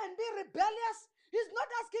and be rebellious. He's not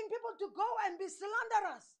asking people to go and be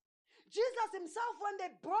slanderous. Jesus himself, when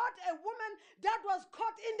they brought a woman that was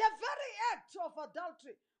caught in the very act of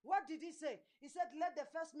adultery, what did he say? He said, let the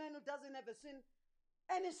first man who doesn't have a sin,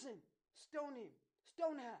 any sin, stone him,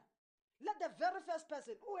 stone her. Let the very first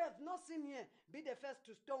person who has no sin here be the first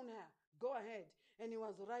to stone her. Go ahead. And he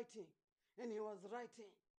was writing. And he was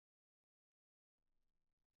writing.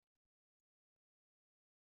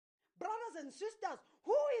 Brothers and sisters,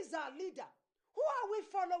 who is our leader? Who are we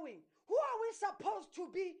following? Who are we supposed to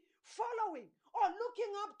be following or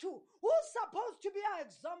looking up to? Who's supposed to be our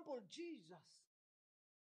example? Jesus.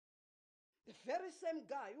 The very same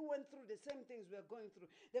guy who went through the same things we're going through.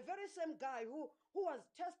 The very same guy who was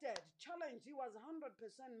tested, challenged. He was 100%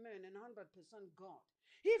 man and 100% God.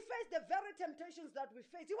 He faced the very temptations that we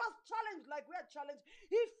face. He was challenged like we are challenged.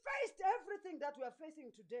 He faced everything that we are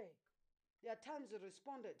facing today. There are times he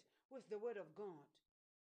responded with the word of God.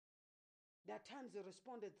 There are times he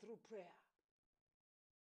responded through prayer.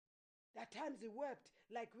 There are times he wept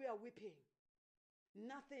like we are weeping.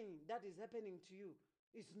 Nothing that is happening to you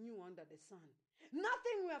is new under the sun.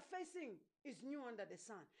 Nothing we are facing is new under the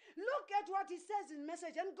sun. Look at what he says in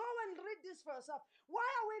Message and go and read this for yourself. Why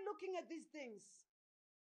are we looking at these things?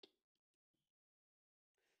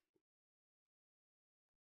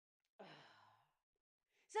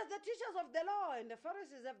 Says the teachers of the law and the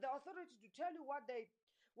Pharisees have the authority to tell you what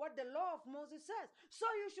the law of Moses says. So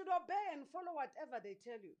you should obey and follow whatever they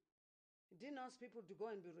tell you. He didn't ask people to go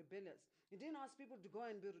and be rebellious. He didn't ask people to go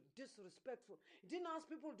and be disrespectful. He didn't ask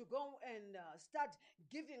people to go and start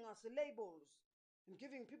giving us labels and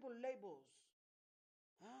giving people labels.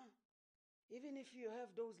 Huh? Even if you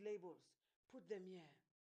have those labels, put them here.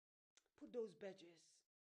 Put those badges.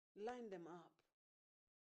 Line them up.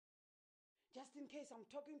 Just in case I'm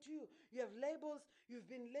talking to you, you have labels, you've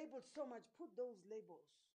been labeled so much, put those labels.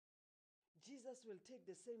 Jesus will take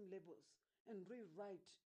the same labels and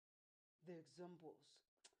rewrite the examples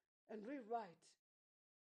and rewrite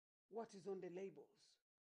what is on the labels.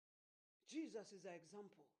 Jesus is our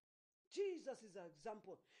example. Jesus is our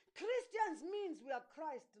example. Christians means we are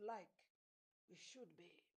Christ-like. We should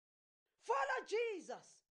be. Follow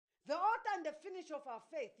Jesus, the author and the finisher of our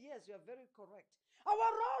faith. Yes, you are very correct. Our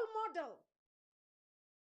role model.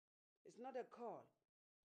 It's not a call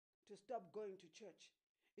to stop going to church.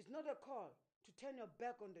 It's not a call to turn your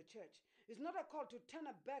back on the church. It's not a call to turn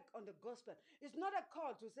a back on the gospel. It's not a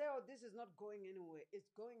call to say, oh, this is not going anywhere. It's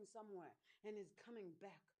going somewhere and it's coming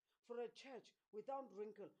back. For a church without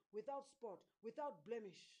wrinkle, without spot, without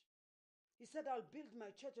blemish. He said, I'll build my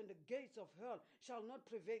church and the gates of hell shall not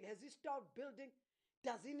prevail. Has he stopped building?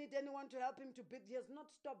 Does he need anyone to help him to build? He has not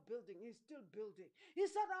stopped building. He's still building. He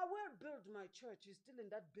said, I will build my church. He's still in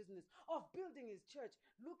that business of building his church.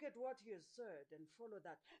 Look at what he has said and follow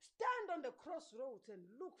that. Stand on the crossroads and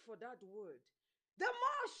look for that word. The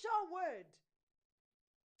more sure word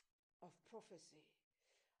of prophecy.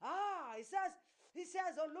 He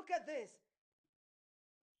says, oh, look at this.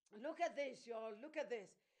 Look at this, y'all. Look at this.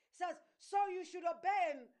 He says, so you should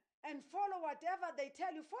obey and follow whatever they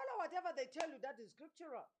tell you. Follow whatever they tell you. That is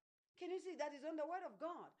scriptural. Can you see? That is on the word of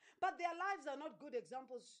God. But their lives are not good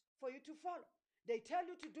examples for you to follow. They tell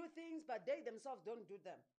you to do things, but they themselves don't do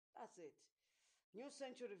them. That's it. New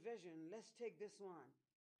Century Version. Let's take this one.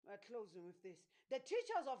 We're closing with this. The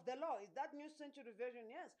teachers of the law. Is that New Century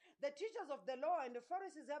Version? Yes. The teachers of the law and the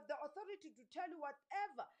Pharisees have the authority to tell you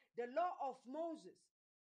whatever the law of Moses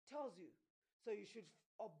tells you. So you should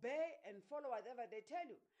obey and follow whatever they tell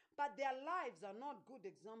you. But their lives are not good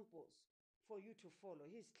examples for you to follow.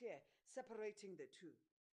 He's clear, separating the two.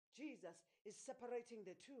 Jesus is separating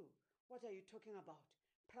the two. What are you talking about?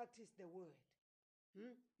 Practice the word.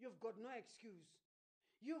 You've got no excuse.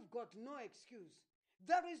 You've got no excuse.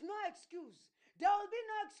 There is no excuse. There will be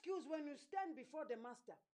no excuse when you stand before the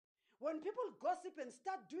master. When people gossip and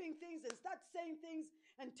start doing things and start saying things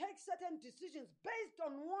and take certain decisions based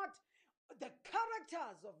on what the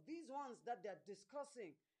characters of these ones that they're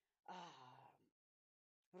discussing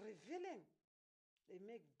revealing. They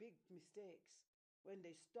make big mistakes when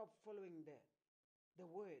they stop following the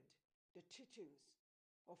word, the teachings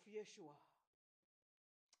of Yeshua.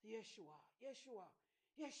 Yeshua, Yeshua,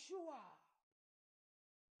 Yeshua.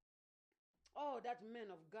 Oh, that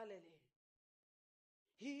man of Galilee.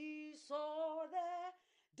 He saw the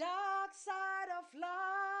dark side of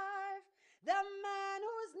life, the man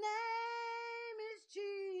whose name is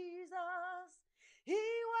Jesus. He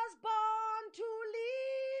was born to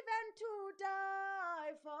live and to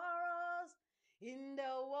die for us in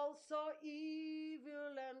the world so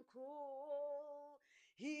evil and cruel.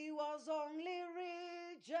 He was only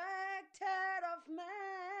rejected of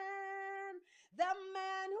man, the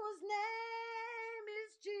man whose name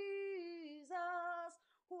is Jesus.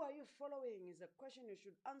 Who are you following is a question you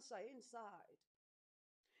should answer inside.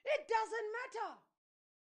 It doesn't matter.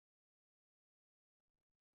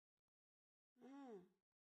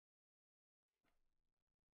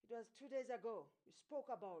 It was 2 days ago. We spoke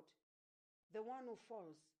about the one who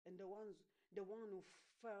falls and the one who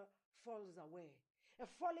falls away. A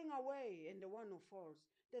falling away and the one who falls.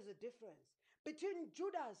 There's a difference between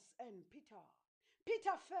Judas and Peter.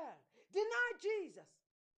 Peter fell, denied Jesus.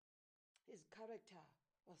 His character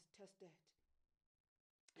was tested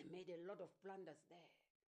and made a lot of blunders there.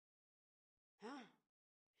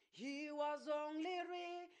 He was only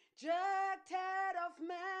rejected of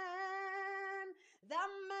man, the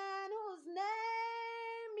man whose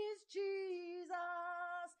name is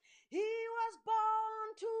Jesus. He was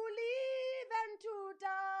born to live and to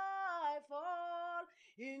die for all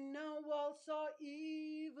in a world so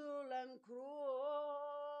evil and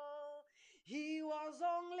cruel. He was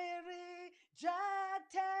only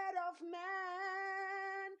rejected of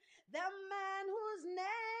man, the man whose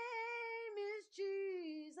name is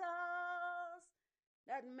Jesus.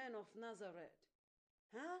 That man of Nazareth.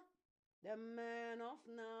 The man of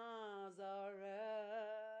Nazareth.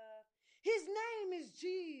 His name is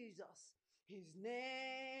Jesus. His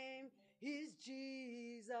name is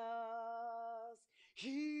Jesus.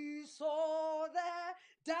 He saw the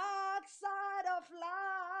dark side of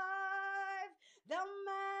life, the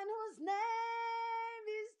man whose name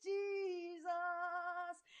is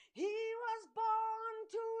Jesus. He was born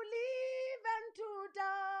to live and to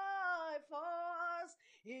die for us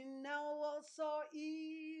in a world so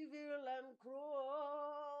evil and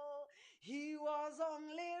cruel. He was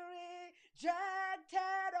only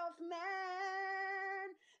rejected of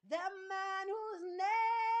man, the man whose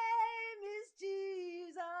name is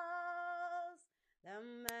Jesus, the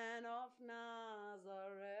man of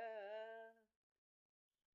Nazareth.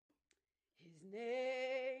 His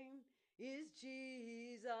name is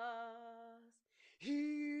Jesus.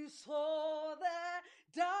 He saw the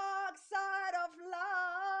dark side of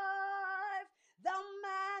life, the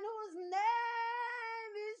man whose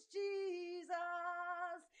name is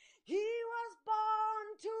Jesus. He was born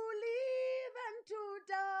to live and to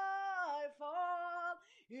die for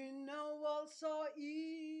in a world so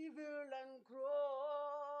evil and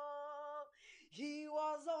cruel. He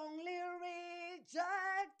was only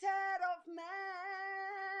rejected of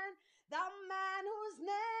man, the man whose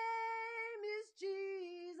name is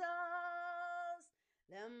Jesus,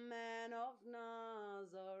 the man of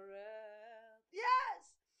Nazareth.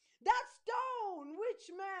 Yes, that stone which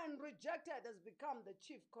man rejected has become the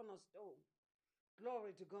chief cornerstone.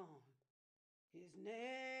 Glory to God. His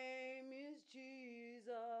name is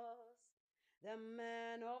Jesus, the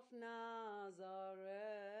man of Nazareth.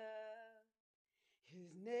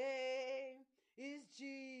 His name is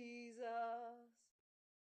Jesus.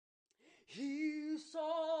 He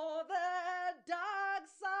saw the dark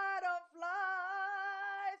side of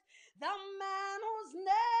life, the man whose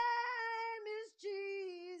name is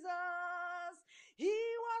Jesus. He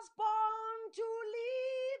was born to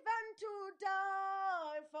live and to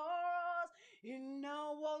die for us in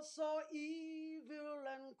a world so evil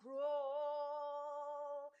and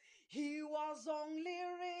cruel. He was only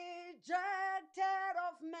rejected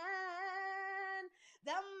of man,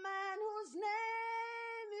 the man whose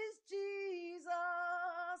name is Jesus.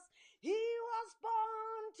 He was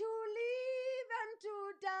born to live and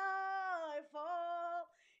to die for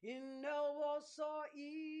in a world so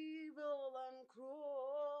evil and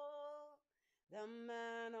cruel, the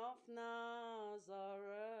man of Nazareth.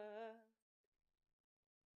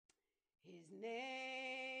 His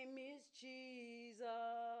name is Jesus,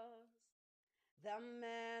 the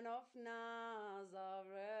man of Nazareth.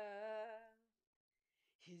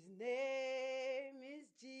 His name is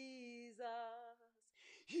Jesus.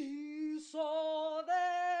 He saw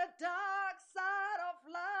the dark side of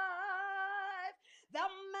life, the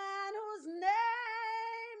man whose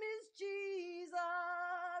name is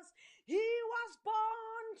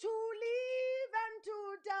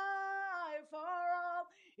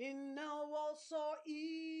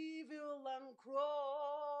and cruel.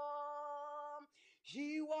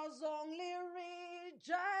 He was only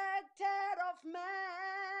rejected of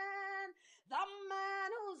man, the man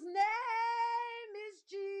whose name is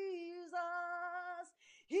Jesus.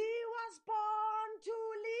 He was born to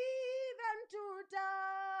live and to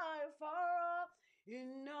die for all. He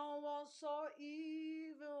was so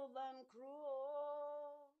evil and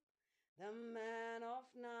cruel. The man of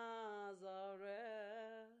Nazareth,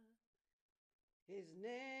 his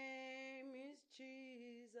name is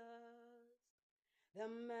Jesus. The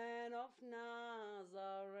man of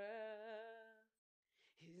Nazareth,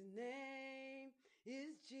 his name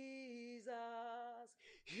is Jesus.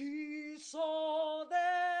 He saw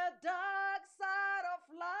the dark side of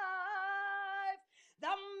life,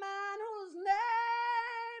 the man whose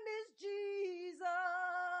name is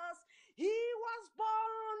Jesus. He was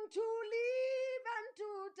born to live and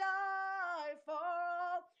to die for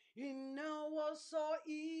all. He was so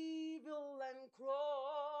evil and cruel.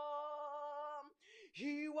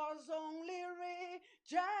 He was only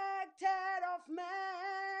rejected of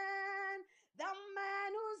man, the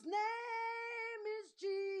man whose name is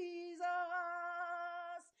Jesus.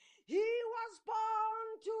 He was born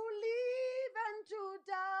to live and to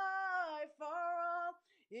die for all.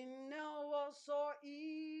 He was so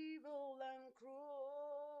evil and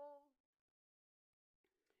cruel.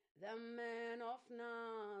 The man of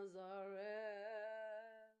Nazareth,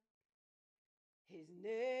 his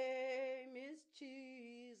name is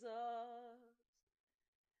Jesus.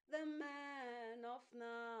 The man of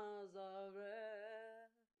Nazareth,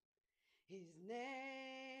 his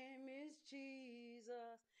name is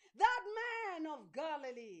Jesus. That man of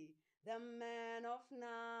Galilee, the man of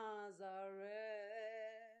Nazareth,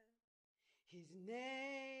 his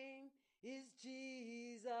name is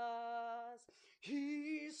Jesus.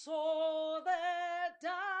 He saw the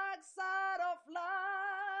dark side of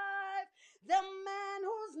life, the man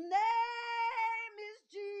whose name is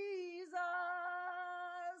Jesus.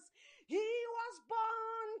 He was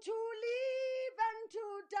born to live and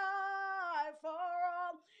to die for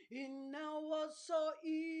all. He was so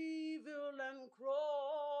evil and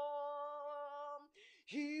cruel.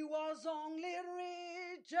 He was only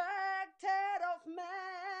rejected of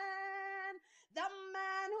man, the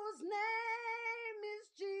man whose name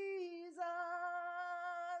is Jesus.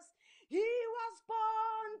 He was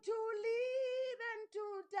born to live and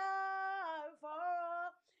to die for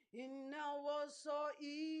all. He was so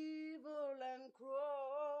evil and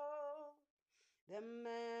cruel. The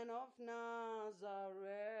man of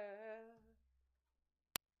Nazareth,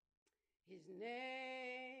 his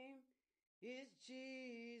name is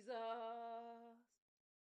Jesus.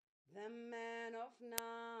 The man of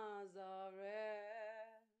Nazareth,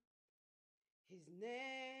 his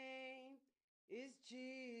name is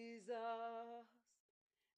Jesus.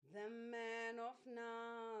 The man of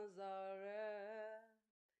Nazareth,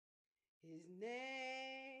 his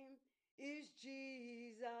name is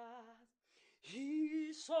Jesus.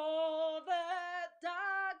 He saw the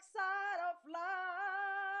dark side of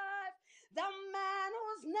life, the man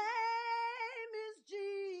whose name is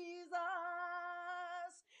Jesus.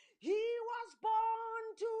 He was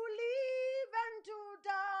born to live and to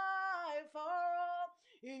die for all.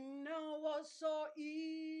 He was so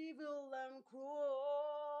evil and cruel.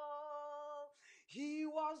 He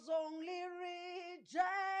was only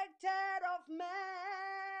rejected of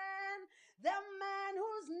man, the man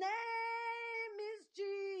whose name is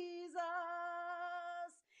Jesus.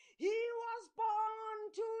 He was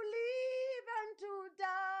born to live and to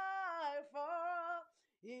die for all.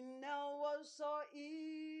 He was so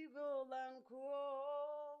evil and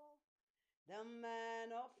cruel. The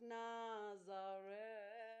man of Nazareth,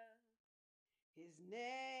 his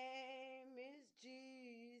name is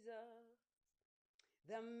Jesus.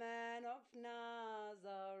 The man of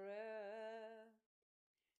Nazareth,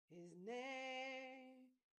 his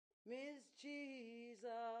name is Jesus.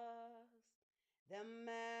 The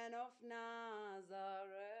man of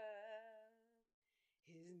Nazareth,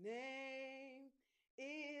 his name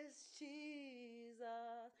is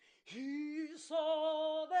Jesus. He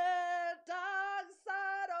saw the dark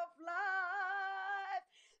side of life,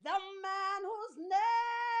 the man whose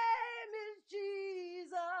name is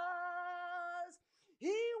Jesus. He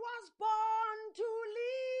was born to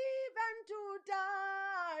live and to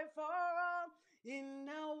die for all. He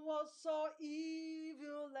was so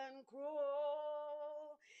evil and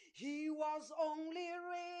cruel. He was only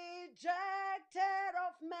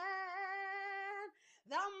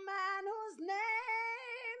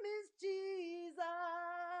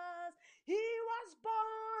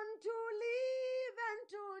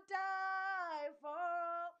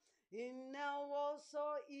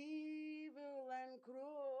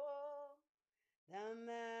the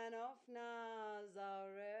man of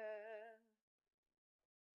Nazareth.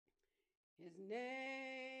 His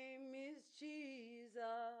name is Jesus,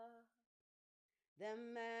 the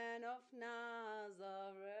man of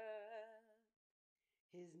Nazareth.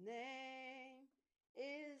 His name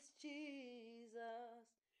is Jesus.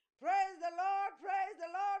 Praise the Lord, praise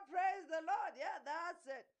the Lord, praise the Lord. Yeah, that's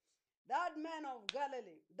it. That man of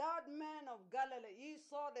Galilee, he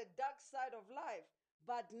saw the dark side of life,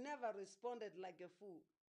 but never responded like a fool.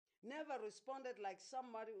 Never responded like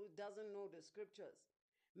somebody who doesn't know the scriptures.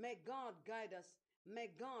 May God guide us. May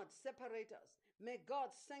God separate us. May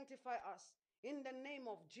God sanctify us in the name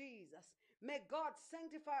of Jesus. May God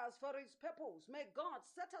sanctify us for his purpose. May God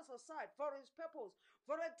set us aside for his purpose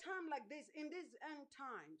for a time like this, in these end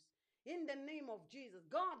times. In the name of Jesus,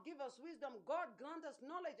 God give us wisdom. God grant us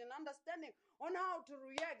knowledge and understanding on how to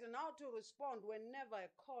react and how to respond whenever a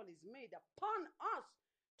call is made upon us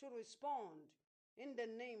to respond. In the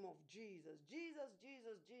name of Jesus. Jesus,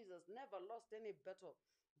 Jesus, Jesus never lost any battle.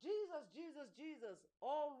 Jesus, Jesus, Jesus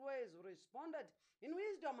always responded in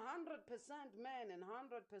wisdom, 100% man and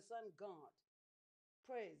 100% God.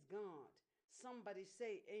 Praise God. Somebody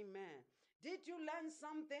say amen. Did you learn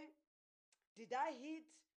something? Did I hit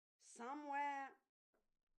somewhere?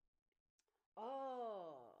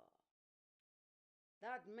 Oh,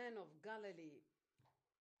 that man of Galilee.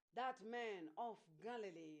 That man of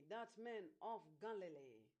Galilee. That man of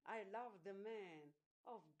Galilee. I love the man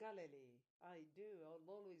of Galilee. I do. I'll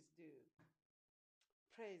always do.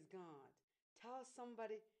 Praise God. Tell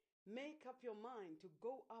somebody, make up your mind to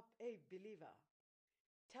go up a believer.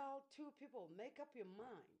 Tell two people, make up your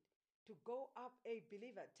mind to go up a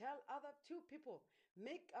believer. Tell other two people,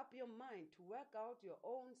 make up your mind to work out your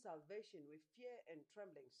own salvation with fear and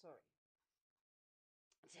trembling. Sorry.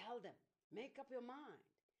 Tell them, make up your mind.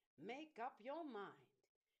 Make up your mind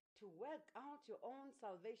to work out your own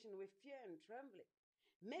salvation with fear and trembling.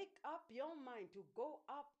 Make up your mind to go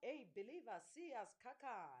up a believer. See us,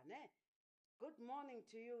 kaka. Ne? Good morning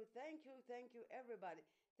to you. Thank you, everybody.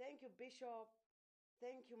 Thank you, Bishop.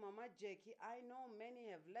 Thank you, Mama Jackie. I know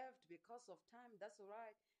many have left because of time. That's all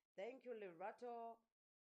right. Thank you, Lerato.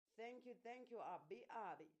 Thank you, Abi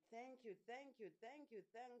Abi. Thank you, thanks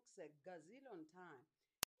a gazillion time.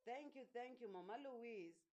 Thank you, Mama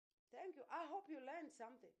Louise. Thank you. I hope you learned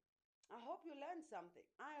something. I hope you learned something.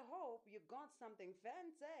 I hope you got something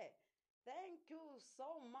fancy. Thank you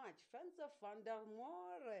so much. Fancy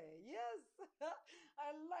Fandermore. Yes,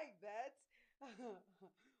 I like that.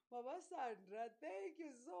 Mama Sandra, thank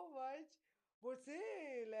you so much.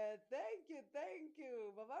 Butile, thank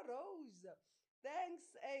you. Mama Rose,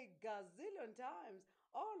 thanks a gazillion times.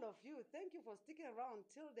 All of you, thank you for sticking around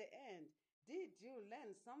till the end. Did you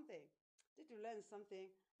learn something? Did you learn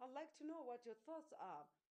something? I'd like to know what your thoughts are.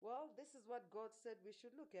 Well, this is what God said we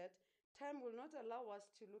should look at. Time will not allow us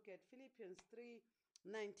to look at Philippians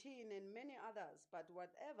 3:19 and many others, but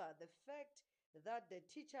whatever the fact that the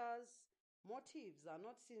teachers' motives are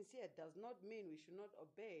not sincere does not mean we should not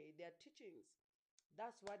obey their teachings.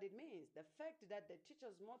 That's what it means. The fact that the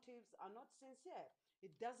teachers' motives are not sincere,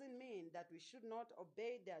 it doesn't mean that we should not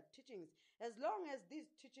obey their teachings. As long as these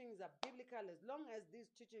teachings are biblical, as long as these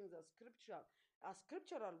teachings are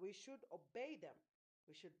scriptural, we should obey them.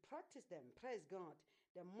 We should practice them. Praise God.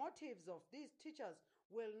 The motives of these teachers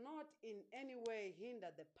will not in any way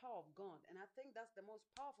hinder the power of God. And I think that's the most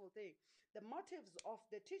powerful thing. The motives of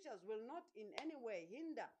the teachers will not in any way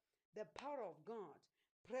hinder the power of God.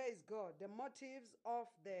 Praise God. The motives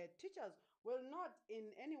of the teachers will not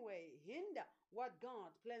in any way hinder what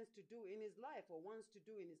God plans to do in his life or wants to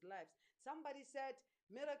do in his lives. Somebody said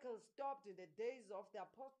miracles stopped in the days of the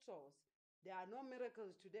apostles. There are no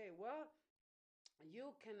miracles today. Well,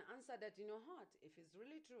 you can answer that in your heart. If it's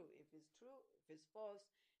really true, if it's false,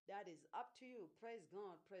 that is up to you. Praise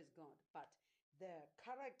God, praise God. But the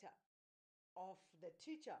character of the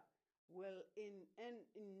teacher will in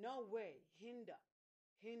no way hinder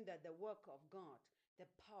the work of God, the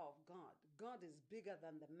power of God. God is bigger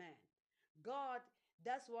than the man. God,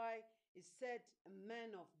 that's why it said a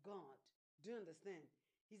man of God. Do you understand?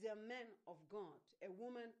 He's a man of God, a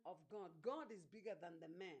woman of God. God is bigger than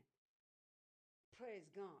the man. Praise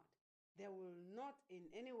God. They will not in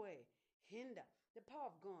any way hinder the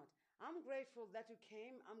power of God. I'm grateful that you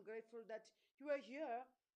came. I'm grateful that you are here.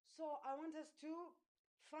 So I want us to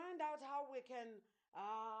find out how we can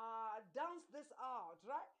dance this out,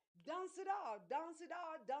 right? Dance it out, dance it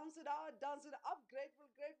out, dance it out, dance it up. Grateful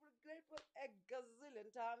a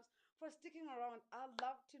gazillion times for sticking around. I'd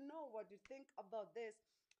love to know what you think about this.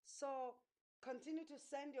 So Continue to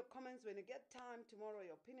send your comments when you get time tomorrow,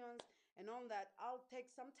 your opinions, and on that. I'll take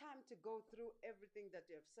some time to go through everything that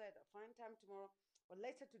you have said. I'll find time tomorrow or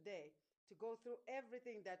later today to go through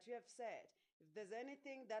everything that you have said. If there's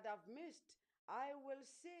anything that I've missed, I will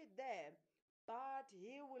see it there, but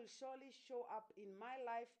He will surely show up in my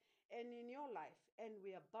life and in your life, and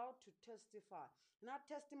we're about to testify. And our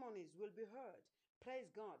testimonies will be heard.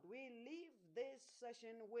 Praise God. We leave this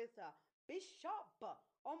session with Bishop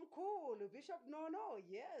Omkulu. Bishop Nono,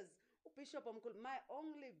 yes. Bishop Omkulu, my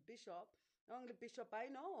only bishop I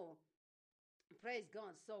know. Praise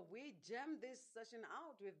God. So we jam this session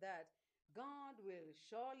out with that. God will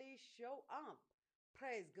surely show up.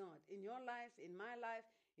 Praise God. In your life, in my life,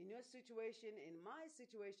 in your situation, in my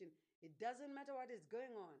situation. It doesn't matter what is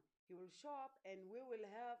going on. He will show up and we will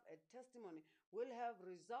have a testimony. We'll have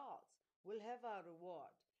results. We'll have our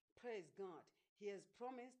reward. Praise God. He has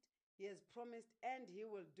promised, and He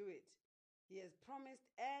will do it. He has promised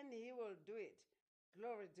and He will do it.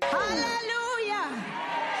 Glory to God. Hallelujah.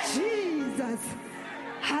 Jesus.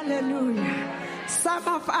 Hallelujah. Some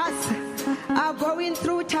of us are going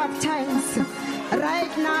through tough times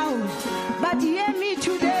right now. But hear me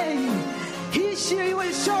today. She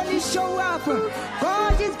will surely show up.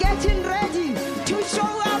 God is getting ready to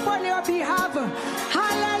show up on your behalf.